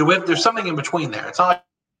 There's something in between there. It's not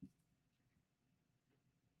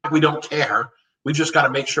like we don't care. We just got to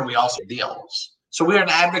make sure we also deals. So we're an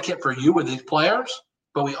advocate for you with these players,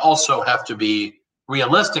 but we also have to be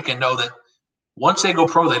realistic and know that once they go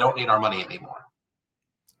pro, they don't need our money anymore.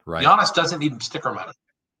 Right. Giannis doesn't need sticker money.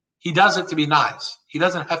 He does it to be nice. He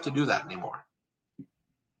doesn't have to do that anymore.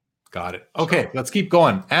 Got it. Okay, let's keep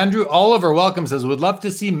going. Andrew Oliver welcome says, would love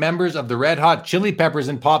to see members of the Red Hot Chili Peppers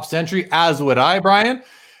in Pop Century, as would I, Brian.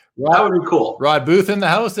 That would be cool. Rod Booth in the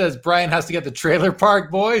house says, Brian has to get the Trailer Park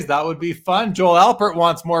Boys. That would be fun. Joel Alpert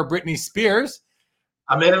wants more Britney Spears.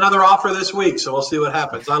 I made another offer this week, so we'll see what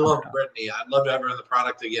happens. I love Britney. I'd love to have her in the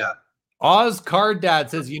product again. Oz Card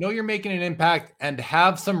Dad says, you're making an impact and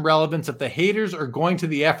have some relevance if the haters are going to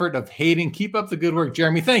the effort of hating. Keep up the good work,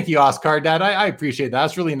 Jeremy. Thank you, Oz Card Dad. I appreciate that.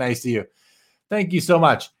 That's really nice of you. Thank you so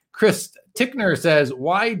much. Chris Tickner says,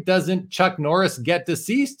 why doesn't Chuck Norris get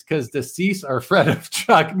deceased? Because deceased are afraid of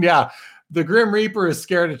Chuck. Yeah, the Grim Reaper is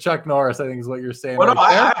scared of Chuck Norris, I think is what you're saying. Well,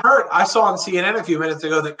 right no, I saw on CNN a few minutes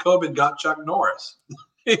ago that COVID got Chuck Norris.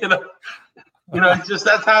 It's just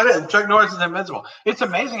that's how it is. Chuck Norris is invincible. It's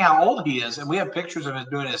amazing how old he is, and we have pictures of him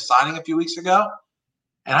doing his signing a few weeks ago.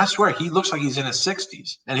 And I swear he looks like he's in his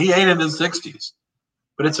 60s, and he ain't in his 60s.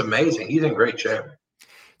 But it's amazing. He's in great shape.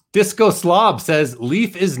 Disco Slob says,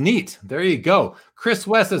 Leaf is neat. There you go. Chris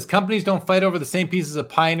West says, companies don't fight over the same pieces of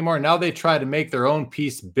pie anymore. Now they try to make their own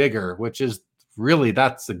piece bigger, which is really,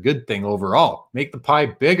 that's a good thing overall. Make the pie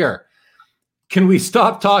bigger. Can we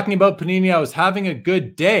stop talking about Panini? I was having a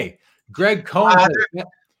good day. Greg Cohn says,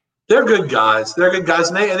 they're good guys. They're good guys,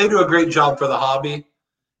 and they do a great job for the hobby.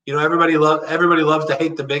 Everybody loves to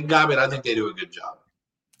hate the big guy, but I think they do a good job.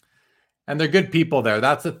 And they're good people there.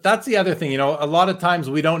 That's the other thing. A lot of times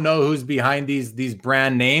we don't know who's behind these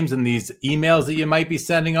brand names and these emails that you might be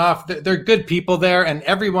sending off. They're good people there, and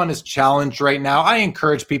everyone is challenged right now. I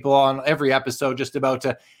encourage people on every episode just about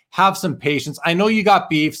to have some patience. I know you got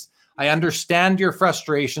beefs. I understand your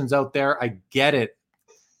frustrations out there. I get it.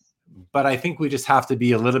 But I think we just have to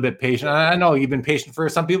be a little bit patient. I know you've been patient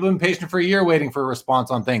some people have been patient for a year waiting for a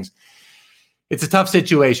response on things. It's a tough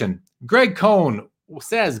situation. Greg Cohn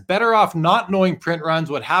says, better off not knowing print runs.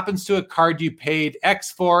 What happens to a card you paid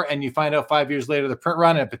X for and you find out 5 years later the print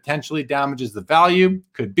run and it potentially damages the value?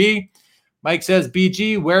 Could be. Mike says,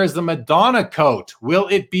 BG, where's the Madonna coat? Will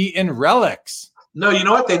it be in relics? No, you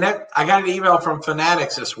know what? I got an email from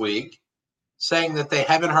Fanatics this week saying that they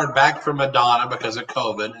haven't heard back from Madonna because of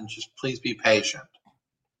COVID and just please be patient.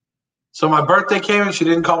 So my birthday came and she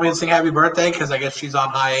didn't call me and sing happy birthday because I guess she's on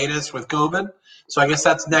hiatus with COVID. So I guess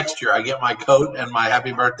that's next year. I get my coat and my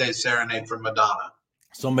happy birthday serenade from Madonna.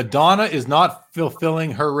 So Madonna is not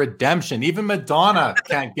fulfilling her redemption. Even Madonna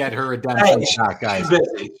can't get her redemption back, guys. She's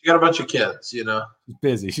busy. She got a bunch of kids, She's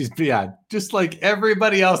busy. She's just like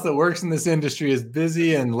everybody else that works in this industry is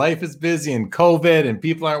busy, and life is busy, and COVID, and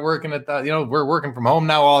people aren't working at that. We're working from home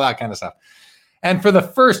now, all that kind of stuff. And for the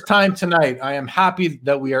first time tonight, I am happy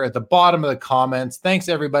that we are at the bottom of the comments. Thanks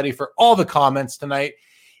everybody for all the comments tonight.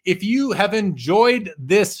 If you have enjoyed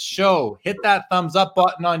this show, hit that thumbs up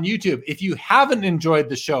button on YouTube. If you haven't enjoyed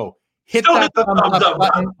the show, hit that thumbs up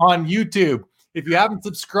button on YouTube. If you haven't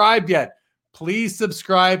subscribed yet, please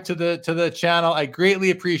subscribe to the channel. I greatly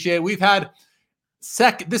appreciate it. We've had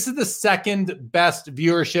this is the second best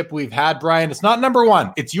viewership we've had, Brian. It's not number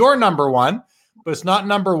one. It's your number one, but it's not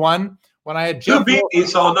number one. When I had Jeff, beat me,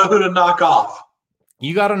 so I'll know who to knock off.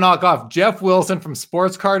 You got to knock off. Jeff Wilson from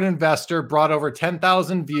Sports Card Investor brought over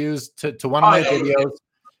 10,000 views to one of my videos.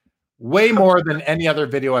 Way more than any other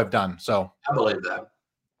video I've done. So I believe that.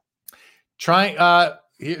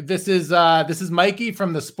 This is Mikey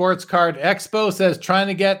from the Sports Card Expo says trying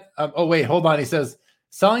to get. Oh wait, hold on. He says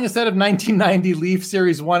selling a set of 1990 Leaf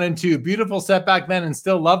Series 1 and 2. Beautiful set back then, and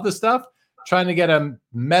still love the stuff. Trying to get a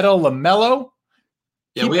metal LaMelo.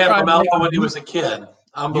 Yeah, we had LaMelo when he was a kid.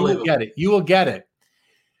 Unbelievable. You will get it. You will get it.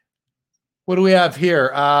 What do we have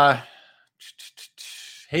here?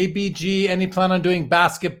 Hey, BG, any plan on doing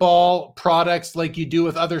basketball products like you do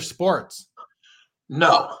with other sports?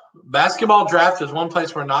 No. Basketball draft is one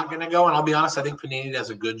place we're not going to go. And I'll be honest, I think Panini does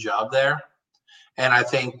a good job there. And I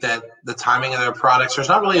think that the timing of their products, there's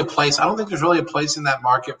not really a place. I don't think there's really a place in that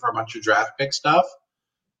market for a bunch of draft pick stuff.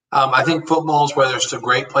 I think football is where there's a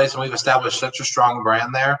great place, and we've established such a strong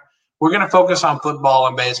brand there. We're going to focus on football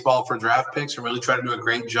and baseball for draft picks and really try to do a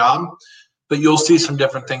great job. But you'll see some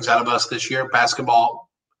different things out of us this year. Basketball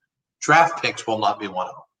draft picks will not be one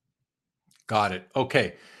of them. Got it.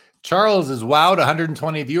 Okay. Charles is wowed,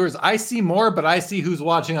 120 viewers. I see more, but I see who's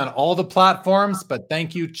watching on all the platforms. But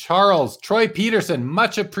thank you, Charles. Troy Peterson,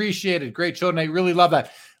 much appreciated. Great show tonight. Really love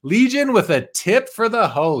that. Legion with a tip for the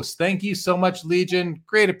host. Thank you so much, Legion.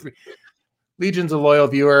 Great. Legion's a loyal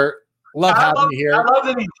viewer. Love having you here. I love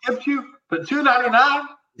that he tipped you, but $2.99?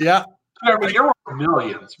 Yeah. You're worth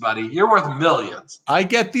millions, buddy. You're worth millions. I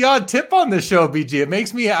get the odd tip on this show, BG. It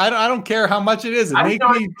makes me, I don't care how much it is. It makes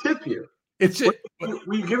me tip you. It's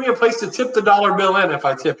will you give me a place to tip the dollar bill in if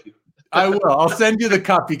I tip you? I will. I'll send you the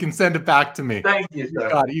cup. You can send it back to me. Thank you,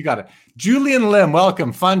 sir. You got it. Julian Lim,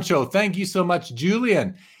 welcome. Fun show. Thank you so much,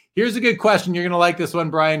 Julian. Here's a good question. You're going to like this one,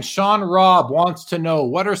 Brian. Sean Robb wants to know,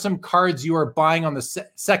 what are some cards you are buying on the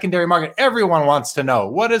secondary market? Everyone wants to know.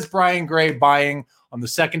 What is Brian Gray buying on the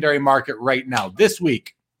secondary market right now, this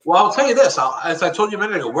week? Well, I'll tell you this. As I told you a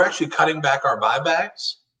minute ago, we're actually cutting back our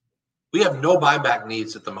buybacks. We have no buyback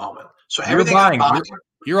needs at the moment. So everything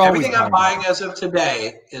I'm buying as of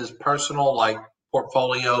today is personal, like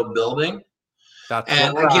portfolio building.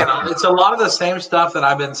 And again, it's a lot of the same stuff that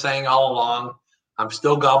I've been saying all along. I'm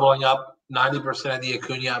still gobbling up 90% of the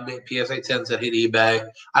Acuna PSA 10s that hit eBay.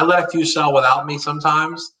 I let a few sell without me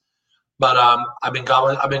sometimes, but I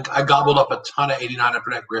gobbled up a ton of 89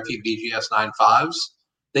 Upper Deck Griffey BGS 95s.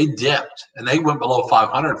 They dipped and they went below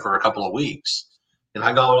 500 for a couple of weeks, and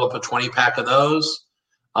I gobbled up a 20 pack of those.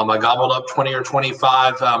 I gobbled up 20 or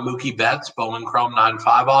 25 Mookie Betts Bowman Chrome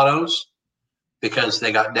 95 autos because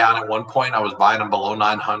they got down at one point. I was buying them below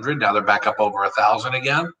 900. Now they're back up over 1,000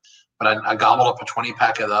 again. But I gobbled up a 20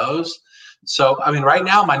 pack of those. So, I mean, right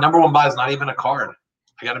now, my number one buy is not even a card.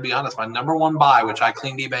 I got to be honest. My number one buy, which I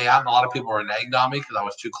cleaned eBay out, and a lot of people were nagged on me because I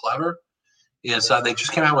was too clever, is they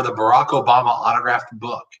just came out with a Barack Obama autographed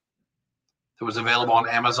book that was available on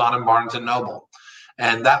Amazon and Barnes & Noble.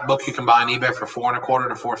 And that book you can buy on eBay for $4.25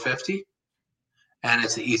 to $4.50. And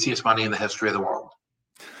it's the easiest money in the history of the world.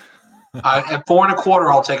 At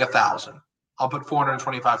 $4.25, I'll take 1,000. I'll put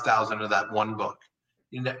 $425,000 into that one book.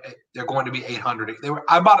 They're going to be $800.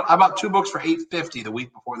 I bought two books for $850 the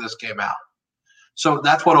week before this came out. So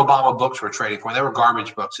that's what Obama books were trading for. They were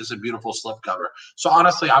garbage books. It's a beautiful slipcover. So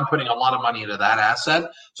honestly, I'm putting a lot of money into that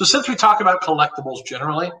asset. So since we talk about collectibles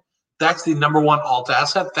generally, that's the number one alt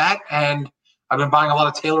asset. That, and I've been buying a lot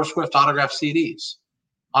of Taylor Swift autographed CDs.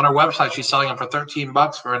 On her website, she's selling them for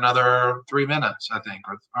 $13 for another 3 minutes, I think,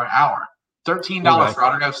 or an hour. $13 for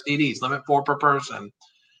autographed CDs, limit 4 per person.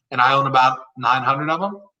 And I own about 900 of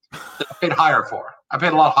them that I paid higher for. I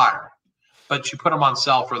paid a lot higher, but you put them on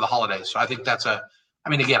sale for the holidays. So I think that's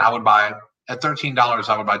again, I would buy at $13,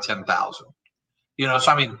 I would buy 10,000,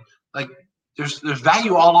 so I mean, like there's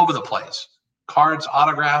value all over the place. Cards,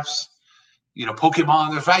 autographs,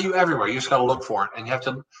 Pokemon, there's value everywhere. You just got to look for it. And you have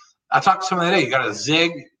to, I talked to someone the other day, you got to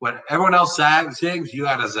zig. When everyone else zigs, you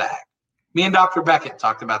got to zag. Me and Dr. Beckett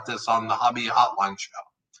talked about this on the Hobby Hotline show.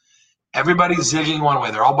 Everybody's zigging one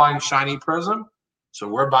way. They're all buying shiny Prism, so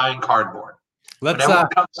we're buying cardboard. When everyone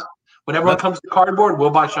comes to cardboard, we'll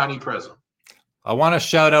buy shiny Prism. I want to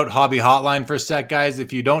shout out Hobby Hotline for a sec, guys.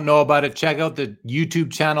 If you don't know about it, check out the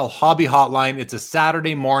YouTube channel Hobby Hotline. It's a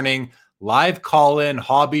Saturday morning live call-in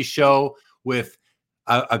hobby show with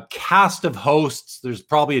a cast of hosts. There's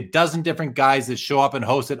probably a dozen different guys that show up and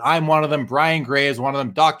host it. I'm one of them. Brian Gray is one of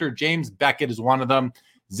them. Dr. James Beckett is one of them.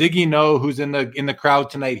 Ziggy No, who's in the crowd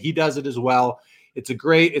tonight, he does it as well. It's a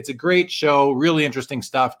great show, really interesting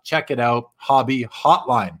stuff. Check it out, Hobby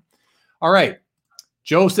Hotline. All right.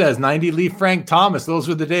 Joe says 90 Leaf Frank Thomas. Those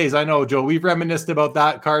were the days. I know, Joe. We've reminisced about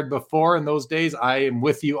that card before in those days. I am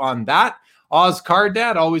with you on that. Oz Card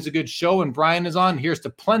Dad, always a good show. And Brian is on. Here's to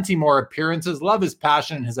plenty more appearances. Love his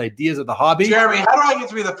passion and his ideas of the hobby. Jeremy, how do I get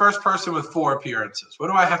to be the first person with 4 appearances? Who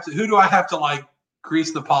do I have to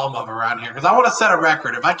grease the palm of around here? Because I want to set a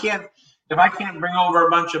record. If if I can't bring over a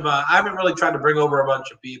bunch of, I haven't really tried to bring over a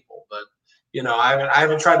bunch of people, but I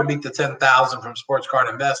haven't tried to beat the 10,000 from Sports Card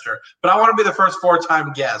Investor, but I want to be the first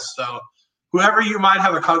 4-time guest. So whoever you might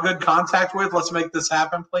have a good contact with, let's make this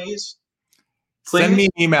happen, please. Send me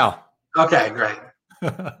an email. Okay, great.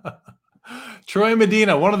 Troy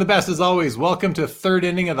Medina, one of the best as always. Welcome to third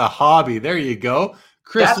inning of the hobby. There you go.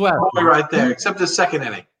 Chris That's West. right there, except the second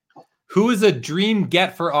inning. Who is a dream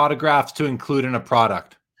get for autographs to include in a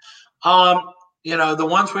product? The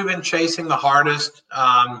ones we've been chasing the hardest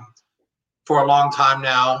for a long time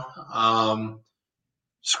now,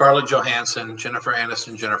 Scarlett Johansson, Jennifer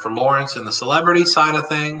Aniston, Jennifer Lawrence, and the celebrity side of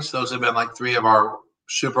things. Those have been like 3 of our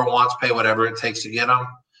super wants, pay whatever it takes to get them.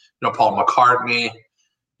 Paul McCartney.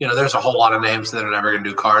 There's a whole lot of names that are never going to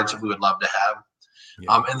do cards that we would love to have.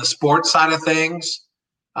 Yeah. In the sports side of things,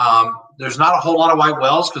 there's not a whole lot of white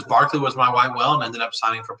whales because Barkley was my white whale and ended up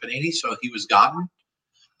signing for Panini, so he was gotten.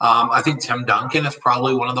 I think Tim Duncan is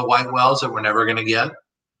probably one of the white whales that we're never going to get.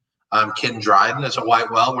 Ken Dryden is a white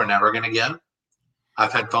whale we're never going to get.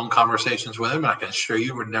 I've had phone conversations with him, and I can assure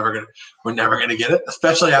you we're never going to get it,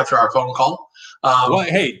 especially after our phone call.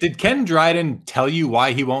 Hey, did Ken Dryden tell you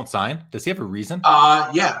why he won't sign? Does he have a reason?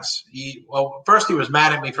 Yes. First he was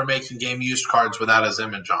mad at me for making game used cards without his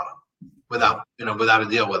image on them, without a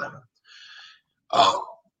deal with him.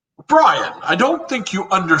 Brian, I don't think you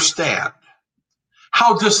understand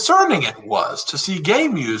how discerning it was to see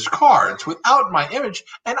game used cards without my image,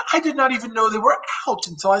 and I did not even know they were out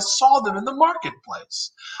until I saw them in the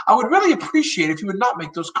marketplace. I would really appreciate if you would not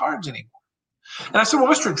make those cards anymore. And I said, well,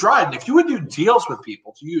 Mr. Dryden, if you would do deals with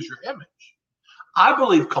people to use your image, I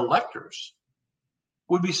believe collectors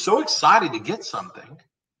would be so excited to get something,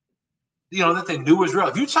 that they knew was real.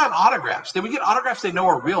 If you'd sign autographs, they would get autographs they know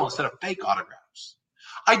are real instead of fake autographs.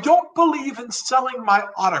 I don't believe in selling my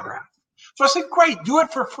autograph. So I said, great, do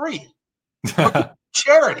it for free.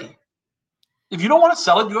 Charity. If you don't want to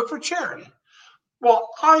sell it, do it for charity. Well,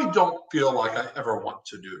 I don't feel like I ever want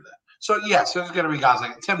to do that. So, yes, there's going to be guys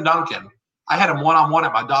like Tim Duncan. I had him one-on-one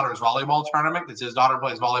at my daughter's volleyball tournament because his daughter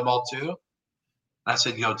plays volleyball too. And I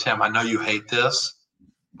said, Tim, I know you hate this,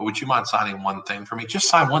 but would you mind signing one thing for me? Just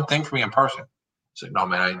sign one thing for me in person. I said, no,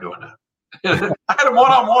 man, I ain't doing that. I had him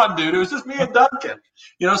one-on-one, dude. It was just me and Duncan.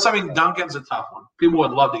 Duncan's a tough one. People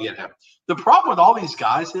would love to get him. The problem with all these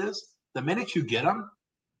guys is the minute you get them,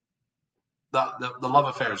 the love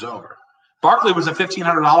affair is over. Barkley was a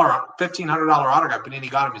 $1,500 autograph, and then he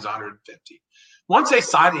got him. He's $150. Once they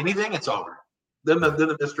sign anything, it's over. Then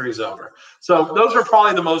the mystery is over. So those are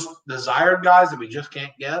probably the most desired guys that we just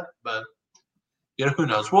can't get. But who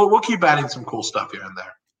knows? We'll keep adding some cool stuff here and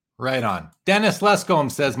there. Right on. Dennis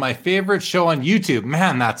Lescombe says, my favorite show on YouTube.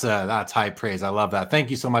 Man, that's high praise. I love that.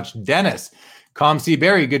 Thank you so much, Dennis. C.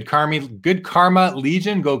 Berry, good karma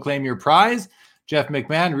Legion. Go claim your prize. Jeff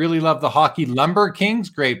McMahon, really love the Hockey Lumber Kings.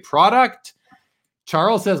 Great product.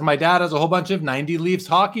 Charles says, my dad has a whole bunch of 90 Leafs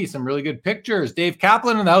hockey. Some really good pictures. Dave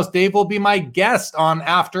Kaplan in the house. Dave will be my guest on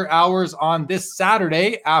After Hours on this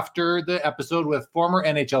Saturday after the episode with former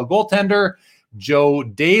NHL goaltender Joe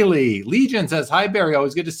Daly. Legion says, hi, Barry.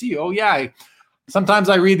 Always good to see you. Oh, yeah. Sometimes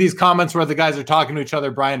I read these comments where the guys are talking to each other.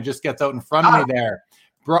 Brian just gets out in front of me there.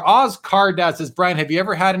 Oz Card Dad says, Brian, have you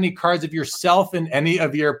ever had any cards of yourself in any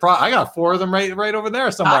of your I got 4 of them right over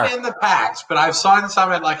there somewhere. Not in the packs, but I've signed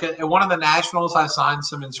some at one of the Nationals. I signed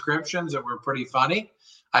some inscriptions that were pretty funny,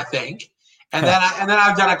 I think. And then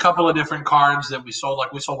I've done a couple of different cards that we sold.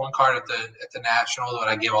 Like we sold one card at the National that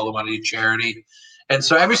I gave all the money to charity. And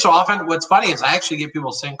so every so often, what's funny is I actually get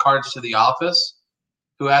people send cards to the office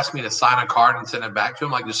who ask me to sign a card and send it back to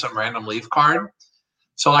them, like just some random Leaf card.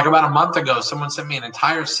 So like about a month ago, someone sent me an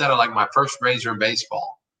entire set of like my first Razor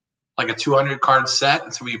baseball, like a 200 card set.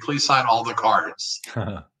 And so will you please sign all the cards?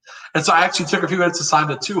 And so I actually took a few minutes to sign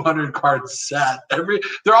the 200 card set.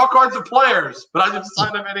 They're all cards of players, but I just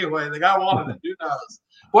signed them anyway. The guy wanted it. Who knows?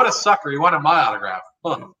 What a sucker. He wanted my autograph.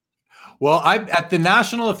 Huh. Well, at the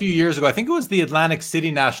National a few years ago, I think it was the Atlantic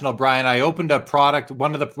City National, Brian, I opened a product,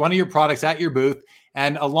 one of your products at your booth.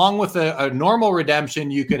 And along with a normal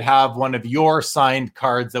redemption, you could have one of your signed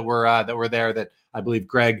cards that were there that I believe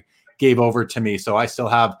Greg gave over to me. So I still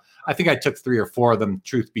have, I think I took 3 or 4 of them,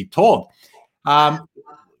 truth be told.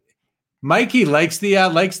 Mikey likes the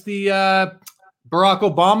Barack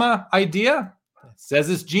Obama idea.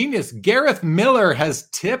 Says it's genius. Gareth Miller has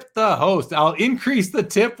tipped the host. I'll increase the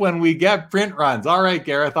tip when we get print runs. All right,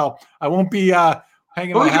 Gareth. I won't be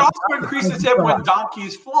hanging. But we can also increase the tip when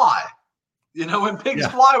donkeys fly. When pigs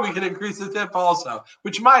fly, we can increase the tip also,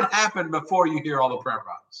 which might happen before you hear all the print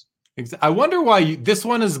runs. I wonder why this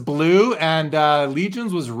one is blue and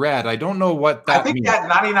Legion's was red. I don't know what that I think means. that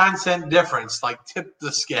 99-cent difference like tipped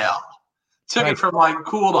the scale. Took Right. it from like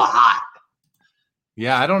cool to hot.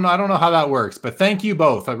 Yeah, I don't know. I don't know how that works, but thank you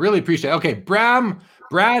both. I really appreciate it. Okay,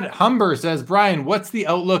 Brad Humber says, Brian, what's the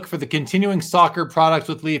outlook for the continuing soccer products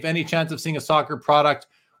with Leaf? Any chance of seeing a soccer product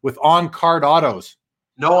with on-card autos?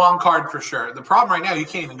 No on card for sure. The problem right now, you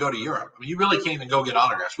can't even go to Europe. I mean, you really can't even go get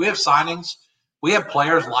autographs. We have signings. We have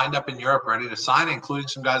players lined up in Europe ready to sign, including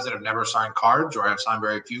some guys that have never signed cards or have signed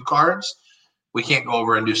very few cards. We can't go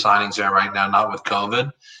over and do signings there right now, not with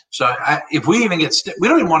COVID. So if we even get we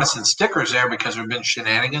don't even want to send stickers there because there have been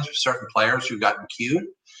shenanigans with certain players who've gotten queued.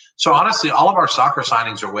 So honestly, all of our soccer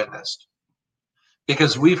signings are witnessed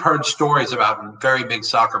because we've heard stories about very big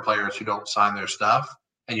soccer players who don't sign their stuff,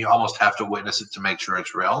 and you almost have to witness it to make sure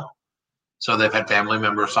it's real. So they've had family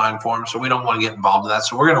members sign for them. So we don't want to get involved in that.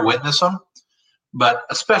 So we're going to witness them. But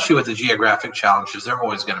especially with the geographic challenges, there are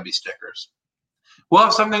always going to be stickers. We'll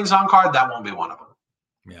have some things on card. That won't be one of them.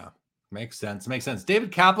 Yeah, makes sense. Makes sense.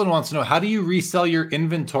 David Kaplan wants to know, how do you resell your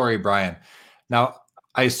inventory, Brian? Now,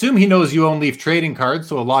 I assume he knows you own Leaf trading cards,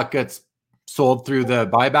 so a lot gets sold through the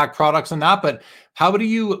buyback products and that. But how do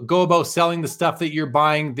you go about selling the stuff that you're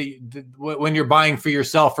buying when you're buying for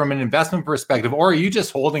yourself from an investment perspective, or are you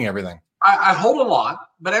just holding everything? I hold a lot,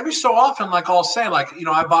 but every so often, like I'll say, like,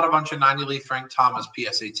 I bought a bunch of 90 Leaf Frank Thomas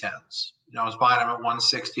PSA 10s. I was buying them at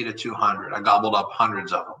 160 to 200. I gobbled up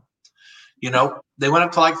hundreds of them. They went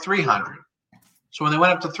up to like 300. So when they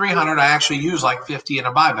went up to 300, I actually used like 50 in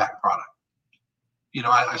a buyback product.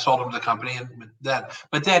 I sold them to the company,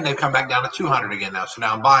 but then they've come back down to 200 again now. So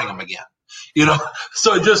now I'm buying them again.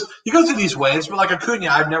 So you go through these waves. But like Acuna,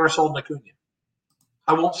 I've never sold an Acuna.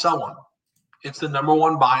 I won't sell one. It's the number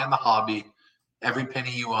one buy in the hobby. Every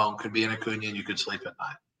penny you own could be an Acuna, and you could sleep at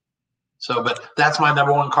night. So, but that's my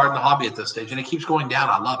number one card in the hobby at this stage, and it keeps going down.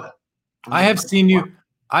 I love it. I have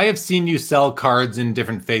seen you sell cards in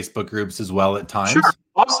different Facebook groups as well at times. Sure,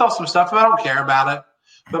 I'll sell some stuff if I don't care about it.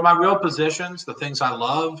 But my real positions, the things I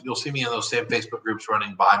love, you'll see me in those same Facebook groups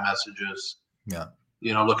running buy messages. Yeah.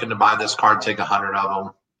 Looking to buy this card, take 100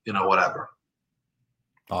 of them. Whatever.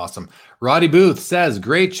 Awesome. Roddy Booth says,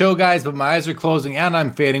 great show, guys, but my eyes are closing and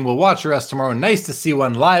I'm fading. We'll watch the rest tomorrow. Nice to see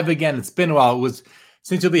one live again. It's been a while.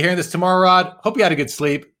 Since you'll be hearing this tomorrow, Rod, hope you had a good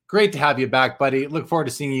sleep. Great to have you back, buddy. Look forward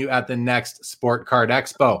to seeing you at the next Sport Card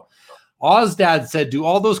Expo. Ozdad said, do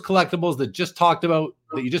all those collectibles that you just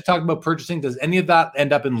talked about purchasing, does any of that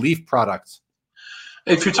end up in Leaf products?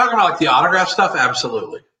 If you're talking about like the autograph stuff,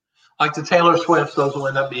 absolutely. Like the Taylor Swift, those will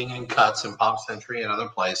end up being in cuts in Pop Century and other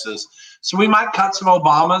places. So we might cut some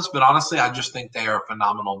Obamas, but honestly, I just think they are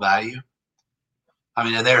phenomenal value. I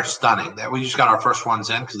mean, they're stunning. We just got our first ones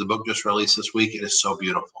in because the book just released this week. It is so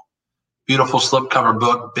beautiful. Beautiful slipcover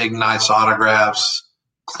book, big, nice autographs,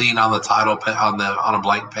 clean on the title on a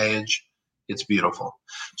blank page. It's beautiful.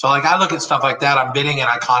 So like I look at stuff like that. I'm bidding in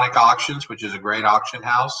Iconic Auctions, which is a great auction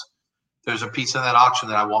house. There's a piece in that auction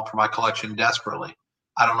that I want for my collection desperately.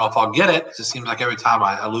 I don't know if I'll get it because it seems like every time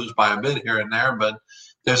I lose by a bid here and there, but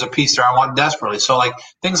there's a piece there I want desperately. So like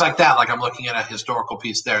things like that, like I'm looking at a historical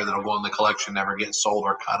piece there that'll go in the collection, never get sold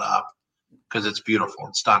or cut up because it's beautiful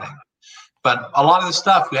and stunning. But a lot of the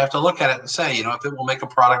stuff, we have to look at it and say, if it will make a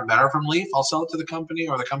product better from Leaf, I'll sell it to the company,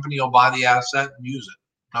 or the company will buy the asset and use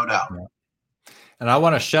it. No doubt. Yeah. And I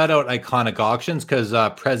want to shout out Iconic Auctions because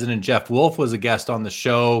President Jeff Wolf was a guest on the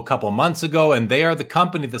show a couple months ago, and they are the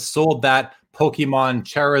company that sold that Pokemon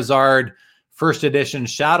Charizard first edition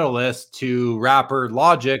Shadowless to rapper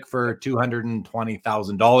Logic for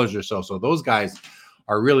 $220,000 or so. So those guys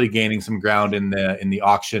are really gaining some ground in the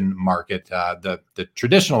auction market, the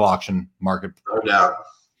traditional auction market. No doubt.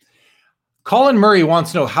 Colin Murray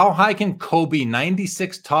wants to know, how high can Kobe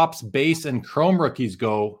 96 Topps base and Chrome rookies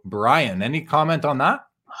go? Brian, any comment on that?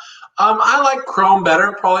 I like Chrome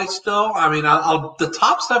better, probably still. I mean, the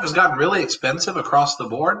top stuff has gotten really expensive across the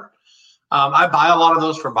board. I buy a lot of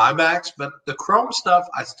those for buybacks, but the Chrome stuff,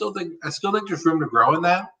 I still think there's room to grow in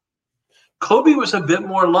that. Kobe was a bit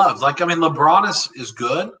more loved. Like, I mean, LeBron is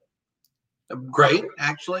good, great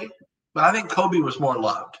actually, but I think Kobe was more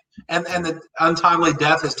loved. And the untimely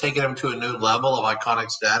death has taken him to a new level of iconic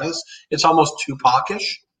status. It's almost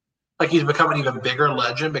Tupac-ish. Like he's become an even bigger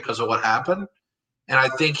legend because of what happened. And I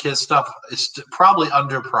think his stuff is probably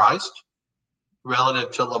underpriced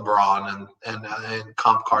relative to LeBron and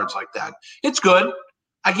comp cards like that. It's good.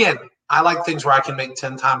 Again, I like things where I can make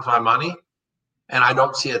 10 times my money, and I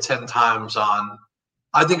don't see a 10 times on.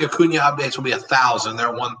 I think Acuna updates will be 1,000. They're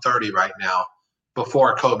 130 right now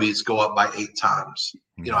before Kobe's go up by 8 times.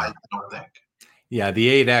 I don't think. Yeah,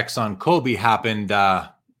 the 8X on Kobe happened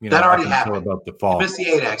that up already until happened. about the fall. You missed the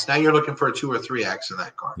 8X. Now you're looking for a 2 or 3X in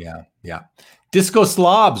that card. Yeah. Disco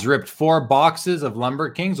Slobs ripped 4 boxes of Lumber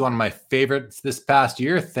Kings, one of my favorites this past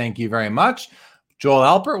year. Thank you very much. Joel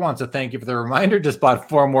Alpert wants to thank you for the reminder. Just bought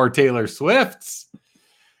 4 more Taylor Swifts.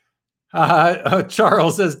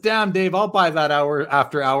 Charles says, damn, Dave, I'll buy that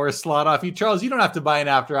after hours slot off you. Charles, you don't have to buy an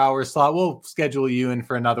after hours slot. We'll schedule you in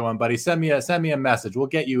for another one, buddy. Send me a message. We'll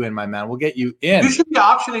get you in, my man. We'll get you in. You should be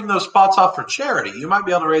optioning those spots off for charity. You might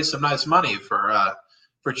be able to raise some nice money for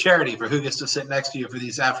charity for who gets to sit next to you for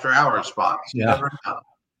these after hours spots. You never know.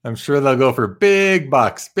 I'm sure they'll go for big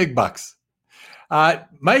bucks.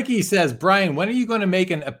 Mikey says, Brian, when are you going to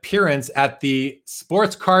make an appearance at the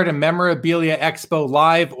Sports Card and Memorabilia Expo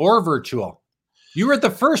live or virtual? You were at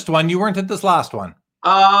the first one. You weren't at this last one.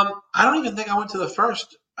 I don't even think I went to the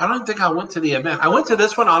first. I don't think I went to the event. I went to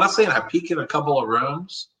this one, honestly, and I peeked in a couple of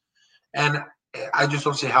rooms. And I just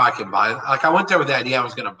don't see how I can buy it. Like, I went there with the idea I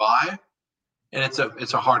was going to buy, and it's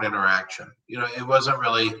a hard interaction.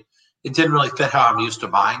 It didn't really fit how I'm used to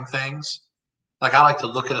buying things. Like, I like to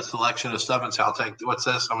look at a selection of stuff and say, I'll take, what's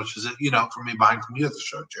this? How much is it? For me buying from you at the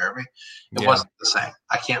show, Jeremy. It wasn't the same.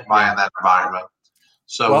 I can't buy in that environment.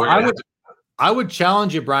 So I would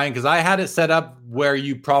challenge you, Brian, because I had it set up where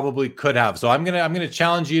you probably could have. So I'm gonna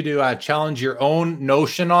challenge you to challenge your own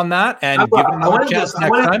notion on that and give it another chance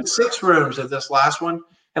next time. I went to 6 rooms at this last one,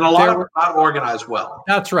 and a lot of them were not organized well.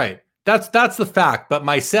 That's right. That's the fact. But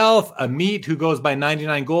myself, Amit, who goes by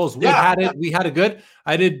 99 goals, we had a good.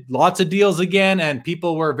 I did lots of deals again, and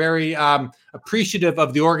people were very appreciative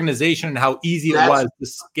of the organization and how easy it was to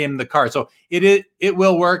skim the card. So it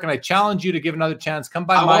will work, and I challenge you to give another chance. Come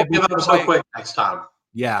by my booth. Give up so quick next time.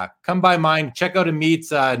 Yeah, come by mine. Check out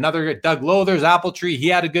Amit's. Another Doug Lother's Apple Tree. He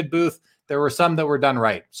had a good booth. There were some that were done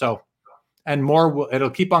right. So, and more. It'll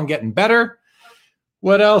keep on getting better.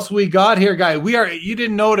 What else we got here, guy? You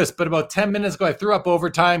didn't notice, but about 10 minutes ago, I threw up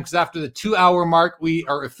overtime because after the 2-hour mark, we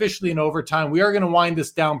are officially in overtime. We are going to wind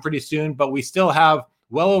this down pretty soon, but we still have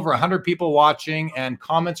well over 100 people watching and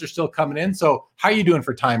comments are still coming in. So how are you doing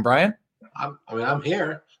for time, Brian? I'm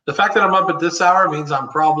here. The fact that I'm up at this hour means I'm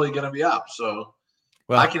probably going to be up. So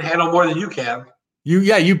I can handle more than you can.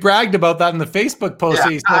 You bragged about that in the Facebook post. Yeah,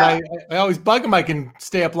 he said, I always bug him. I can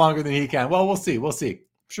stay up longer than he can. Well, we'll see. I'm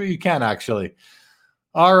sure you can, actually.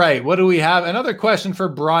 All right. What do we have? Another question for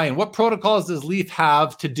Brian. What protocols does Leaf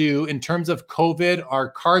have to do in terms of COVID?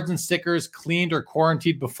 Are cards and stickers cleaned or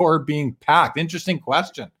quarantined before being packed? Interesting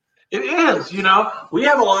question. It is. We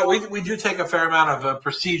have a lot. We do take a fair amount of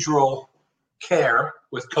procedural care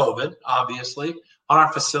with COVID, obviously, on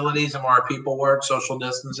our facilities and where our people work, social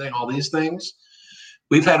distancing, all these things.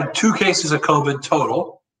 We've had 2 cases of COVID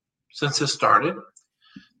total since this started.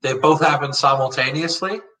 They both happened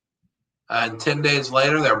simultaneously. And 10 days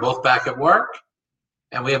later, they're both back at work.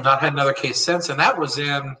 And we have not had another case since. And that was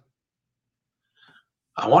in,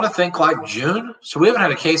 I want to think like June. So we haven't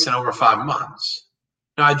had a case in over 5 months.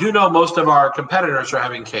 Now, I do know most of our competitors are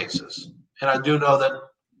having cases. And I do know that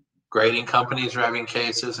grading companies are having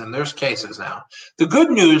cases. And there's cases now. The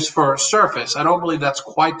good news for Surface, I don't believe that's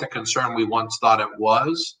quite the concern we once thought it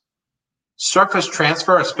was. Surface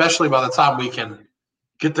transfer, especially by the time we can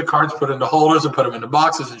get the cards put into holders and put them into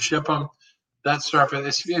boxes and ship them. That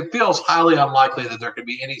Surface, it feels highly unlikely that there could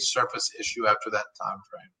be any Surface issue after that time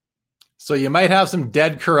frame. So you might have some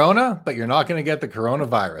dead Corona, but you're not going to get the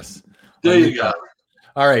coronavirus. There you go.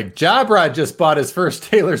 All right. Jabrod just bought his first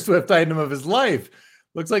Taylor Swift item of his life.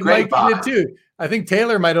 Looks like Mike did too. I think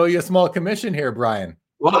Taylor might owe you a small commission here, Brian.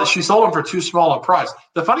 Well, she sold them for too small a price.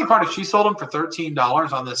 The funny part is she sold them for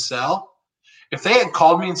 $13 on this sale. If they had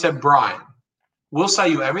called me and said, Brian, we'll sell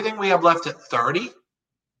you everything we have left at $30,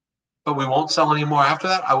 but we won't sell any more after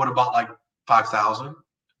that, I would have bought like $5,000.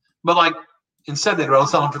 But instead they'd rather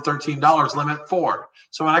sell them for $13, limit 4.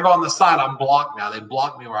 So when I go on the site, I'm blocked now. They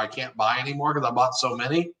blocked me where I can't buy anymore because I bought so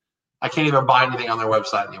many. I can't even buy anything on their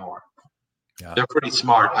website anymore. Yeah. They're pretty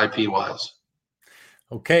smart IP-wise.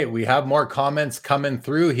 Okay, we have more comments coming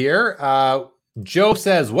through here. Joe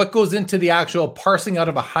says, what goes into the actual parsing out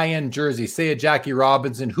of a high-end jersey, say a Jackie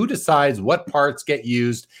Robinson? Who decides what parts get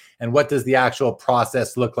used and what does the actual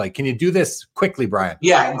process look like? Can you do this quickly, Brian?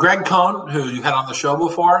 Yeah, Greg Cohn, who you had on the show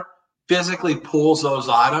before, physically pulls those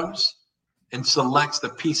items and selects the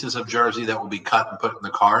pieces of jersey that will be cut and put in the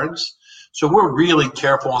cards. So we're really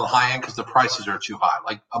careful on the high end because the prices are too high.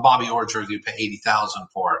 Like a Bobby Orr jersey, you pay $80,000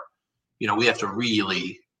 for. We have to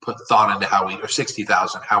really put thought into or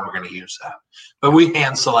 $60,000, how we're going to use that. But we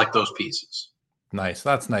hand select those pieces. Nice.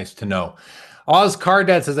 That's nice to know. Oz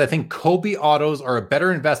Cardad says, I think Kobe autos are a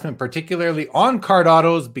better investment, particularly on card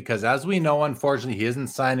autos, because as we know, unfortunately, he isn't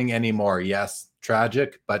signing anymore. Yes,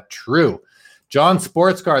 Tragic, but true. John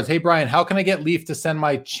Sports Cards. Hey, Brian, how can I get Leaf to send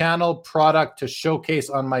my channel product to showcase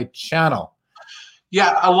on my channel?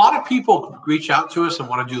 Yeah, a lot of people reach out to us and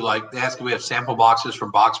want to do they ask if we have sample boxes for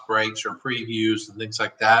box breaks or previews and things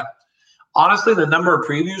like that. Honestly, the number of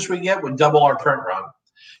previews we get would double our print run.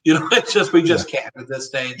 It's just we just can't at this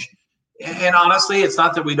stage. And honestly, it's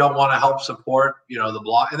not that we don't want to help support, the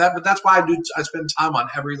blog and that, but that's why I spend time on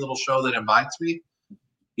every little show that invites me.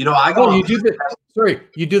 I go. You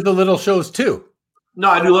do the little shows too. No,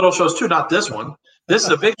 I do little shows too, not this one. This is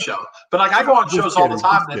a big show. But I go on shows all the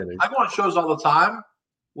time. I go on shows all the time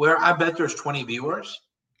where I bet there's 20 viewers,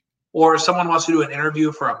 or someone wants to do an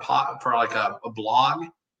interview for a blog,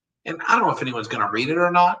 and I don't know if anyone's going to read it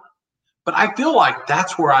or not. But I feel like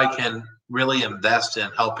that's where I can really invest in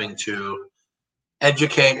helping to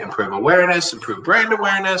educate, improve awareness, improve brand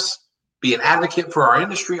awareness, be an advocate for our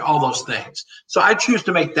industry, all those things. So I choose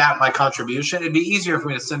to make that my contribution. It'd be easier for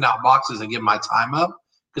me to send out boxes and give my time up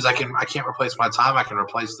because I can't replace my time. I can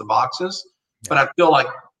replace the boxes. But I feel like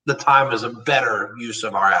the time is a better use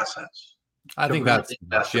of our assets. I think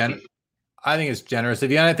it's generous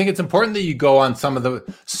of you. And I think it's important that you go on some of the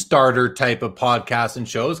starter type of podcasts and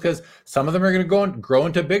shows because some of them are going to grow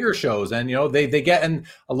into bigger shows. And, they get in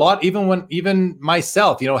a lot, even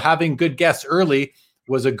myself, having good guests early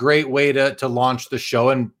was a great way to launch the show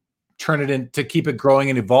and turn it in to keep it growing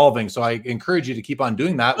and evolving. So I encourage you to keep on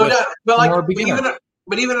doing that.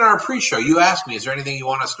 But even in our pre-show, you asked me, is there anything you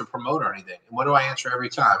want us to promote or anything? And what do I answer every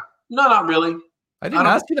time? No, not really. I didn't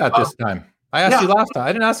ask you that this time. I asked you last time.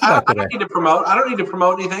 I didn't ask you that today. I don't need to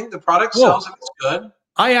promote anything. The product sells and it's good.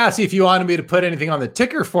 I asked you if you wanted me to put anything on the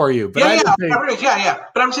ticker for you. But yeah.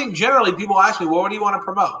 But I'm saying generally people ask me, well, what do you want to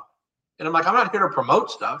promote? And I'm like, I'm not here to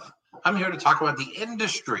promote stuff. I'm here to talk about the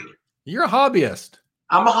industry. You're a hobbyist.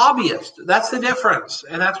 I'm a hobbyist. That's the difference.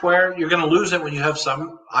 And that's where you're going to lose it when you have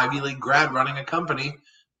some Ivy League grad running a company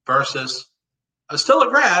versus still a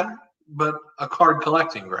grad, but a card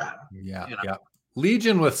collecting grad. Yeah.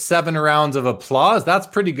 Legion with 7 rounds of applause. That's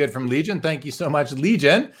pretty good from Legion. Thank you so much,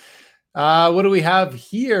 Legion. What do we have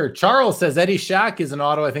here? Charles says Eddie Shack is an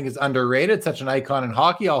auto I think is underrated. Such an icon in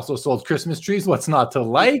hockey. Also sold Christmas trees. What's not to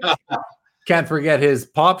like? Can't forget his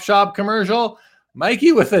Pop Shop commercial.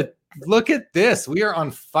 Mikey with a look at this. We are on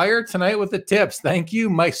fire tonight with the tips. Thank you,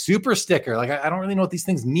 Mike. Super sticker. I don't really know what these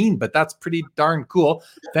things mean, but that's pretty darn cool.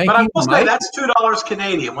 Thank you, Mike. That's $2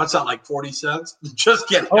 Canadian. What's that, like 40 cents? Just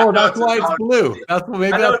kidding. Oh, that's why it's blue. That's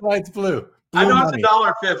why it's blue. I know it's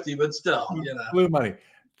 $1.50, but still, blue money.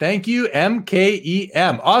 Thank you,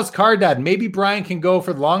 MKEM. Oz Cardad. Maybe Brian can go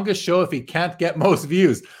for the longest show if he can't get most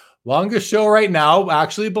views. Longest show right now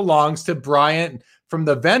actually belongs to Brian from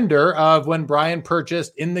the vendor of when Brian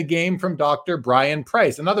purchased In the Game from Dr. Brian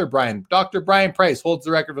Price. Another Brian. Dr. Brian Price holds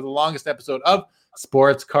the record for the longest episode of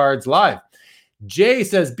Sports Cards Live. Jay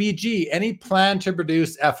says, BG, any plan to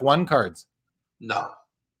produce F1 cards? No.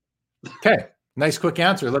 Okay. Nice quick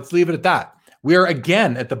answer. Let's leave it at that. We are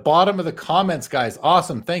again at the bottom of the comments, guys.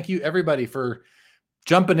 Awesome. Thank you, everybody, for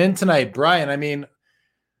jumping in tonight. Brian, I mean,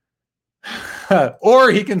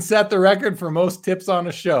 or he can set the record for most tips on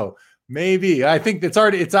a show. Maybe. I think it's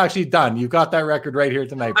actually done. You've got that record right here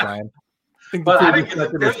tonight, Brian. I think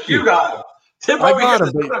you got it. Tip over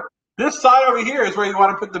here. This side over here is where you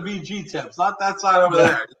want to put the BG tips, not that side over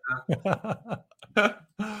there.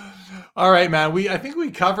 All right, man. I think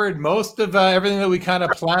we covered most of everything that we kind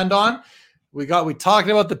of planned on. We talked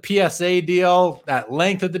about the PSA deal at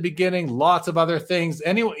length at the beginning. Lots of other things.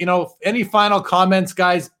 Any final comments,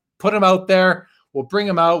 guys? Put them out there. We'll bring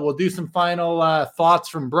them out. We'll do some final thoughts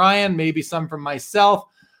from Brian, maybe some from myself.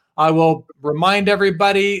 I will remind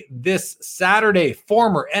everybody this Saturday,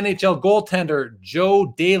 former NHL goaltender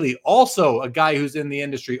Joe Daly, also a guy who's in the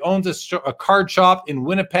industry, owns a card shop in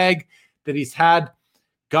Winnipeg that he's had,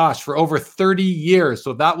 for over 30 years.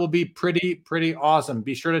 So that will be pretty awesome.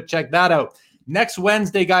 Be sure to check that out. Next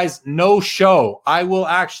Wednesday, guys, no show. I will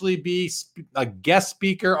actually be a guest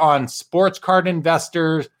speaker on Sports Card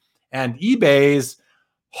Investors and eBay's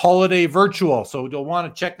Holiday Virtual. So you'll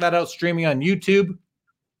want to check that out streaming on YouTube.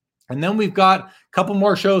 And then we've got a couple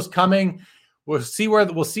more shows coming. We'll see where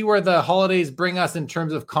the holidays bring us in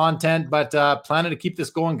terms of content, but planning to keep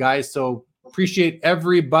this going, guys. So appreciate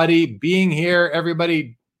everybody being here,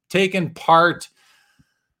 everybody taking part.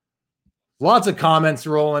 Lots of comments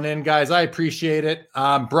rolling in, guys. I appreciate it.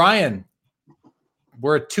 Brian,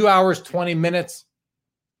 we're at 2 hours, 20 minutes.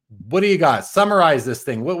 What do you got? Summarize this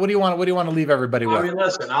thing. What do you want to leave everybody with? I mean,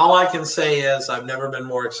 listen, all I can say is I've never been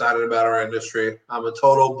more excited about our industry. I'm a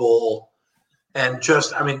total bull. And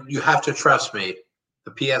you have to trust me.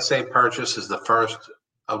 The PSA purchase is the first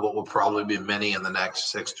of what will probably be many in the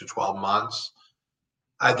next 6 to 12 months,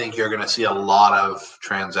 I think you're going to see a lot of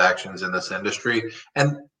transactions in this industry.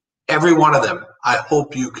 And every one of them, I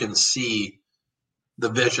hope you can see the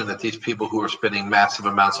vision that these people who are spending massive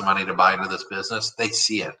amounts of money to buy into this business, they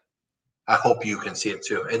see it. I hope you can see it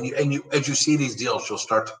too. And you, as you see these deals, you'll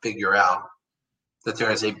start to figure out that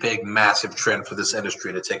there is a big, massive trend for this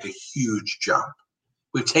industry to take a huge jump.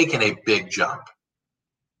 We've taken a big jump,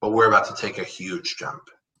 but we're about to take a huge jump.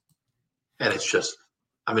 And it's just,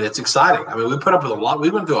 I mean, it's exciting. I mean, we put up with a lot.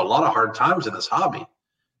 We went through a lot of hard times in this hobby.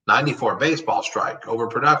 94 baseball strike,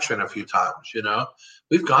 overproduction a few times, you know.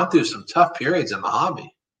 We've gone through some tough periods in the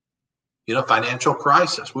hobby. You know, financial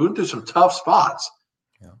crisis. We went through some tough spots.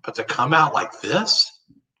 Yeah. But to come out like this,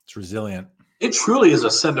 it's resilient. It truly is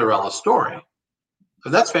a Cinderella story.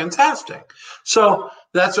 And that's fantastic. So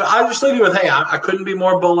that's what I just leave you with. Hey, I couldn't be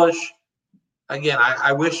more bullish. Again,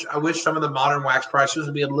 I wish some of the modern wax prices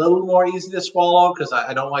would be a little more easy to swallow, because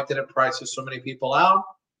I don't like that it prices so many people out.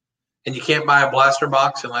 And you can't buy a blaster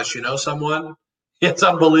box unless you know someone. It's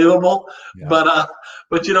unbelievable. Yeah.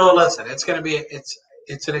 But you know, listen, it's going to be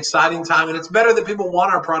it's an exciting time, and it's better that people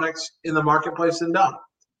want our products in the marketplace than don't.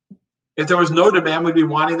 If there was no demand, we'd be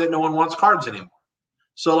whining that no one wants cards anymore.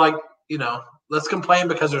 So, like, you know, let's complain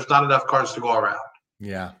because there's not enough cards to go around.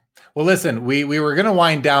 Yeah. Well, listen, we were going to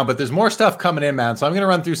wind down, but there's more stuff coming in, man. So I'm going to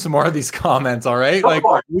run through some more of these comments. All right. Like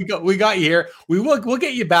we got you here. We'll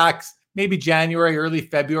get you back maybe January, early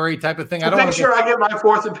February type of thing. I don't make sure I get my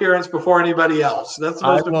 4th appearance before anybody else. That's the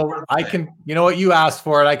most important thing. I can, you know what, you asked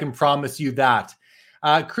for it. I can promise you that.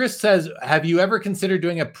 Chris says, have you ever considered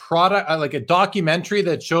doing a product, like a documentary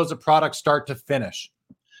that shows a product start to finish?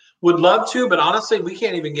 Would love to, but honestly, we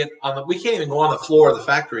can't even go on the floor of the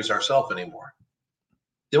factories ourselves anymore.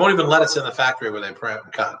 They won't even let us in the factory where they print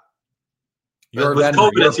and cut. With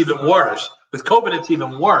COVID, it's even worse. With COVID, it's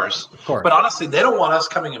even worse. But honestly, they don't want us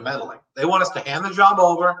coming and meddling. They want us to hand the job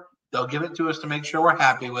over. They'll give it to us to make sure we're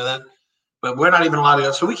happy with it. But we're not even allowed to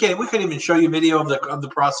go. So we can't even show you video of the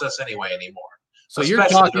process anyway anymore. So you're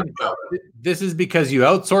talking, this is because you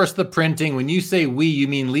outsource the printing. When you say we, you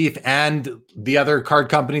mean Leaf and the other card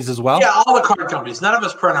companies as well? Yeah, all the card companies. None of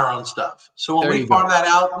us print our own stuff. So when we farm that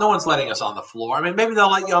out, no one's letting us on the floor. I mean, maybe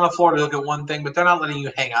they'll let you on the floor to look at one thing, but they're not letting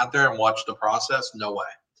you hang out there and watch the process. No way.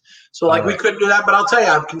 So we couldn't do that. But I'll tell you,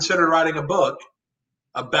 I've considered writing a book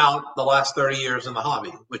about the last 30 years in the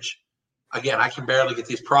hobby, which, again, I can barely get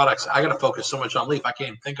these products. I got to focus so much on Leaf. I can't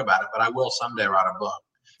even think about it, but I will someday write a book.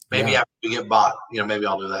 Maybe after we get bought, you know, maybe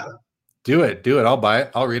I'll do that. Do it. I'll buy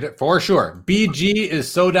it. I'll read it for sure. BG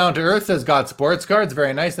is so down to earth, says got sports cards.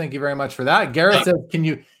 Very nice. Thank you very much for that. Garrett says, can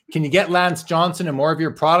you get Lance Johnson and more of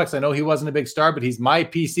your products? I know he wasn't a big star, but he's my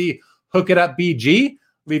PC. Hook it up, BG.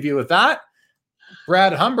 Leave you with that.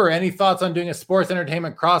 Brad Humber, any thoughts on doing a sports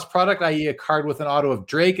entertainment cross product, i.e. a card with an auto of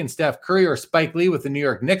Drake and Steph Curry, or Spike Lee with the New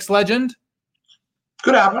York Knicks legend?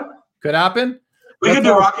 Could happen. We could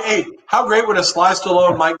do Rocky 8. How great would a Sly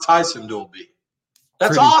Stallone Mike Tyson duel be?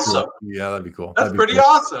 That's awesome. Cool. Yeah, that'd be cool. That's pretty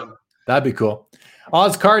awesome. That'd be cool.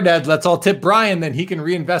 Oz Card Dads, let's all tip Brian, then he can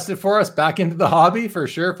reinvest it for us back into the hobby for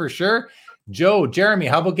sure. Jeremy,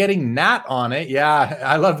 how about getting Nat on it? Yeah,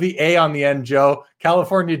 I love the A on the end, Joe.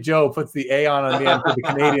 California Joe puts the A on the end for the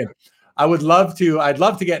Canadian. I'd love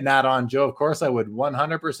to get Nat on, Joe. Of course I would,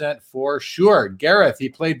 100% for sure. Gareth, he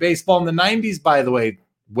played baseball in the 90s, by the way.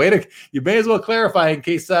 You may as well clarify in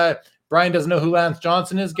case Brian doesn't know who Lance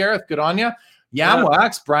Johnson is, Gareth. Good on you.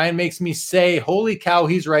 Yamwax, Brian makes me say, holy cow,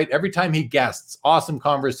 he's right every time he guests. Awesome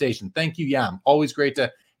conversation. Thank you, Yam. Always great to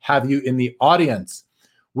have you in the audience.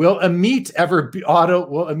 Will Ameet's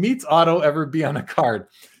auto ever be on a card?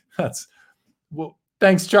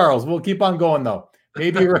 Thanks, Charles. We'll keep on going, though.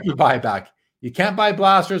 Maybe a rookie buyback. You can't buy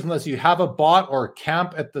blasters unless you have a bot or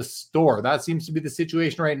camp at the store. That seems to be the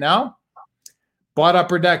situation right now. Bought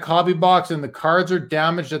Upper Deck hobby box, and the cards are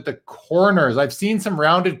damaged at the corners. I've seen some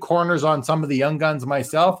rounded corners on some of the young guns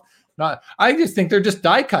myself. I just think they're just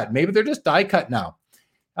die cut. Maybe they're just die cut now.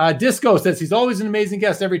 Disco says he's always an amazing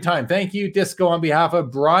guest every time. Thank you, Disco, on behalf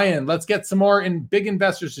of Brian. Let's get some more big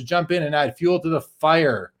investors to jump in and add fuel to the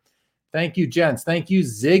fire. Thank you, gents. Thank you,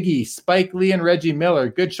 Ziggy, Spike Lee, and Reggie Miller.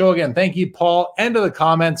 Good show again. Thank you, Paul. End of the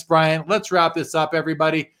comments, Brian. Let's wrap this up,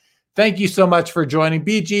 everybody. Thank you so much for joining.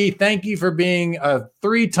 BG, thank you for being a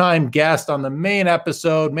 3-time guest on the main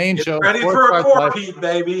episode, show. Ready for a 4-peat,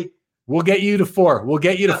 baby. We'll get you to 4.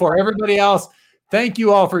 Everybody else, thank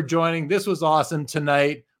you all for joining. This was awesome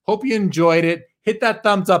tonight. Hope you enjoyed it. Hit that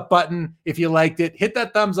thumbs up button if you liked it. Hit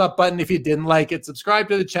that thumbs up button if you didn't like it. Subscribe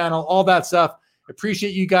to the channel, all that stuff.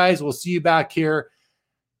 Appreciate you guys. We'll see you back here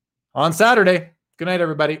on Saturday. Good night,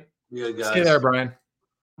 everybody. Yeah, guys. Stay there, Brian.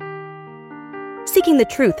 Seeking the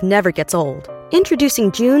truth never gets old.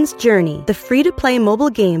 Introducing June's Journey, the free-to-play mobile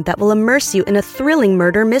game that will immerse you in a thrilling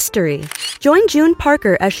murder mystery. Join June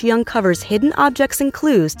Parker as she uncovers hidden objects and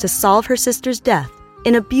clues to solve her sister's death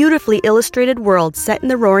in a beautifully illustrated world set in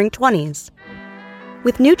the Roaring '20s.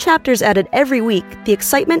 With new chapters added every week, the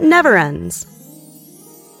excitement never ends.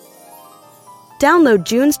 Download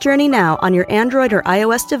June's Journey now on your Android or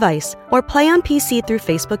iOS device, or play on PC through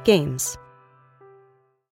Facebook Games.